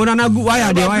mafu ona na why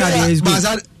are is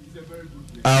good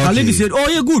Ali said, "Oh,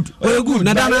 you're good.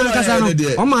 Na dana kasano.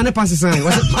 O ma ne pass sign.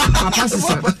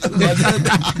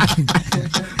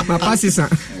 Ma pass sign.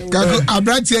 Gago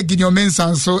Abrante Gideon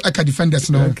Mensah so e ka defenders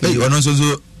no. Hey, ono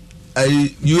so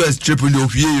US trip in the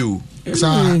Ofie.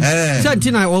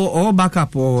 Tina or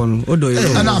backup on Odo.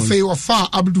 And I say Ofa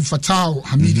Abdul Fattah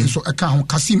Hamid so account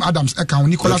Kasim Adams account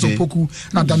Nicholas Opoku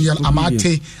na Daniel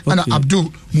Amate and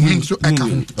Abdul Mumin so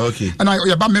account. Okay. And I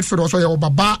yaba Medford also ya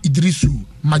Baba Idrisu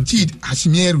Majid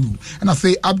Hashimieru and I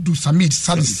say Abdul Samid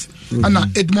Salis and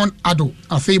Edmond Ado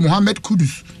I say Mohammed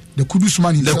Kudus the Kudus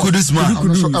man.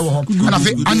 And I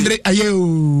feel Andre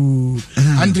Ayo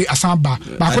Andre Asamba.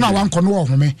 But I one corner of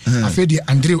me. I feel the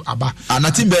Andre Abba. And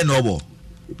nothing better noble.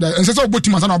 And so what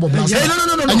Timas and Abba. No.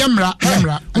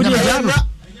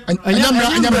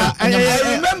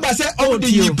 I remember say all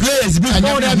the players but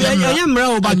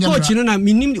coach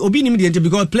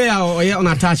because player or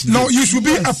unattached. No, you should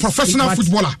be a professional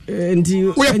footballer.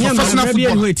 We are professional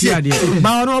footballer.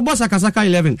 But no boss Akasaka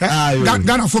 11.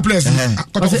 Ghana for players.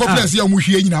 Players here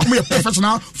we are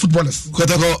professional footballers.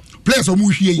 Players are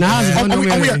we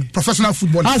are professional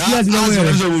footballers. As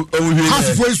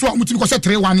for so mutu ko say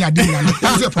 3-1 ya dey na.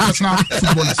 We are professional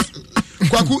footballers.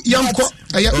 Kwaku yanko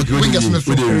wingers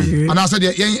and I said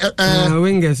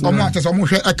wingers omo atese omo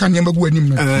hwe aka nyema gu anim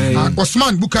no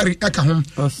Osman Bukari eka hom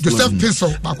Joseph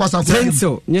Pencil akwasa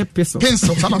Pencil nye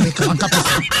Pencil sama make anka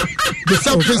Pencil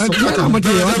Joseph Pencil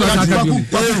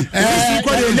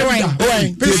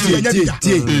Pencil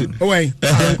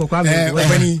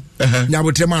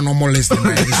nyabotrema no more list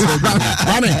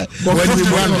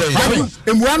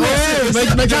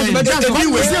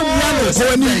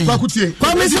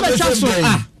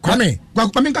Kwame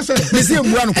ka say me say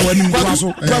mura no kwani mura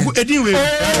so kwaku edin we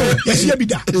yes ya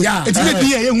bida ya etime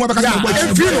bi e hu abaka say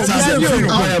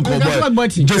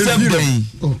Joseph Day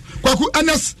kwaku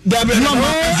Anas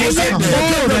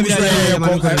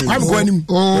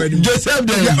Joseph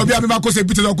Day obi abi ma ko say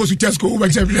bitte ko su Tesco o ba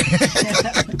say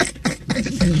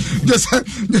just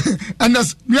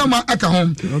Anas Miama aka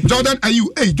home Jordan ayu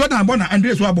Jordan bona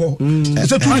Andre so abo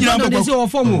so tu ni abo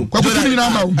kwaku tu ni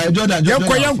abo Jordan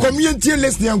yan community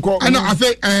list yan ko ana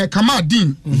afi Kamal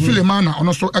Dean Sulemana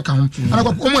ono so aka home ana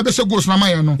ko mo be se goals na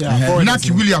maye no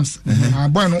Naki Williams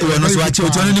boy no no so achi o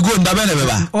ni go ndabe na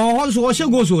beba so she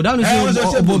goals so that is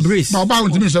Bob Brace ba ba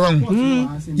ntimi se wan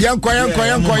yan ko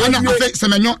ana afi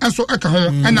Semenyo enso aka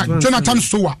home ana Jonathan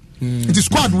Sowa it is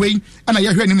squad way and I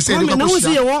hear him say no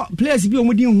see what players bi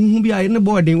omudi huhu bi na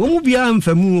boarding omu bia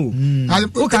amfamu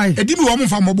okay e di bi wo mo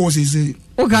fa mo bo say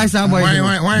okay sir boy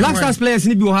Black Stars players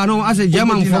ni bi wo ha no as a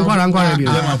German from kwara bi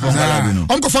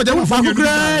onko for German for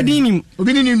dinim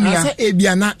obi ni nua say e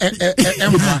bia na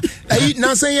emfa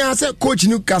na say ya say coach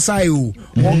ni kasai o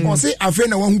say afa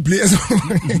na wan players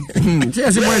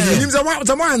say boys nim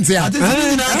some anse a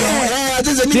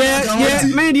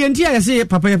me di ntia say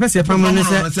papa ya pese permanent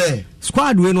say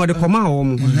squad we no de koma wo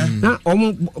mu na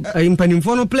omo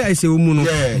impanimfo no players e wo mu no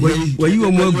wayi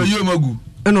wo mu agu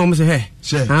and almost hey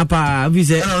apa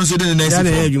vise no so dey next na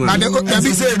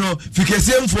de say no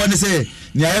fikesiemfo ne say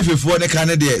ni afefo ne kan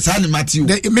de sa ni Matthew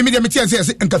me me tie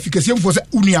say nka fikesiemfo say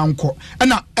uni anko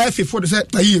na afefo de say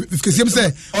ayi fikesiem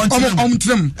say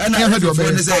trim na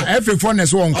afefo ne say afefo ne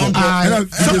so onko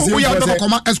so we are the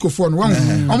koma escofo no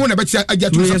omo na be tia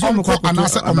agatu say onko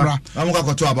anasa omra omo ka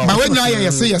koto aba ma wenya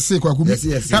yes kwaku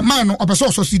man no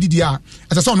opeso so cdd a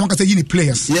ese so no nka say yini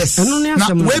players yes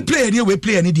na we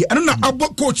player ni dia and na abo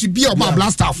coach bi o ba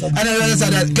blaster form and I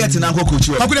said that get na ko coach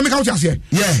kwaku dem ka wuti ase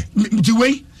yeah the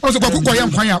way also kwaku ko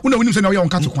yam kwan a una woni say na we on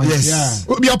kat kwan yes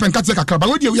obi open kat kakra ba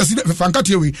we dey we see fan kat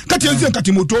we kat yan kat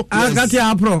moto kat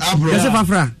ya pro yes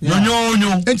fafra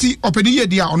nyo enti open ye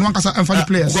dia ono ankasa emfa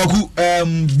players kwaku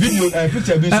video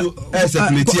picture bi so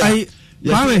circulate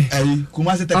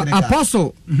Kumasi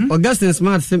Apostle Augustine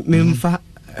Smart memfa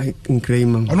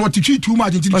nkrema ono titwi too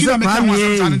much titwi na meka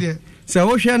wasan de se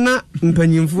wo hwe na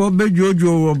mpanyimfo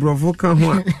bejojo wo brofo ka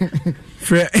ho a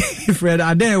Fred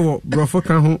Adair wo brofo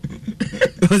ka ho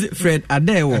Fred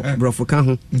Adair wo brofo ka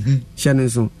ho hye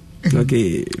so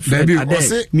okay Fred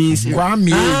Adair means Kwame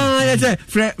yes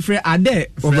Fred Adair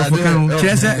wo brofo ka ho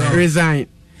chese resign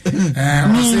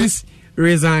means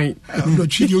resign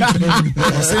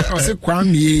ose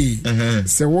Kwame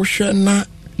se wo hwe na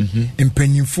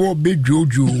mpanyimfo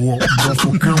bejojo wo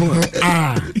brofo ka ho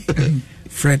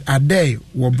Fred Adair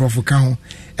wo brofo ka ho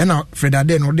na Fred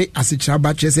Adair no de asechira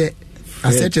ba chese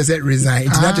resign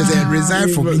it's not just resign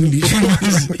from English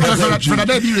Fred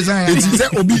Adair be resign it is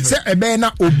obi se ebe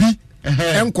na obi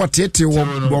enkotete wo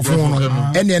brofo no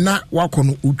ene na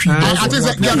wakono otwi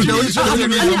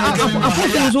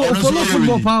follow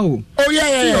football power oh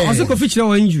yeah also ko feature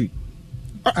one injury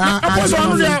Apostle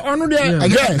onu there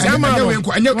again sama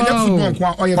anya football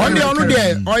kwa onu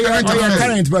there oye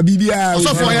current ba bibia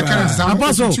so for oye current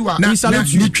Apostle na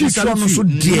ni twisro no so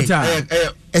there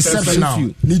exceptional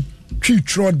ni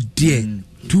twitro there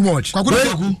too much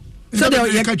said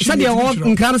you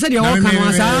nkan said you kan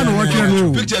wasa na watch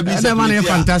no picture be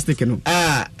fantastic no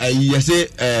yes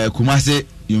Kumasi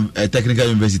technical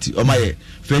university o my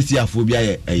first year for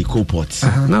bia a co-port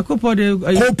na co-port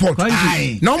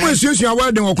no more use your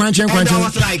word in kwanchen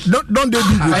don't they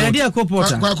do I idea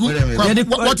co-port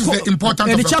what is the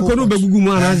importance of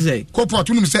the co-port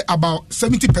you say about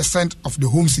 70% of the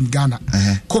homes in Ghana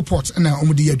co-port na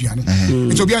omudi aduane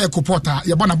it will be a co-port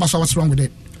you born about what's wrong with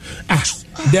it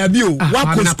there be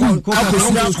what school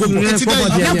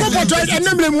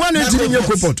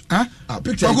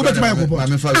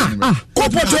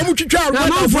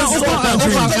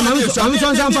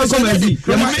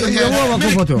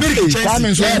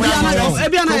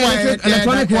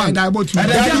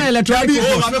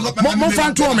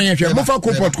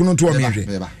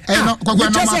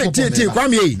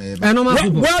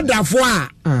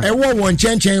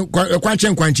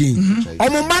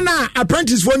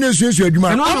apprentice for news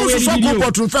adwuma omo so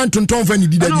comport fan tonton fan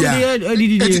di da bia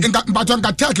baton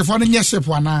ka take for no ship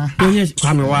wana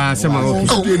kwame wa sema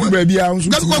okay ba bia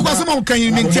kwa sema kan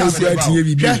yin minti atie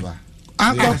bibia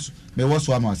me was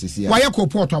so am asisi why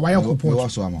comport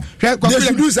they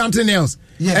should do something else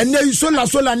and then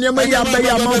solar near ya ba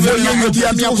ya ma for you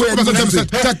bia me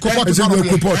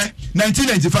comport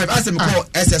 1995 as me call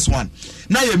SS1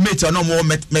 now your mate no more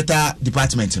metal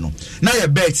department no now your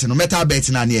bet no metal bet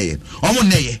na na ye omo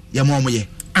na ye ye mo ye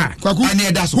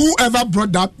whoever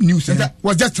brought that news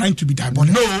was just trying to be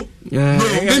diabolic. No,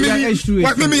 it's true.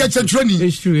 What maybe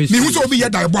it's true. Me who so be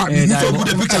diabolic?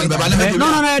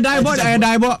 No, diabolic.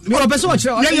 You person watch.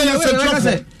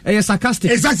 Yeah,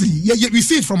 sarcastic. Exactly. Yeah, we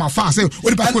see it from afar. Say,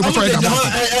 what about the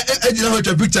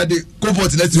picture the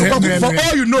comport let's for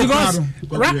all you know,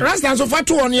 Rasta so far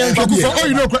 2 on here. For all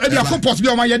you know, the comport be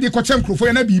on my yedi ko chem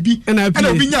for na bibi. And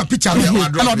obi nya picture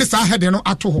and this head no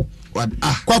ato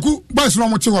kwaku boys no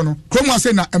mo che ho no kromu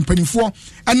ase na empanifo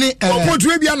ane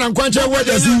omotu bia na nkwanche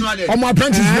wedazi omo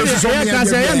apprentice so ya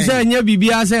say nya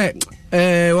bibia say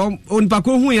onpa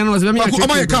ko hu ya no se be me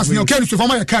omo ya cast no ken so for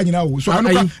my car nyina wo so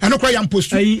eno kwa ya post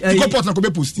ko port na ko be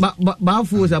post ba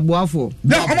afo za bo afo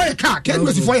na omo ya car ken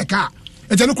so for ya car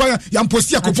ejanu kwa ya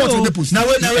post ya ko port na post na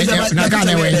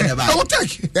Ghana we I will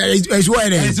take is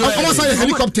where it omo say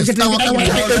helicopter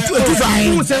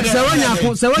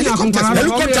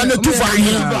helicopter na tu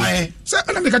fine say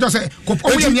na me ka just say ko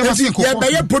omo ya ma say ko ya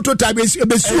be prototype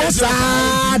be suo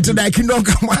sa to da kingdom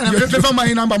come on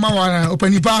my number ma wa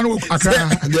open pa no akra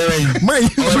my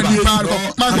open pa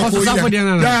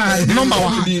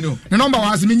no number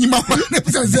wa as me nyima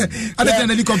say ada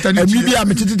helicopter ni bi a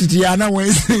metititi ya na we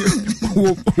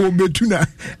o betuna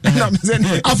na me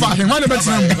say afa he wan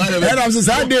betina na me say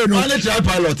Saturday no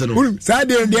pilot no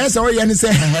Saturday dey say o ye ni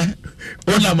say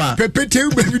onama pepete u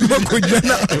baby do ko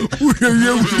jana u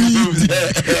rewe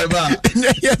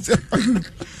yes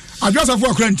adwasa fu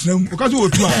akra ntinam because wo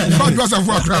tu a adwasa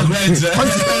fu akra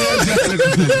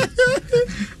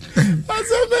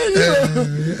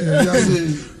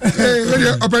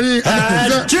openi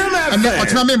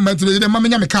otina me mentally de mama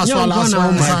nya me cash wala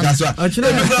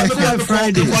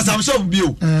Friday was am shop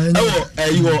bio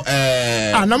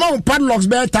na ma padlocks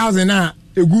be 1000 na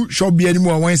egu shop bi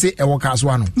animu won say e wo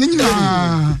kaswa no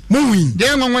nyina mo win de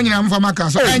nwanwa nyina mfa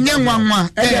maka so enye nwanwa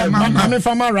ma me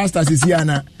fama rasta sisi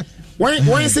ana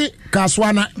won say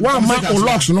kaswa na wa ma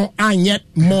locks no anye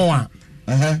more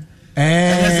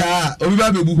obi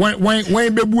ba bebu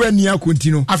when bebu ani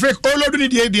akontino afrek olodu ni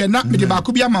die na me de ba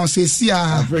ko bia ma sesi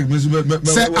a afrek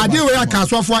se ade we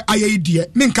akaswa fo aye die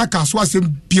me nka kaswa sem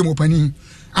bie mo pani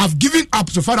I've given up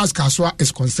so far as kaswa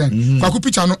is concerned kwa ku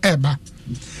picture no eba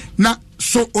na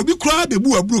so obi kura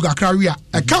bebu aburu kakra wi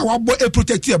a ka wa bo e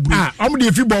protect aburu am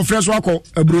de fi bon fresh wako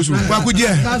aburu so kwa ku die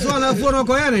kaswa na fo no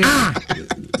ko ya ne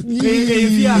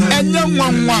enye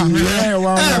nwanwa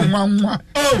nwanwa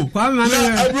kwa mama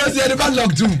aburu se de ba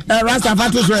lock too rasta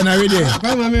fatu so na we there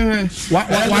kwa mama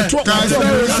wa to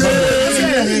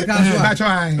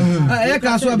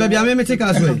kaswa baby am take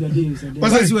kaswa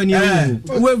what's when you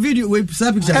we video we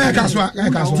snap picture kaswa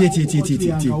kaswa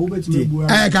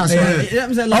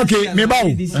okay me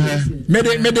bawo me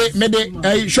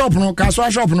de shop no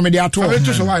kaswa shop no me de ato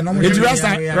it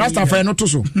rasta fa no to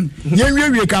so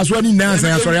yenwie kaswa ni nansa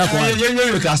ya sori akwa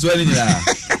yenwie kaswa ni ya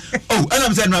oh and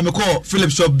I'm saying me call Philip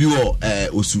shop bi wo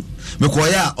osu me call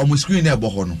ya omo screen na ebo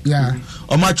ho no yeah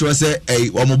omo atwo say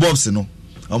omo box no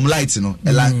omo light no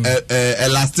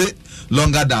elastic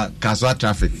longer than kaswa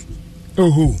traffic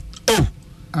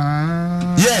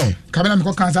yeah kabela me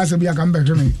ko kansa se bia kan be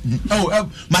me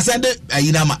masende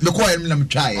ayina ma me ko na me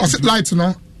try light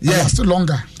no yes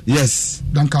longer yes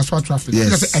than kaswa traffic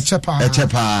yes a chepa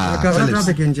kaswa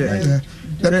traffic nje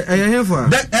here for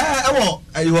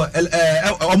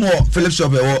Omo Philip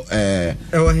shop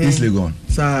East Legon.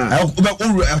 Sa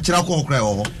chira ko okra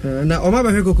wo. Na Oma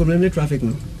ba ko community traffic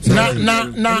no. Na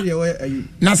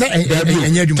say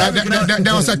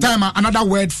there was a time another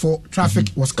word for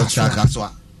traffic was kaswa.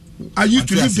 I used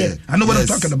to live there. I know what I'm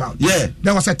talking about. Yeah.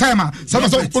 There was a time some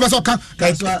traffic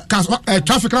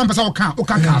lamp o kan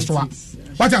kaswa.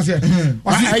 What I say?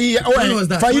 When was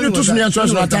that? For you to me and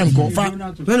time go.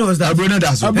 When was that? When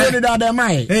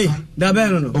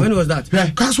was that?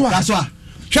 Kaswa.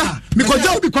 Because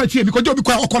you be quite here because you be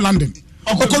quite London.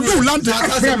 Do London.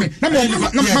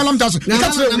 Malam does. Me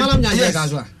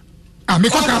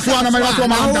ko kaswa na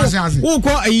malam does. Who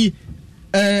call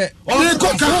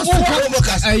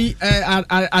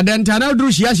adentana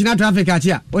dru shia shina traffic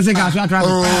atia o se ka so traffic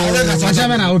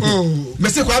asema na okay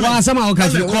mese kwa wa sama o ka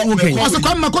chi okay o se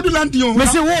kwa makodu land yo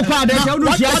mese wo kwa adentana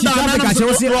dru shia shina traffic atia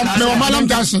o se me malam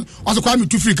dancing o se kwa mi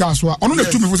tu free ka so ono na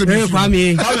tu me fo se me kwa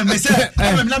mi mese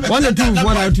one or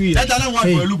two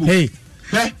hey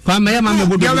kwa me ya mama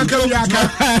bodo ya ka ya ka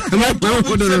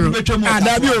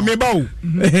adabi o me ba o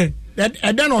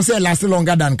and then on say last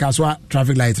longer than kaswa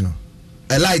traffic light no.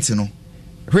 A light, you know.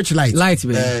 Which light? Light,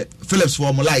 Philips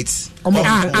for lights.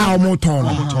 Omo ton.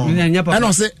 And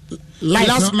I say light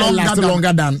last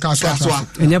longer than kaswa.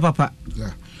 Enya papa.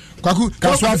 Kwaku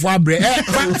kaswa for abre.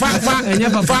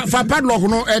 Fa padlock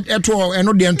no eto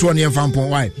eno de ento ne fampon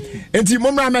why. Enti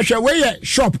momra mehwe we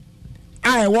shop.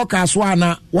 I work as one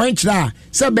na one kira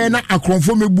se be na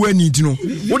akronfo mebu ani ntino.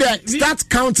 We start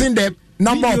counting the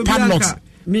number of padlocks.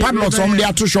 Padlocks on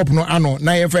there to shop no ano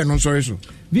na ye fe no sorry so.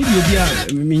 Video bia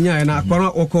minya na akwa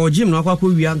oko gym na akwa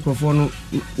wi ankrofo no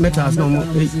metas no mo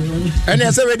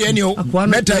ene se we de ani o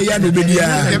meta ya no bedia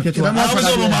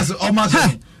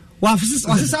wa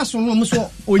afisa so no mo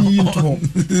so oyi nto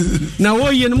na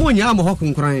wo yi no mo nya mo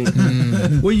hokonkran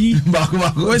oyi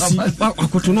osi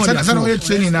akoto no de sana we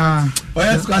training na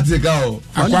oya squat ga o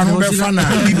akwa no be fana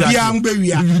bia mbe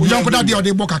wia o jon koda de o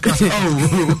de boka kasa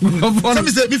so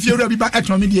me say me fie bi ba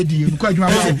etno me de di ko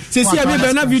adwuma se si abi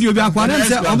be na video bi akwa na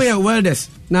se o be welders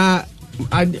na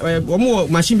omo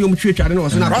machine bi o mtwetwa de na o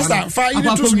so na akwa fa you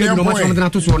to me no machine na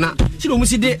to so na si do mu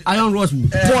si de iron rods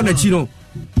for na chi no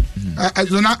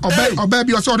zona oba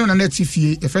bi o so na net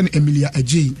fie e fe na Emilia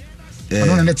Ajay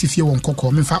ono na net fie won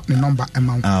kokko me fa ne number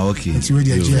amount okay nti we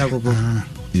de Ajay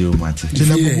yo mate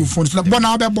jela go phone so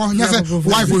bona be bo nya se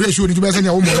wife we show ni to be say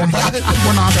na wo mo number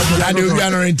bona be bo ya de obi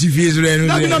anon TV so no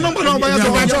na number no ba ya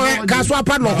so ka so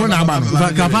padlock na aba no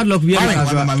ka padlock bi ya ka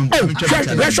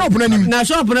we shop na nim na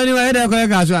shop na nim e de ko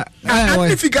ka so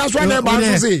amplifika so na ba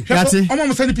so say omo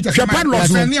mo send Peter padlock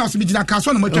na ni o so bi na ka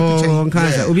so na mo twa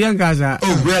picture obi an ka sa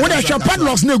wo de shop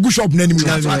padlocks na egu shop na nim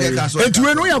etu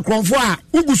we no ya kronfo a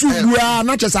ugusu bua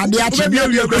na chesa de a che bia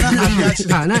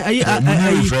na ai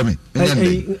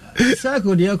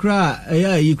Sako de kra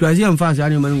ya yi krazi am fa sa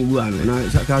ni man mu anu na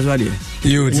kaso de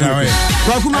yo tawe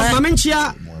kwa kuma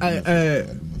mamenchia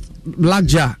Black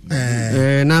Jar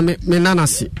na me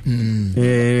nanasi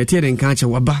tiere nka che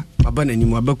waba na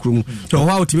nimu waba krum to ho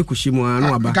awtimi koshim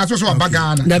anu waba ka so waba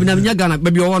Ghana da bi na nya Ghana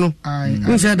ba bi owo no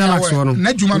nse Dalax wo no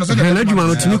na djuma no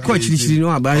timi ko chiri no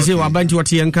waba nse waba nti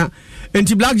wote yenka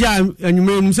enti Black Jar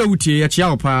anyume nse wutie ya chia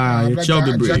opa ya chia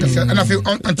bebre na fe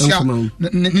antia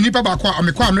ni pa ba kwa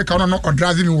amekwa America no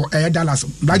odrazi mi wo Dalax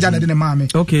Black Jar na de ma me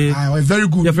okay very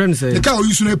good your friend say the car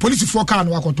use no police for car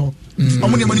no akoto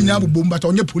omo ne mani nya bomba to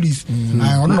onye police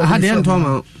ha de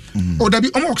ntoma o da bi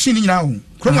omo auction ni nyina o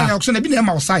kroma na auction na bi na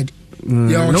ma outside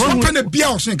yeah no one can be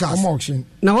auction gas omo auction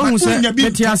na wo say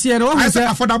metiase no wo say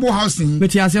affordable housing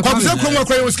metiase kwa say kroma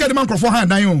kwa o scared man crofo hand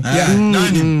dan yo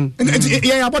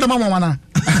yeah aboda mama wana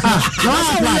no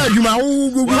apply aduma wo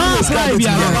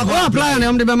apply na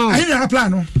am de be ma ayi na apply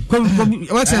no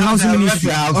what's the housing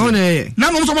ministry on e na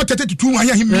no so mo 32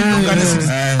 anya him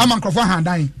am crofo hand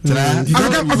dan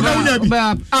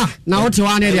na what you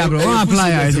want there bro wo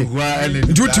apply I say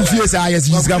do to fear say yes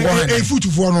this can go hand e foot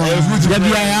for no da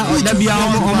bia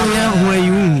omo ye ho ayi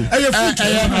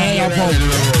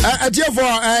atiefo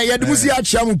yademusi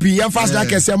achia mu pi fast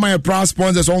like say my proud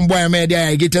sponsors on boy media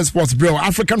Alligator Sports bro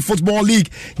African Football League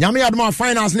nyame yadoma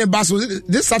finals ne baso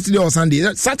this Saturday or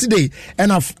Saturday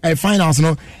and a finals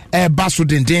no baso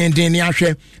den ni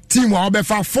ahwe team wa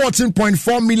obefa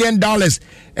 $14.4 million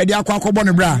e dia akwa akobọ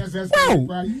ne bra wow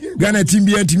Ghana team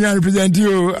bi antimi represent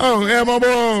you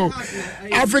mabo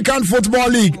African Football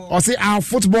League or say our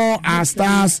football our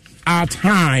stars our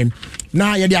time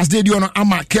na yɛde asde di ono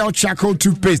ama Kel Charcoal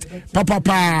toothpaste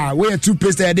papa we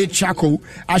toothpaste yɛde charcoal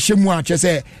ahyɛ mu a kyɛ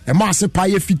sɛ ɛma ase pa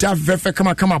yɛ fita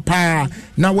fɛfɛ kama pa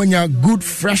na wanya good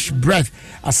fresh breath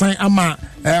asan ama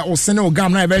osene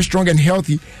ogam na very strong and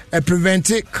healthy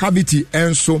prevent cavity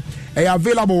and so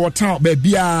available water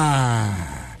bebia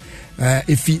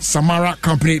Ifi Samara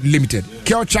Company Limited.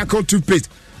 Kel Charcoal toothpaste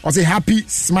was a happy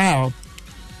smile.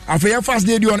 After your first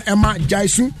day on Emma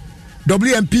Jaisu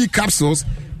WMP capsules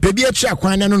baby a check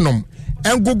kwan no nom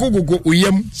and go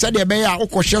uyem said the bear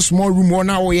o small room one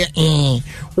now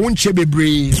unche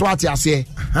bebre so what I say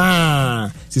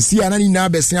see anani na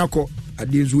besia ko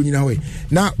adezu nyina we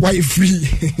na why free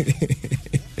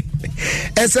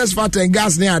excess fat and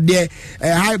gas near there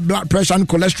high blood pressure and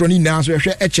cholesterol ni na so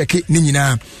hwe check ni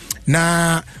nyina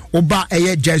na oba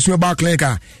eye Jaisu ba clinic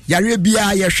yare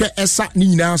bia ye hwe esa ni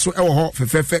nyina so ewo ho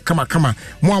fefefe kama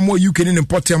mo UK ni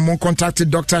important mo contact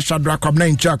Dr. Shadrack Kwabna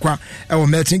Nchakwa ewo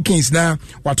Milton Keynes na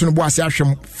wato no bo ase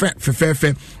ahwem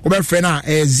fefefe oba frɛ na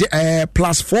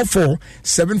 +44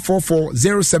 744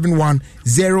 071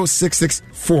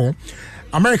 0664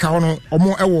 America hono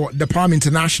omo ewo the Palm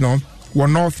International wɔ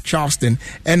North Charleston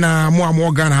ɛna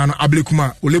mo Ghana ha no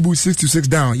Ablekuma Olebu 626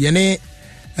 down yene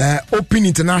Open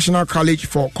International College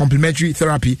for Complementary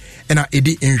Therapy and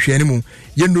Edi Nhwenimu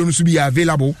yendo no so be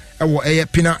available ewo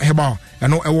Pina Herbal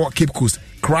and ewo Cape Coast.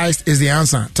 Christ is the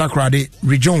answer. Takrade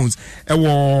Rejones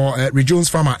ewo Rejones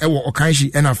Farmer ewo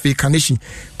Okanshi and Afe Kanishi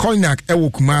Kolinak ewo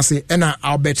Kumase and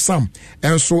Albert Sam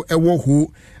and so ewo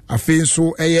who afen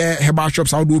so herbal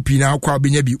shops out do pina kwa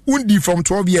benya bi undi from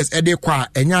 12 years ede kwa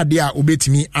enya de a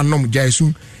obetimi anom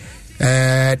Jaisu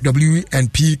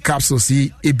WNP capsule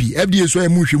C AB FDA so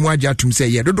emu hwemu agya tum say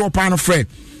ye dodo pa no frɛ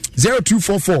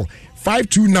 0244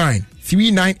 529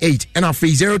 398 and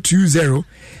afi 020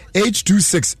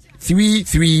 826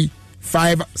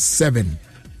 3357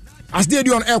 as they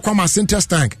do on air kwama Sintex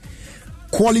tank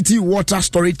quality water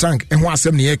storage tank and what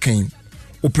asem ne yen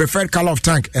o preferred color of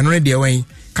tank and ready away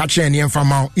catch any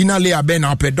infama ina layer ben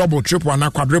up double triple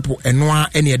and quadruple and noa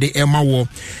any day emma war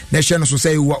nation so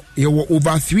say you were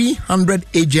over 300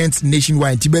 agents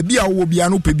nationwide tibabi a wo bia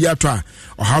no pebia to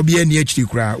or how be any HD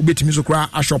kra ubetimi so kra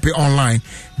a shop online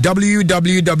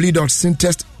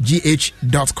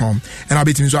www.sintestgh.com and I'll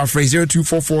be to so phrase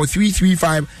 0244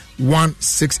 335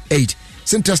 168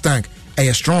 Sintex tank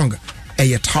a strong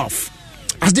a tough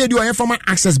as they do a from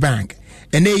Access Bank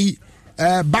and they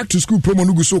back to school promo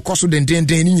no go so cost den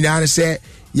ni nyina say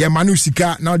ye manu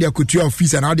sika now they akotua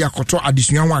office and now they akoto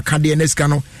additional one ka de neska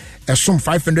no some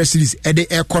 500 series e de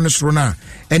air corner na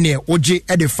ene oje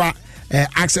e de fa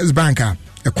Access Bank a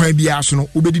kwan bia so no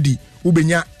obedidi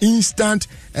ubenya instant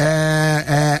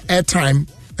airtime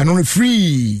and only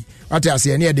free what I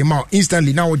say near the mouth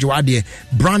instantly now what you are there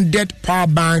branded power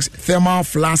banks thermal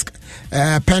flask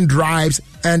pen drives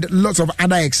and lots of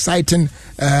other exciting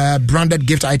branded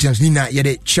gift items nina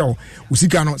yede show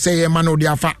usika no say mano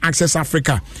dia fa Access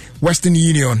Africa Western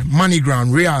Union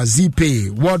MoneyGram Real ZPay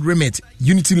World Remit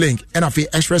Unity Link and afi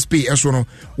Express Pay eso no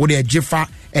wo de jefa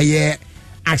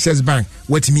Access Bank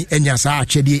wetimi enya sa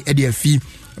achede e de fee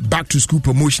back to school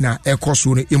promotional course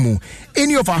emu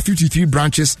any of our 53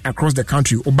 branches across the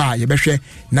country oba yebehwe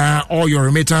na all your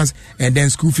remittance and then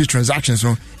school fees transactions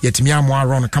no yetimi amo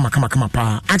around kama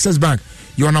pa Access Bank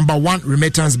your number one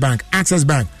remittance bank Access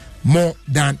Bank more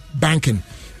than banking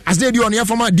as they do on your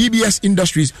former DBS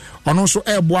Industries on also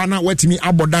airboana wetimi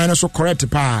abodan so correct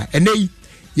pa and they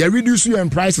you reduce your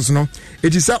prices no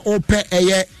it is all per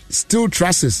steel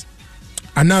trusses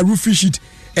and now roofing sheet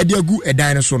ediagu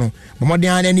edan so no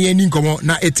momodan na ni nkomo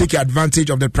na take advantage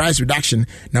of the price reduction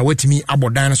na wetimi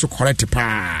abodan so correct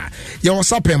pa ya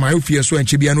wasapem my Ofie so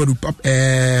enche bia no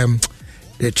the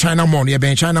China Mall ya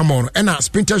ben China Mall and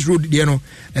Sprinters Road there no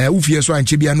Ofie so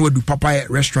enche bia no adu papa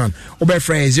restaurant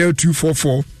obefra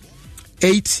 0244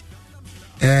 8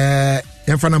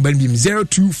 emfa number bim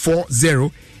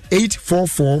 0240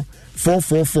 844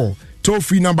 444 toll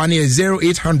free number is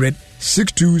 0800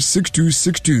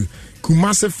 626262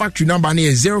 Kumasi factory number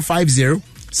is 050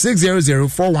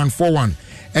 600 4141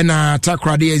 and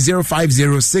Takrade is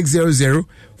 050 600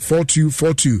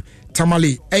 4242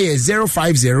 Tamale is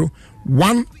 050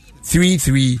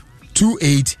 133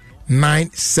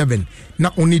 2897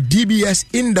 Not only DBS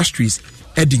Industries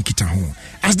Edin Kitaho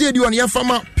as they do on your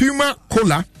farmer Puma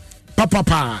Cola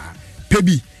Papa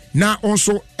Pebi now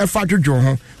also a factory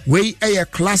joho way a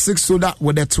classic soda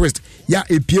with a twist ya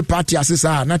a pure party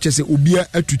assessor not just a ubia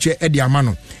etuche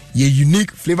ediamano ye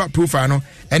unique flavor profile no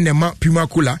and the Puma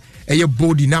Cola a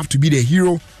bold enough to be the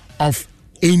hero of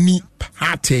any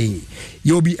party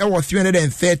you'll be our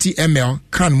 330 ml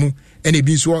can mu and it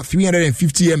be so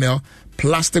 350 ml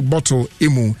plastic bottle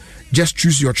emu. Just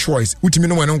choose your choice. Utimi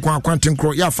no wano kwa quantum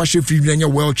crow. Ya fashion free when you're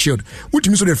well chilled.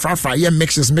 Utimi so the fry. Yeah,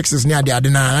 mixes near the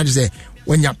adena. I just say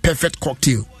when you're perfect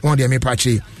cocktail. One day me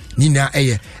patchy. Nina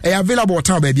available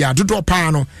time baby. I do drop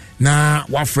pano na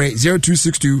wafre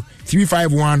 0262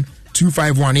 351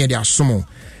 251 here. They are sumo.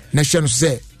 Nation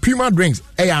say Prima Drinks.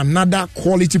 Another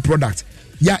quality product.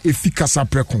 Ya Efikasa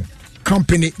Precon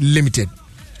Company Limited.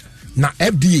 Na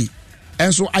FDA.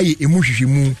 And so I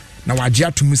emushimu. Na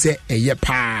wajia tumu se eye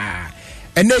pa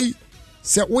ene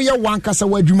se woye wankasa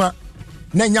wadwuma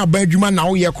na nya ba adwuma na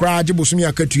woye kra gibosumi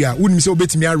akatua wonim se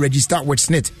obetimi a register with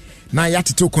SNIT na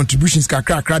yatito contributions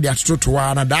kakra de atoto to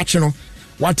na dache no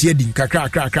wate edi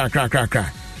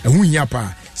kakra ehu nya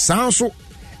pa sanso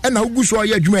ena uguso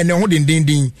aye adwuma ene ho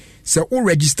dendendin se wo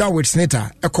register with SNIT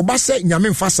a ekoba se nyame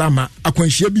mfasa ma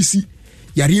akwanhia bisi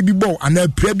yare bi bo ana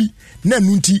pra bi na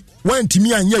nunti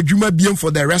wantimi anya adwuma biem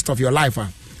for the rest of your life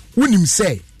Unim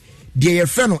say the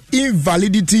friend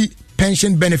invalidity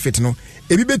pension benefit no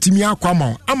ebi betimi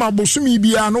akwama ama bosumi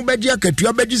bia no beji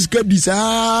akatua beji sika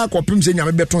bisa kopim se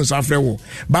nyame beton safre wo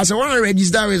ba se one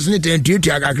register with SNIT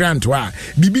entuatua kakranto a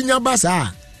bibinya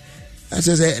basa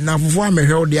say na fufu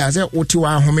amehwe de ase oti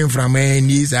wa home mframa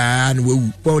ni sa na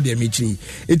wewu de mechi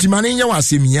etimane nya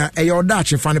wasemia e your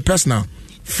dache fan personal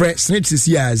fre SNIT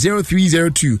CCR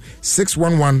 0302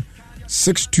 611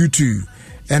 622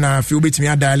 and I feel bit me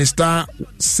a dial star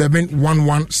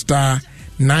 711 star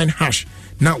 9 hash.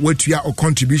 Now what we are or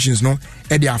contributions no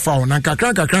e dia fa na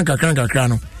kakran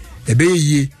no e be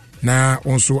yi na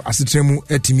onso asetremu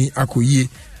etimi akoyie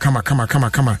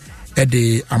kama e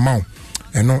de amount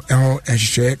eno eho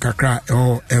ehhwe kakra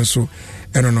eho enso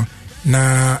eno no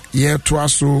na ye to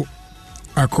aso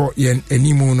akọ yen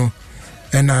animu no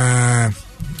and I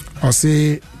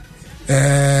say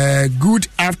good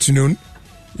afternoon.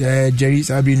 Jerry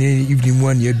Sabine evening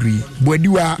one year degree.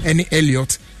 Boediwa any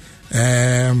Elliot.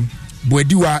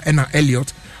 Boediwa and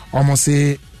Elliot. Almost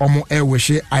say Omo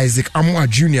Eweshe Isaac Amoa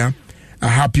Jr. a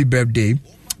happy birthday.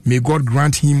 May God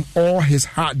grant him all his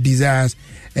heart desires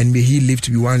and may he live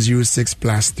to be 106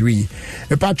 plus 3.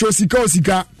 A patro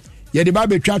sika ye de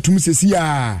babe twa tum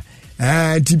sesia.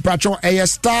 Ti patro a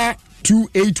star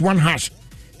 281 hash.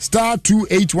 Star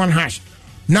 281 hash.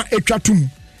 Na etwa tum.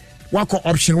 Wako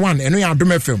option 1 eno ya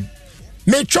Adom FM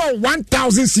me cho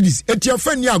 1000 cedis etia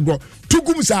fani agro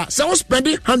tugum sa se wo spend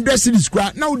 100 cedis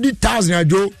kwa na udi 1000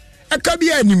 ajo e ka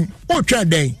bia anim o twa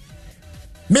den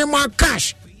me ma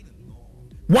cash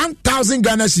 1000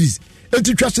 Ghana cedis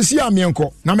enti twa sesi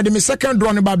amenko na me de me second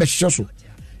draw ne ba be hye so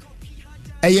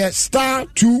star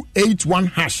 281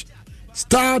 hash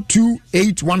star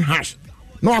 281 hash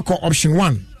no wako option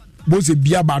 1 boze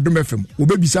bia ba Adom FM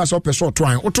obebisa so person to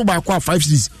an oto ba kwa 5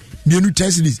 cedis mienu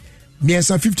 10 cedis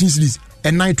miensa 15 cedis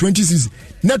and 9 20 cedis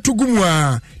na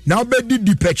tugumwa na obedi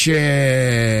dipeche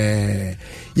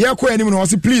yako eni no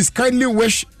please kindly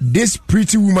wish this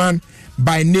pretty woman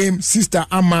by name Sister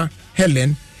Amma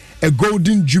Helen a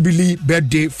golden jubilee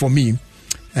birthday for me.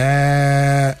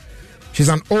 She's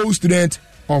an old student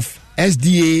of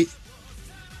SDA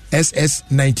SS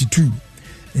 92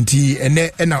 nti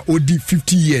ena odi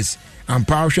 50 years and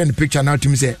power share the picture now to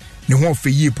me say ne ho fe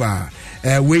yi pa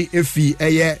we efi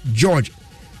George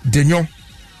Denyo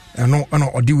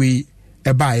no odi we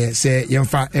e ba say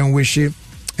yemfa enwish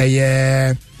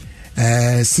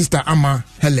Sister Amma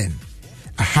Helen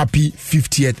a happy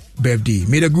 50th birthday.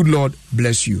 May the good Lord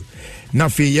bless you. Na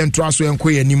fe yento aso enko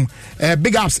yanim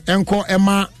big ups enko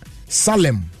Emma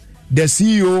Salem, the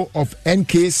CEO of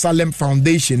NK Salem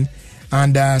Foundation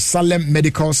and Salem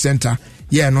Medical Center.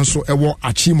 Yeah, and also ewo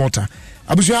Achimota.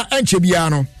 Abusia enche bia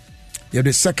no. Yeah,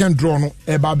 the second draw no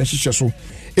eba be hihye so.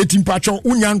 Etimpacho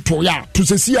unyanto ya to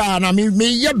sesia na me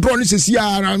ye draw ni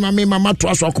sesia na me mama to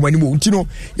aso akoma ni mo ntino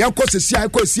ya ko sesia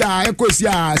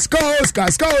ekosia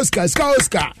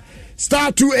ska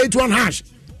star 281 hash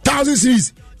 1000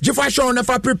 series Jifa show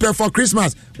never prepare for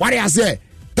Christmas. What I say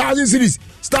 1000 series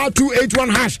star 281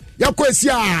 hash ya ko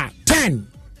sesia 10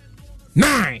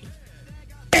 9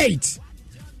 8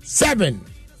 7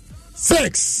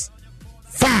 6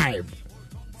 5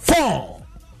 4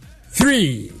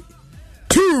 3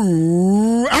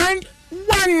 2 and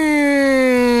 1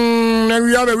 and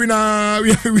we have a winner.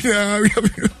 We have a winner.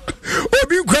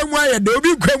 Obi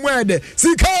kwemwede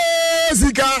sika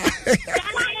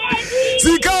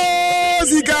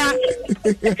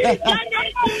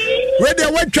where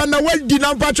they went to the world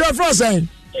dinner patrol for saying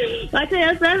but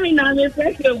I said me now me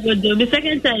fresh obojo the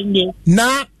second time dey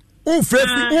na o fresh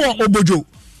obojo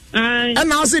and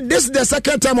now say this is the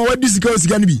second time what this is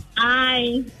going to be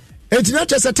aye. It's not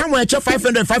just a time where I check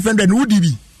 500 would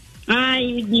be.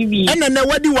 And then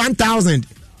what do 1,000?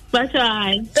 But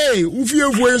I. Hey, if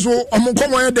you have so, I'm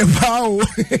come on the power.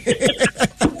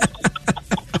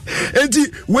 And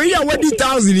when you are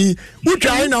 1,000, who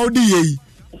try now, DA?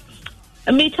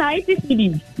 Me try 80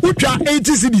 cities. Who try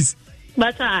 80 cities?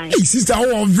 But I. Hey, sister,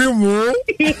 how of them?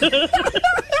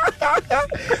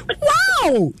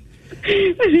 Wow!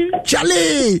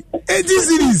 Charlie, 80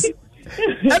 cities.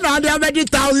 And now they have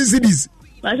 80,000 cities.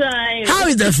 How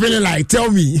is the feeling like?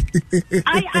 Tell me.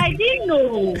 I didn't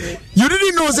know. You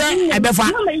didn't know, sir?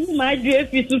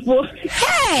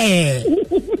 Hey,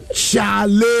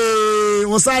 Charlie,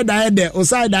 Osai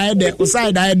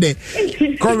there.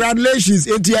 Congratulations,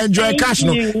 and you enjoy cash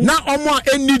no. Now,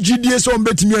 any GDS on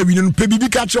bet me, we don't pay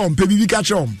catch on. The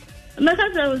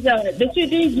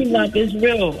shooting give up is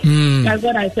real. That's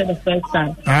what I said the first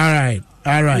time. All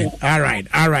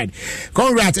right.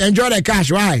 Congrats, enjoy the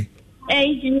cash. Why?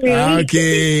 Thank you.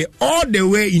 Okay, all the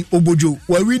way in Obojo,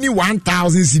 we're winning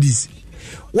 1,000 cities.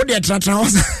 What they are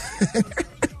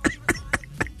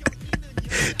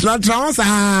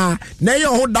now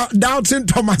you doubting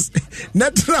Thomas.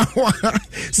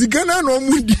 Sigana no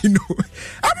mudino.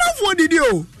 I'm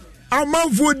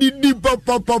out for the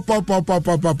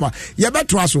papa.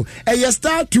 Yabatwaso. A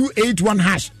star 281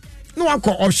 hash. No one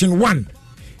call option 1.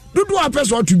 Do a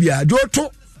person to be a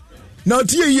Joto. Now,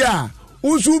 tia.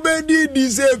 Usubedi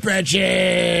dise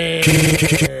peche.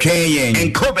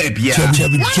 And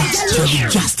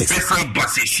justice.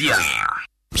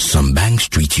 Some banks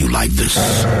treat you like this.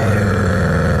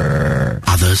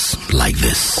 Others like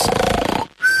this.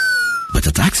 But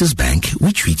at Access Bank,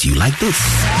 we treat you like this.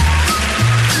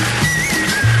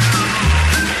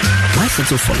 Why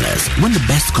settle for less when the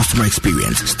best customer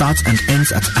experience starts and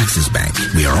ends at Access Bank?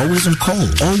 We are always on call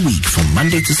all week from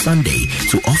Monday to Sunday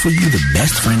to offer you the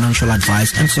best financial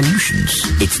advice and solutions.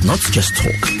 It's not just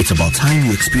talk, it's about time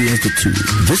you experience it too.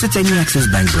 Visit any Access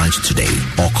Bank branch today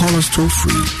or call us toll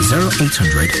free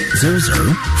 0800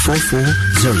 00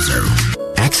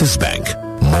 4400. Access Bank,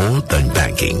 more than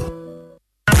banking.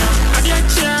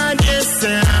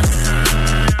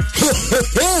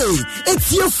 Hey,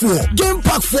 it's your for Game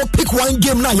Pack 4 pick one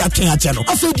game now. Ya channel.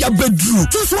 I said ya bedroom.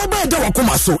 Just one by the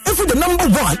Wakomaso. If the number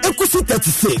 1, Equity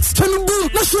 36.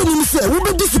 Tenubu, na show me say we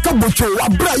be disika bocho wa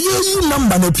bra ye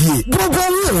number na pie. Go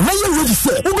na you ready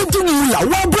say we be do you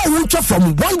wa bra we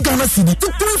from 1 Ghana cedi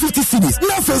to 350 cedis.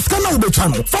 Now first can we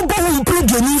channel. For we play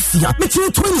game sia. Me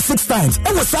 26 times.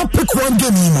 And we say pick one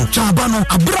game no. Chabano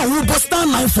abra we star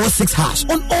 946 hash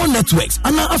on all networks.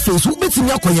 And now face we bet me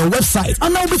akwa your website.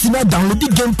 And now bet download the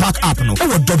Game Pack app now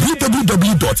at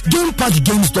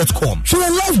www.gamepackgames.com. Show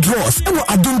your live draws and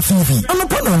Adom TV. I'm a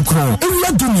partner on Crown. And we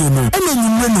are doing you know. And then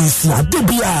you know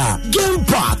Debia Game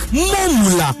Pack. More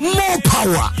mula, more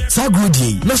power.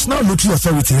 Sagudi National Lottery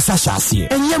Authority Sashasi.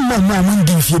 And your mama will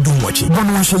give you do watch it.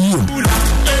 Don't watch you.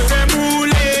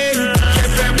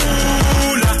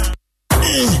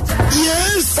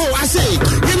 Yes. Oh, I say,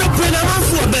 you know, when I'm out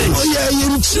for a bench. Oh, yeah,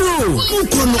 you're true. Who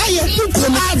can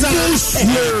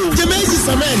the Mazy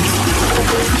cement.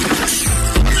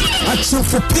 Action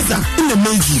for pizza in the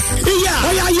Mazy. Yeah,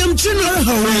 I am General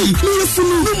Hawaii.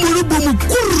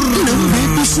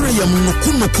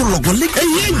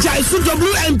 Jaisu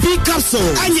WMP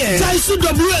capsule. Jaisu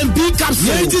WMP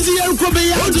capsule. It is here for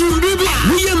me.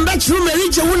 We am back from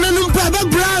Marija. We are not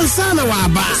brown sana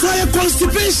waba. So I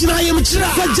constipation. I am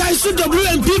for Jaisu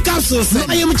WMP capsules.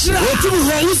 I am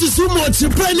this is so much you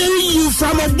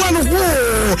from a one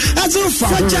hole. As if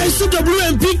for Jaisu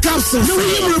WMP capsules. You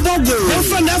will go.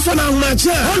 On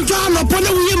time upon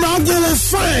a woman go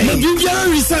fine. You get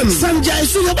reason. Some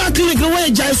Jaisu clinic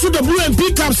away Jaisu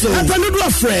WMP capsule. And another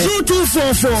friend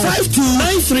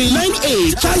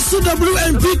 2244-529398. Jaisu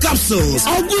WMP capsules.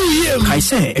 I'll go here. I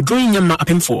say a drawing yama up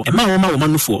him for a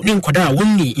mama for Nin Quada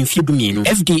Wuni in Fibumino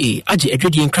FDA Aji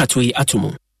Edredian Cratway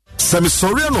Atomo. Sami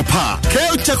no pa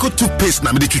Kale Chaco toothpaste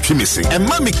na me de missing and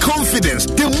mommy confidence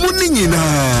the morning in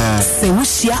se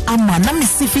wushia ama na me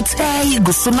sifit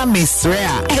go so na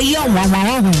mesrea e ya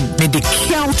wawa me de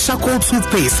Kale Chaco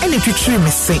toothpaste and twitwi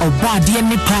missing oba de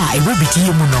ni pa e wo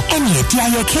bidie mu no ene e dia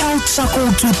ye Kale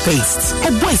Chaco toothpaste e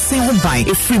boy say wo bai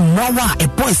e free mwawa e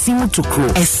boy say mu to kro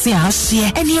e se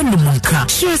ahye ene enumunka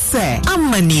sure say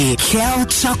amani Kale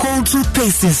Chaco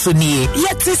toothpaste so ni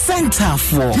yet center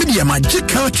for media magic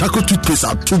Kale Chaco Chaco toothpaste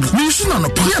at Tubu. Me soon on a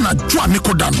piano, Joa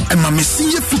Nikodano, and Mamma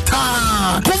see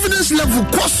fita. Confidence level,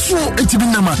 Kwanso, and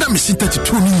Tibinama, that me sit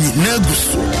 32 minutes,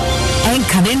 Nervous. And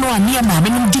Caneno and near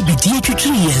Mamma DBD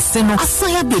 3 years, Seno,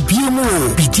 Asaya baby mo,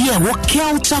 Bidia, what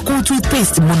Kel Chaco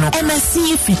toothpaste mono,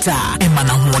 MSC fita, and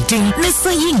Manamoting,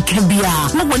 Nessa Yin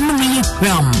Kabia, no one me,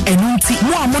 and Unti,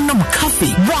 Moamonum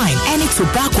coffee, wine, any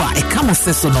tobacco, a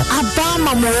camosesono,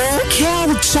 Abama mo,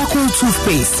 Kel Chaco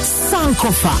toothpaste,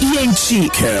 Sankofa, ENG,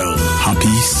 Kel, happy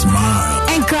smile.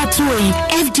 and Gratui,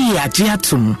 FDA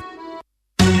Agiatum.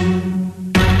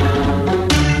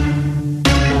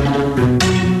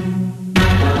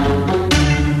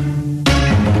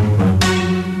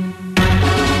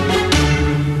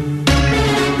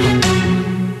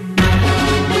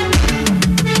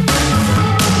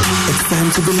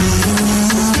 To believe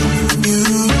in you,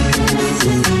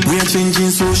 we are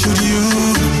changing, so should you.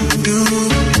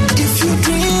 If you're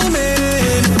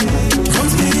dreaming,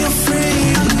 don't be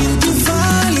afraid. In the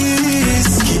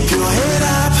valleys, keep your head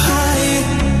up high.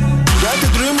 Got to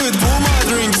dream with Puma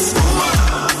drinks.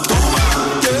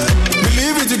 Yeah,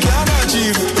 believe it, you can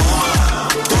achieve.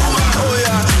 Oh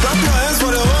yeah, clap your hands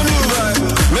for the whole new vibe.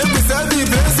 Make me set the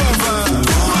place on fire.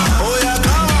 Oh yeah,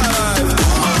 come alive.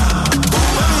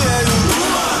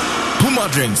 Puma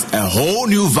Drinks, a whole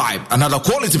new vibe. Another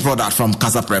quality product from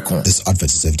Casa Precon. This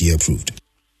advert is FDA approved.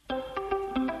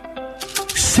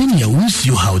 Senior wins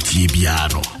you how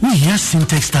Tibiano. We hear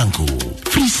Syntax Tanko.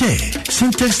 Free say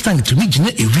Syntax Tank to me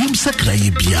a ream sakra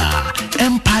bia.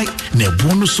 Empire ne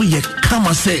bonus so ye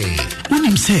kama say. When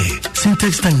him say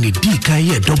Syntax Tank ne dika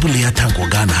ye double layer tanko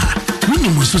Ghana. When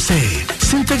him also say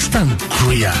Syntax Tank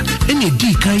Korea any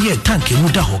dika ye tank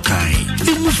muda hokai.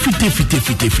 Emu fite.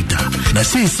 Na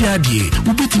say adie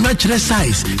ubeti match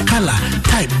size, color,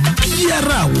 type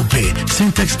biara wope.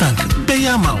 Syntax Tank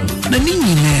beyamau. Na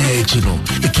nini ne chino.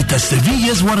 Ekita 7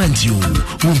 years warranty you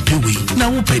won't pay we now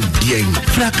open bien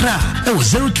frakra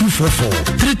 0244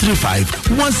 335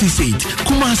 168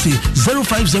 Kumasi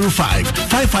 0505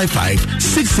 555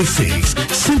 666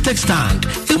 Syntax Tank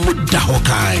Emuda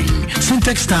Hokai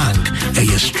Syntax Tank a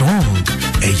strong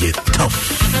a tough.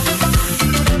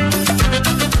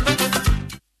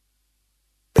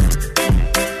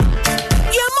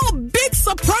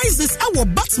 Surprises our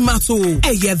Batmato.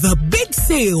 Yeah, the big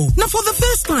sale. Now for the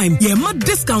first time, yeah, my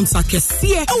discounts are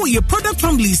kesiye. Your product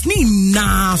families ni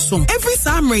naso. Every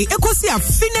Saturday, ekosi a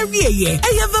finery yeah.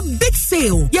 The big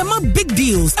sale. Yeah, my big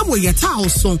deals. Your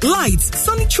towels, lights,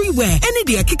 sanitary wear, any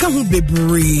day kika hu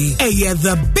bebre. Yeah,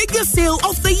 the biggest sale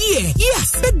of the year.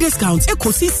 Yes, big discounts.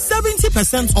 Ekosi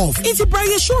 70% off. Into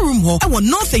Brian showroom ho. Our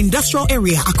North Industrial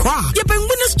Area, Accra. Yeah, Ben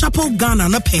Winners Chapel, Ghana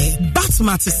na pay.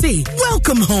 Batmato say,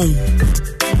 welcome home.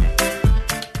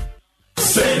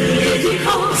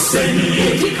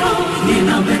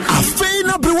 Afei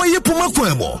na brewa ye puma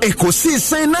kwemo ekosi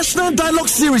sen National Dialogue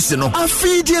Series no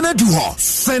afei die na du ho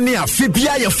sene afei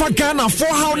bia ye fa Ghana for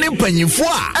how ne mpanyimfo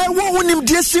a ewo wonim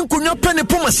die sinkonwa pene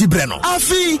puma sibre no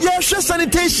afei ye hwe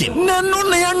sanitation na no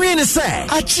na yanwe ne say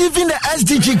achieving the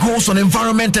SDG goals on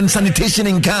environment and sanitation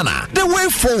in Ghana the way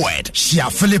forward Shia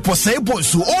Philippo Sebo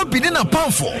so obi ne na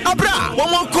pamfo abra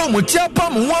wo kom tia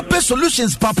pam wo pe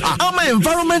solutions papa ama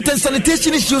environment and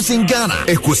sanitation issues in Ghana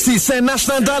ekosi sen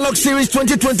National Dialogue Series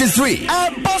 2023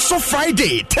 Bosso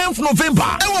Friday 10th November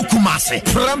Ewo Kumasi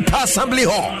Prempa Assembly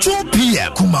Hall 2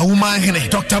 p.m. Kumauma Hene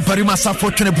Dr. Barima Safo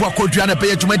Chenebuako Diana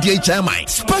Beya Jumadi HMI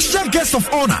Special Guest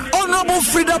of Honor Honorable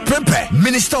Frida Prempe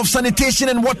Minister of Sanitation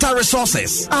and Water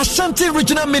Resources Ashanti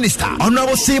Regional Minister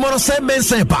Honorable Simon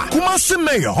Sembensempa Kumasi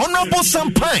Mayor Honorable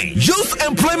Sampine Youth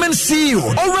Employment CEO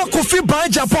Ora Kofi by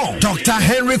Japan Dr.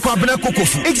 Henry Kwabena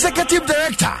Kokofu Executive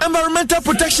Director Environmental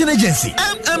Protection Agency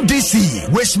MMDC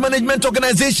Waste Management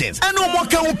Organizations and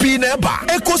Omwaka Upi Neba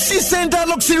Ekosi Sen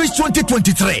Dialogue Series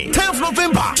 2023 10th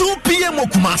November 2 p.m.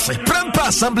 Okumasi Prempa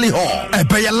Assembly Hall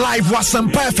Ebeye Live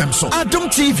Wasampa FM so Adom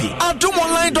TV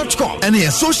adomonline.com and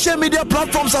your social media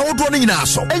platforms are all running now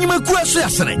so and you may go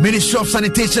Ministry of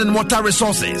Sanitation and Water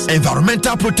Resources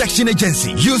Environmental Protection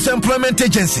Agency Youth Employment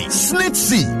Agency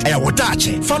SNITC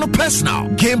Ewodache Fano Personal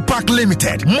Game Park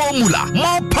Limited More Mula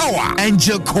More Power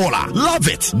Angel Cola Love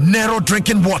It Nero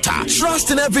Drinking Water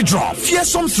Trust in every drop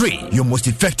Fearsome 3 your most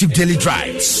effective daily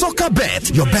drive Soccer Bet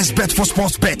your best bet for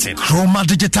sports betting Chroma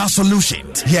Digital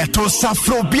Solutions Yeto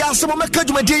Safro Biasamo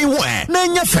Mekajumadi Ware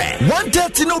Nanya Fair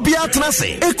 130 no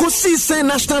Biatanase Ekosi Sen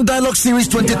National Dialogue Series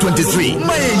 2023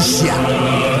 Malaysia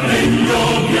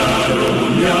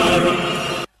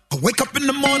I wake up in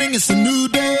the morning, it's a new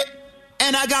day,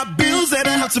 and I got bills that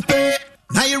I have to pay.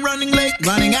 Now you're running late,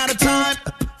 running out of time.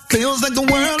 Feels like the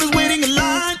world is waiting in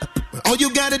line. All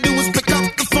you gotta do is pick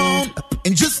up the phone.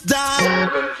 and just dial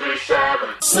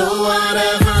 737. So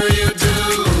whatever you do,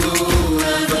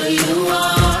 whoever you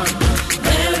are,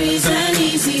 there is an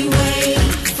easy way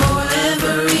for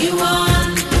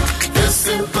everyone. The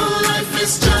simple life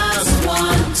is just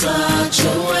one touch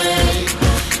away.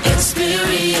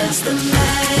 Experience the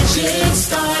magic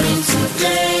starting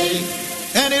today.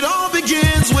 And it all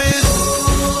begins with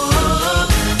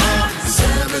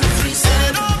 737. And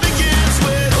it all begins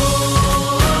with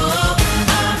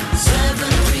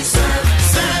 737.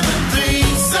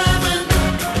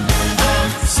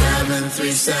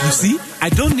 737. You see, I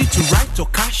don't need to write or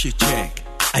cash a check.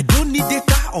 I don't need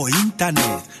data or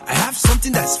internet. I have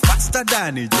something that's faster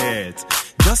than a jet.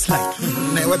 Just like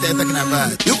what they're talking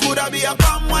about. You could be a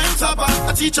palm wine topper,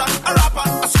 a teacher, a rapper,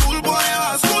 a schoolboy,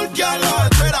 or a school girl, or a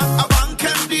trader, a bank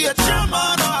MD, a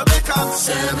chairman, or a baker.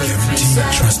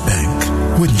 Guaranteed Trust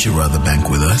Bank. Wouldn't you rather bank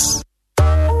with us?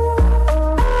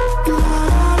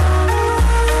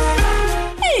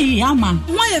 Hey, Ama,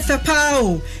 why if a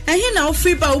pow? And here now,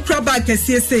 free bow crab bag as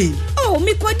say. Oh,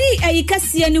 me kodi a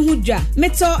kasi any hudra,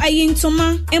 meto a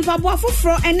yintoma, and papa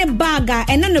for and a baga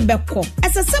and an beko.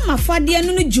 As a summer fadia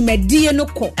no jumedia no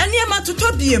co. And yama to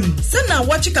tobium, send now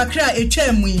watch a cry a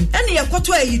chairwin, and ya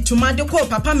quatway to my deco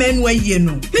papa men way you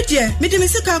know. Media,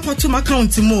 Midimisica to my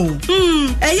county more.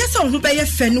 A yes on who pay a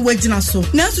fen wedding us so.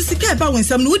 Now to seek about when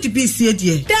some would be said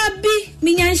ye. That be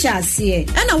Minyan shall see.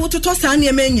 And I want to toss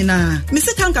any menina.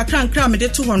 Mr. Kanka crank cram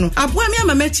it to one. Abuamia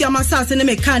Mametia Massas and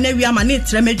make can every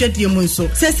manate remedy diamonso.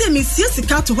 Says Miss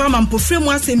Yessica to Raman Pofrim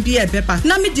once and be a pepper.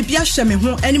 Nami de Biasham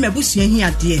home any mabushi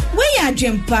here, dear. Where are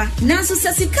Jempa? Nanso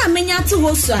Sassica menya to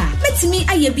Hosa. Met me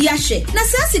a Biashe.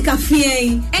 Nasasica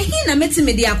fee, and he na met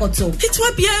me the apoto. It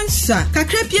will be answer.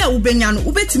 Kakrepia Ubenyan,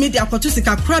 Ubet me the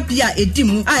apotusica crabia a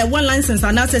dimu. I one license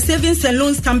and as a savings and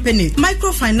loans company,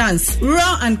 microfinance,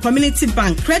 rural and community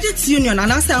bank, credit union,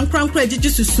 and as a crown credit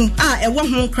just soon. A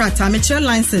one home crat amateur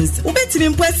license. Ubet me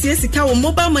impress Yessica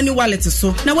mobile money wallet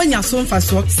so. Now when you're so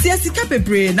fast, Siasica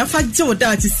Pebre, na fact Joe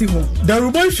that is civil. The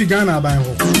Ruboy Figana by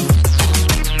home.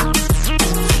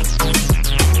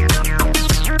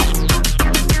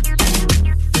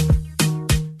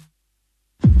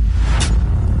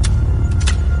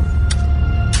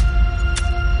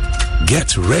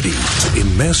 Get ready to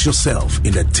immerse yourself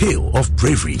in a tale of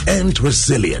bravery and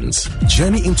resilience.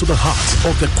 Journey into the heart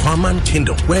of the Kwaman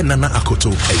Kingdom, where Nana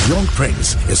Akoto, a young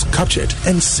prince, is captured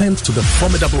and sent to the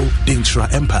formidable Dintra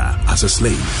Empire as a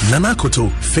slave. Nana Akoto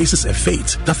faces a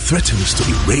fate that threatens to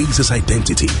erase his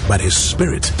identity, but his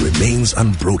spirit remains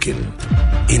unbroken.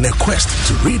 In a quest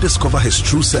to rediscover his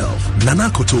true self, Nana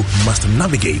Akoto must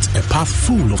navigate a path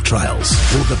full of trials.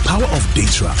 Will the power of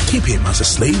Dintra keep him as a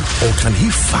slave, or can he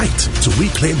fight to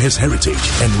reclaim his heritage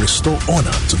and restore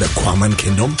honor to the Kwaman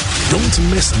Kingdom? Don't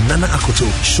miss Nana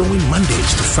Akoto, showing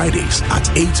Mondays to Fridays at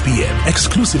 8 p.m.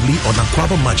 exclusively on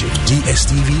Aquaba Magic,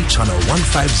 DSTV channel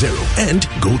 150 and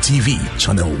GoTV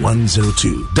channel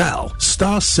 102. Dial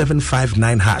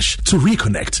 *759# to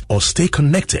reconnect or stay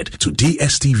connected to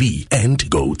DSTV and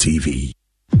GoTV.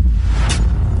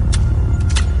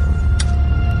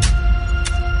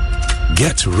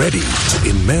 Get ready to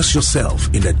immerse yourself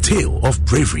in a tale of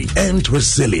bravery and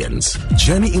resilience.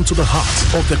 Journey into the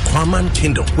heart of the Kwaman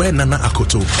Kingdom, where Nana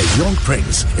Akoto, a young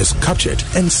prince, is captured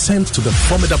and sent to the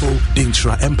formidable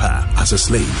Dintra Empire as a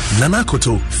slave. Nana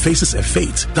Akoto faces a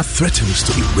fate that threatens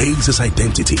to erase his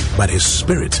identity, but his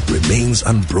spirit remains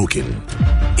unbroken.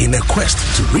 In a quest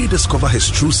to rediscover his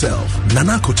true self,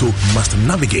 Nana Akoto must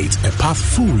navigate a path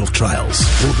full of trials.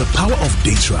 Will the power of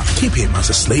Dintra keep him as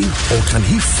a slave, or can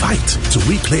he fight to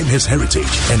reclaim his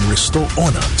heritage and restore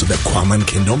honor to the Kwaman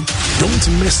Kingdom? Don't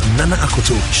miss Nana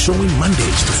Akoto, showing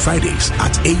Mondays to Fridays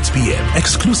at 8 p.m.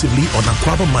 exclusively on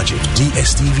Aquaba Magic,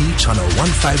 DSTV channel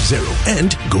 150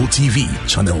 and GoTV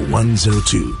channel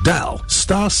 102. Dial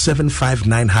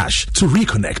 *759# to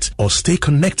reconnect or stay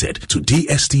connected to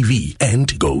DSTV and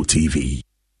GoTV.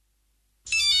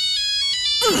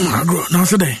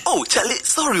 Oh, Charlie,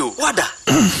 sorry, what?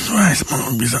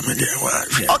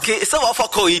 Okay, so what for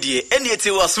Coidia? Any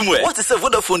somewhere. What is a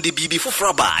Vodafone DB for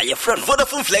Fraba? Your friend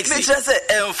Vodafone Flex. Make sure say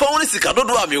phone is Cado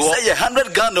do me. Say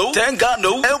 100 Gano, 10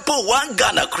 Gano, and put 1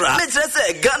 Ghana crap. Make sure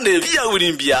say Ghana via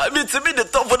within Bia. Me to be the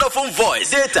top Vodafone voice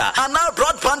data and now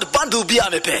broadband bundle Bia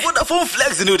me pay. Vodafone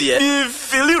Flex in the you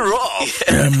feel it wrong.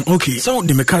 Okay, so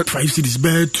the make 5 cities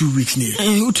bear 2 weeks near.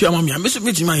 Who tell me? I miss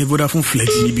my Vodafone Flex.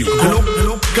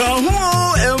 Hello.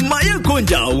 Kaho Maya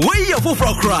Konja, way of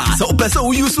Frocra. So, person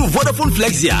who use Vodafone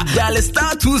Flexia, dial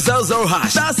 *200#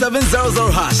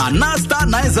 *700# and now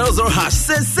 *900#.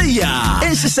 Say ya,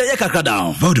 and she say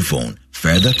kakadao. Vodafone,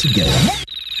 further together.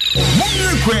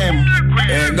 Kwem,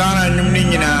 Ghana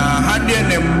Nimnina, had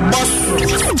the boss.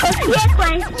 Ofie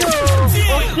Kwanso.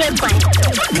 Ofie Kwanso.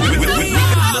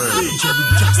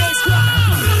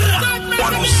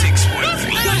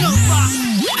 106.3.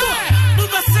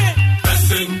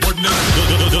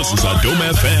 This is Adom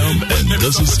FM and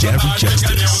this is Jerry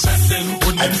Justice.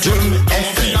 Adom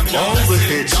FM, all the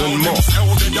hits and more.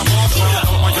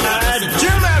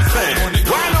 Adom FM,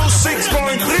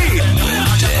 106.3.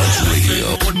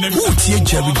 Who here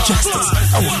Jerry Justice?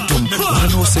 Our Adom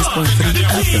 106.3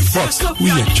 FM Fox. We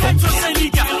are champions.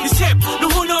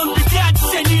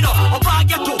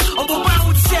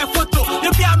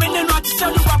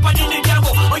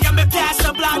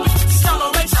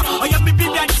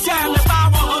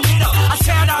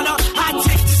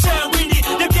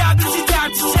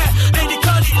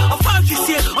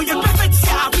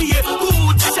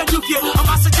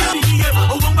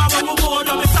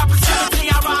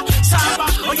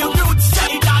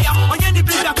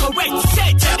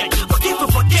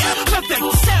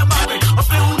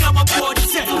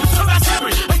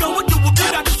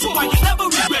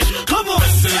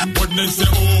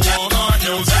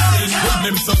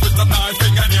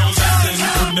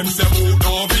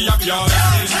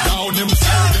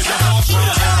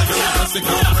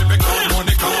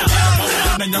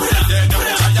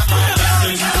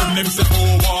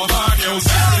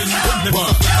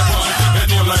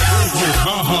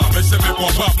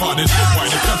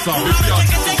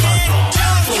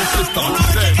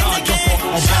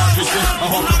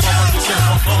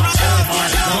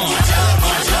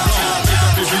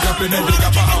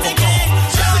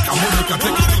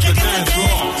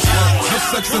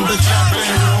 Sex in the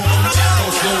champagne room, so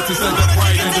slow to set the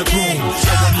pride in the room.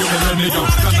 So when you're a nigga,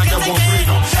 then I get one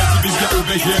freedom. SCB get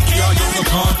over here, yeah, you're the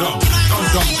condom.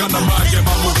 Condom, gonna mind your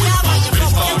mama with some.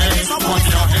 Face our hands, on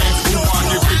your hands, who want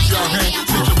to reach your hand.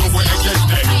 Teach them where they get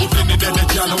there. Who's in it, the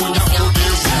jello when you're old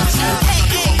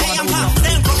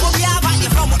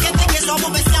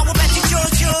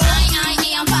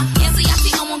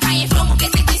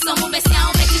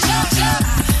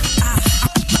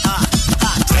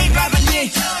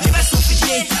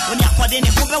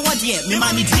dear. Me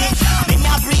money day, me me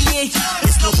abriye.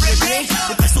 It's no brave.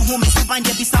 The person who me find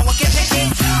the bisa wa kepeke.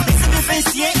 Me see me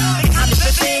fancy, me can't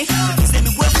pepe. Me say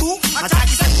me wefu, my tag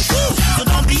is fool. So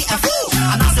don't be a fool.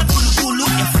 And I say bulu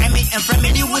and frame me,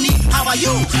 you wuni. How are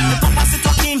you? The papa sit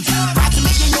talking, try to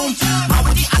make you know. My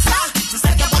woody asa, to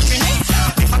say get what training.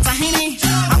 Me fata hini,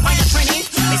 my wire training.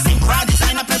 Me sing crowd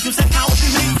designer perfume say how be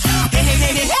me.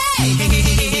 Hey.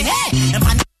 And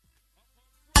my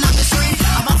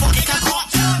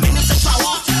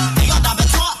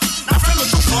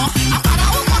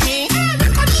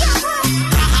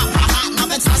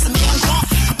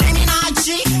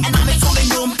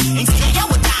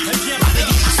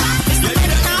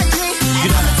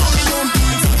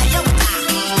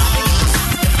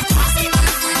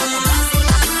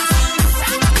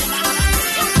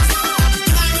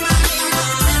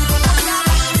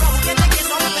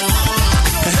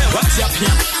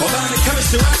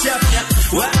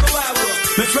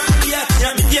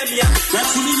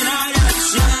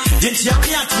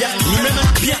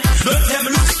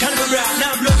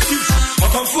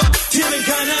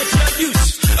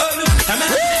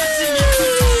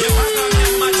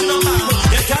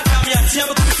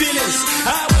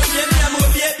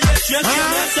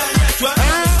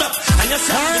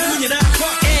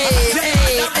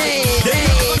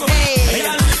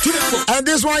And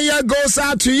this one here goes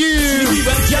out to you.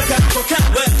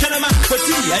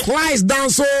 Christ down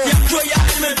so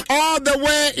all the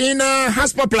way in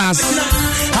Hasperplas,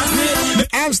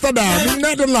 Amsterdam,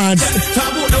 Netherlands.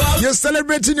 You're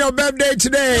celebrating your birthday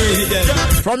today.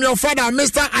 From your father,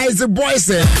 Mr. Isaac Boyce.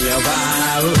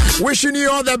 Wishing you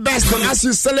all the best as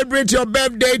you celebrate your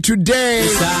birthday today.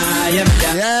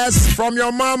 Yes, from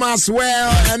your mom as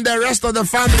well and the rest of the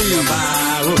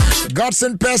family.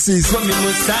 Godson Persis.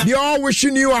 They all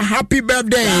wishing you a happy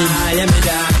birthday.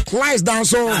 Christ down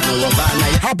so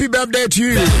happy birthday to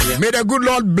you. May the good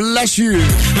Lord bless you.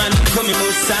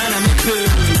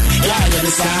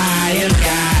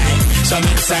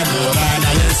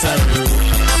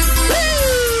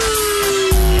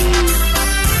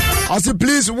 Also,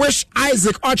 please wish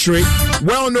Isaac Autry,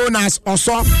 well known as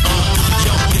Oso,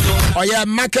 Oh yeah,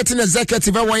 marketing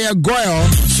executive at Goyle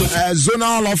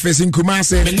zonal office in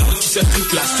Kumasi.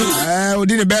 We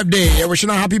did a birthday. Wishing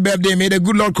a happy birthday. May the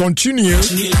good Lord continue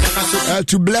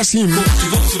to bless him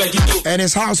and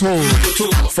his household.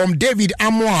 From David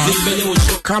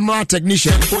Amwa, camera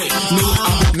technician.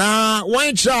 Now,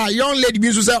 one child, young lady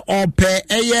means to or pay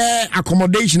a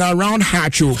accommodation around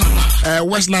Hacho,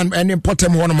 Westland, and in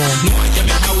Potem Honamo.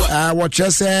 What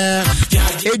just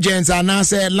agents are now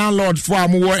said landlord for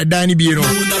more Danny Biro.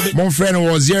 My friend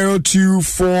was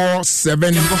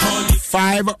 0247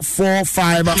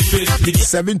 545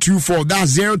 724.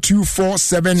 That's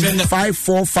 0247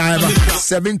 545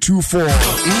 724.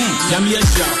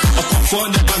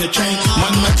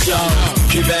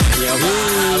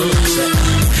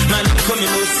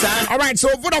 All right, so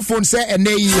Vodafone say and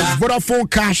they Vodafone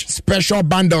cash special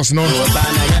bundles no.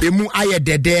 Emu aye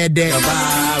de.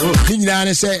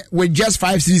 Say with just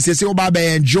 5 cities, say Oba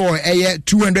enjoy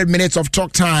 200 minutes of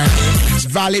talk time. It's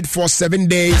valid for 7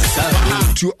 days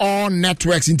to all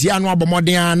networks. In Tianwa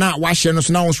Bomodiana, Washington,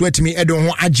 so now sweat me Adom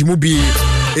Ajimubi.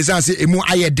 It's as Emu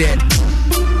aye de.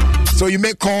 So you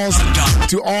make calls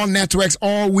to all networks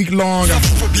all week long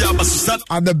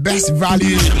at the best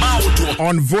value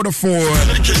on Vodafone.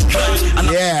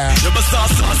 Yeah.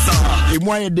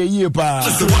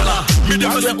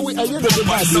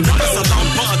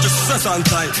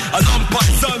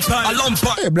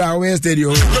 Hey, bro, where's the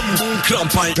radio?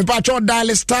 The patrol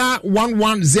dial star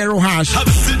 110 hash.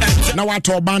 Now I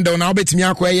talk bundle. Now bet me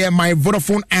my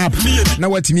Vodafone app. Now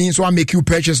what it means? So I make you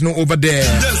purchase no over there.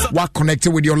 What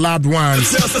connected with your loved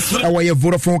ones? Our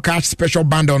Vodafone cash special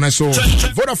bundle. So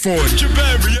Vodafone,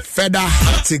 further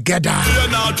together.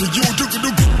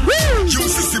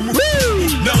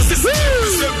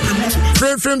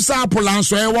 Frame Sapolan,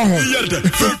 so I want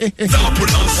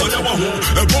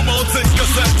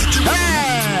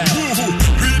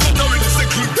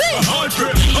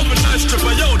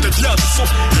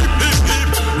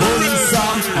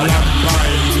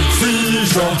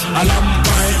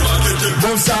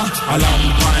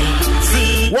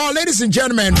well, ladies and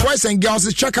gentlemen, boys and girls,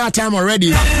 it's checkout time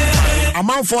already.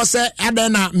 Amount for say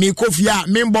Adena me kofia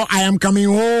member I am coming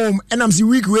home and I'm the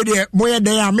week ready more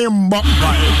there member.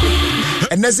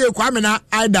 And they say Kwamina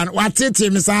Aidan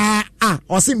watete me sa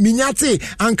or say minyate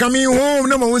I'm coming home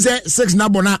no mo say 6 na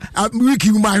bona week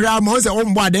you my mo say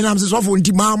on board then I'm so for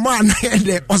nti mama and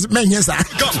was menye sa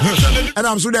and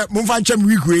I'm so that mo fan chem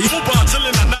week we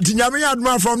Dinyame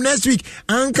adma from next week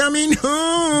I'm coming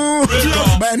home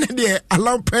but there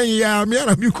allow pen ya me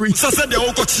na mi koi so say dey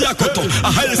o ko chia koto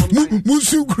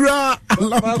musukura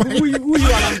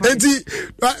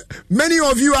many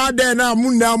of you out there now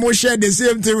mo share the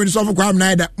same thing with Sofu Kwam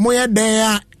Naida moya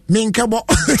there minkabo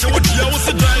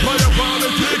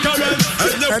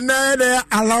and then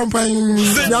alarm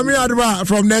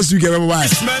from next week everybody.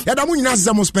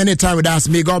 Yeah, spending time with us.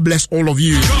 May God bless all of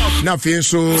you. Now feel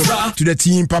so to the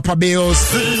team Papa Bills,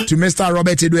 to Mr.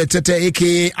 Robert Edwetete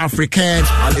aka African.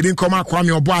 Even come out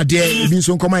Kwame Oboa there, even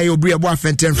so come out your Bria Boa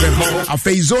Fenten a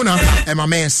face zona and my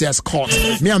man says court.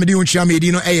 Me am doing Chami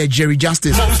Dino Jerry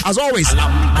Justice. As always,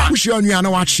 push on you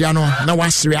and watch Yano, now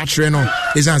watch reaction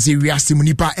is an serious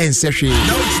Munipa and Seshi.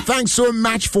 Thanks so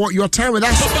much for your time with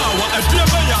us.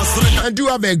 And do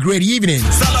have a great evening.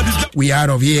 We out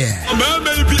of here.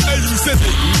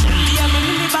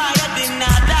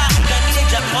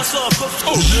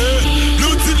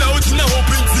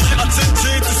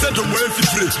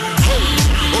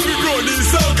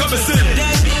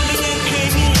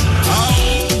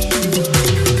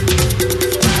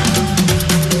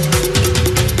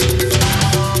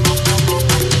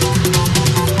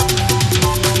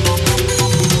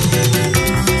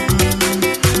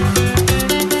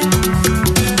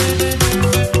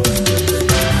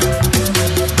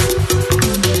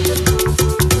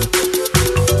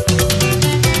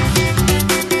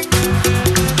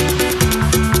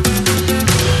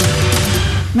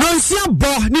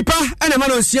 Nipa and a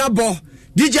man on Siabo.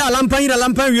 DJ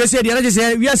Lampan, we said the other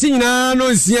say we are singing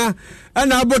no Sia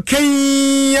and Abu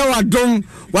Kenya Adom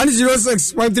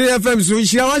 106.3 FM, so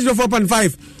she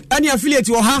 104.5. Any affiliate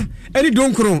to her, any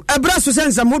don't crow. A brass to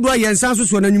send some more and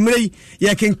Sansu when you may,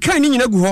 you can kind in a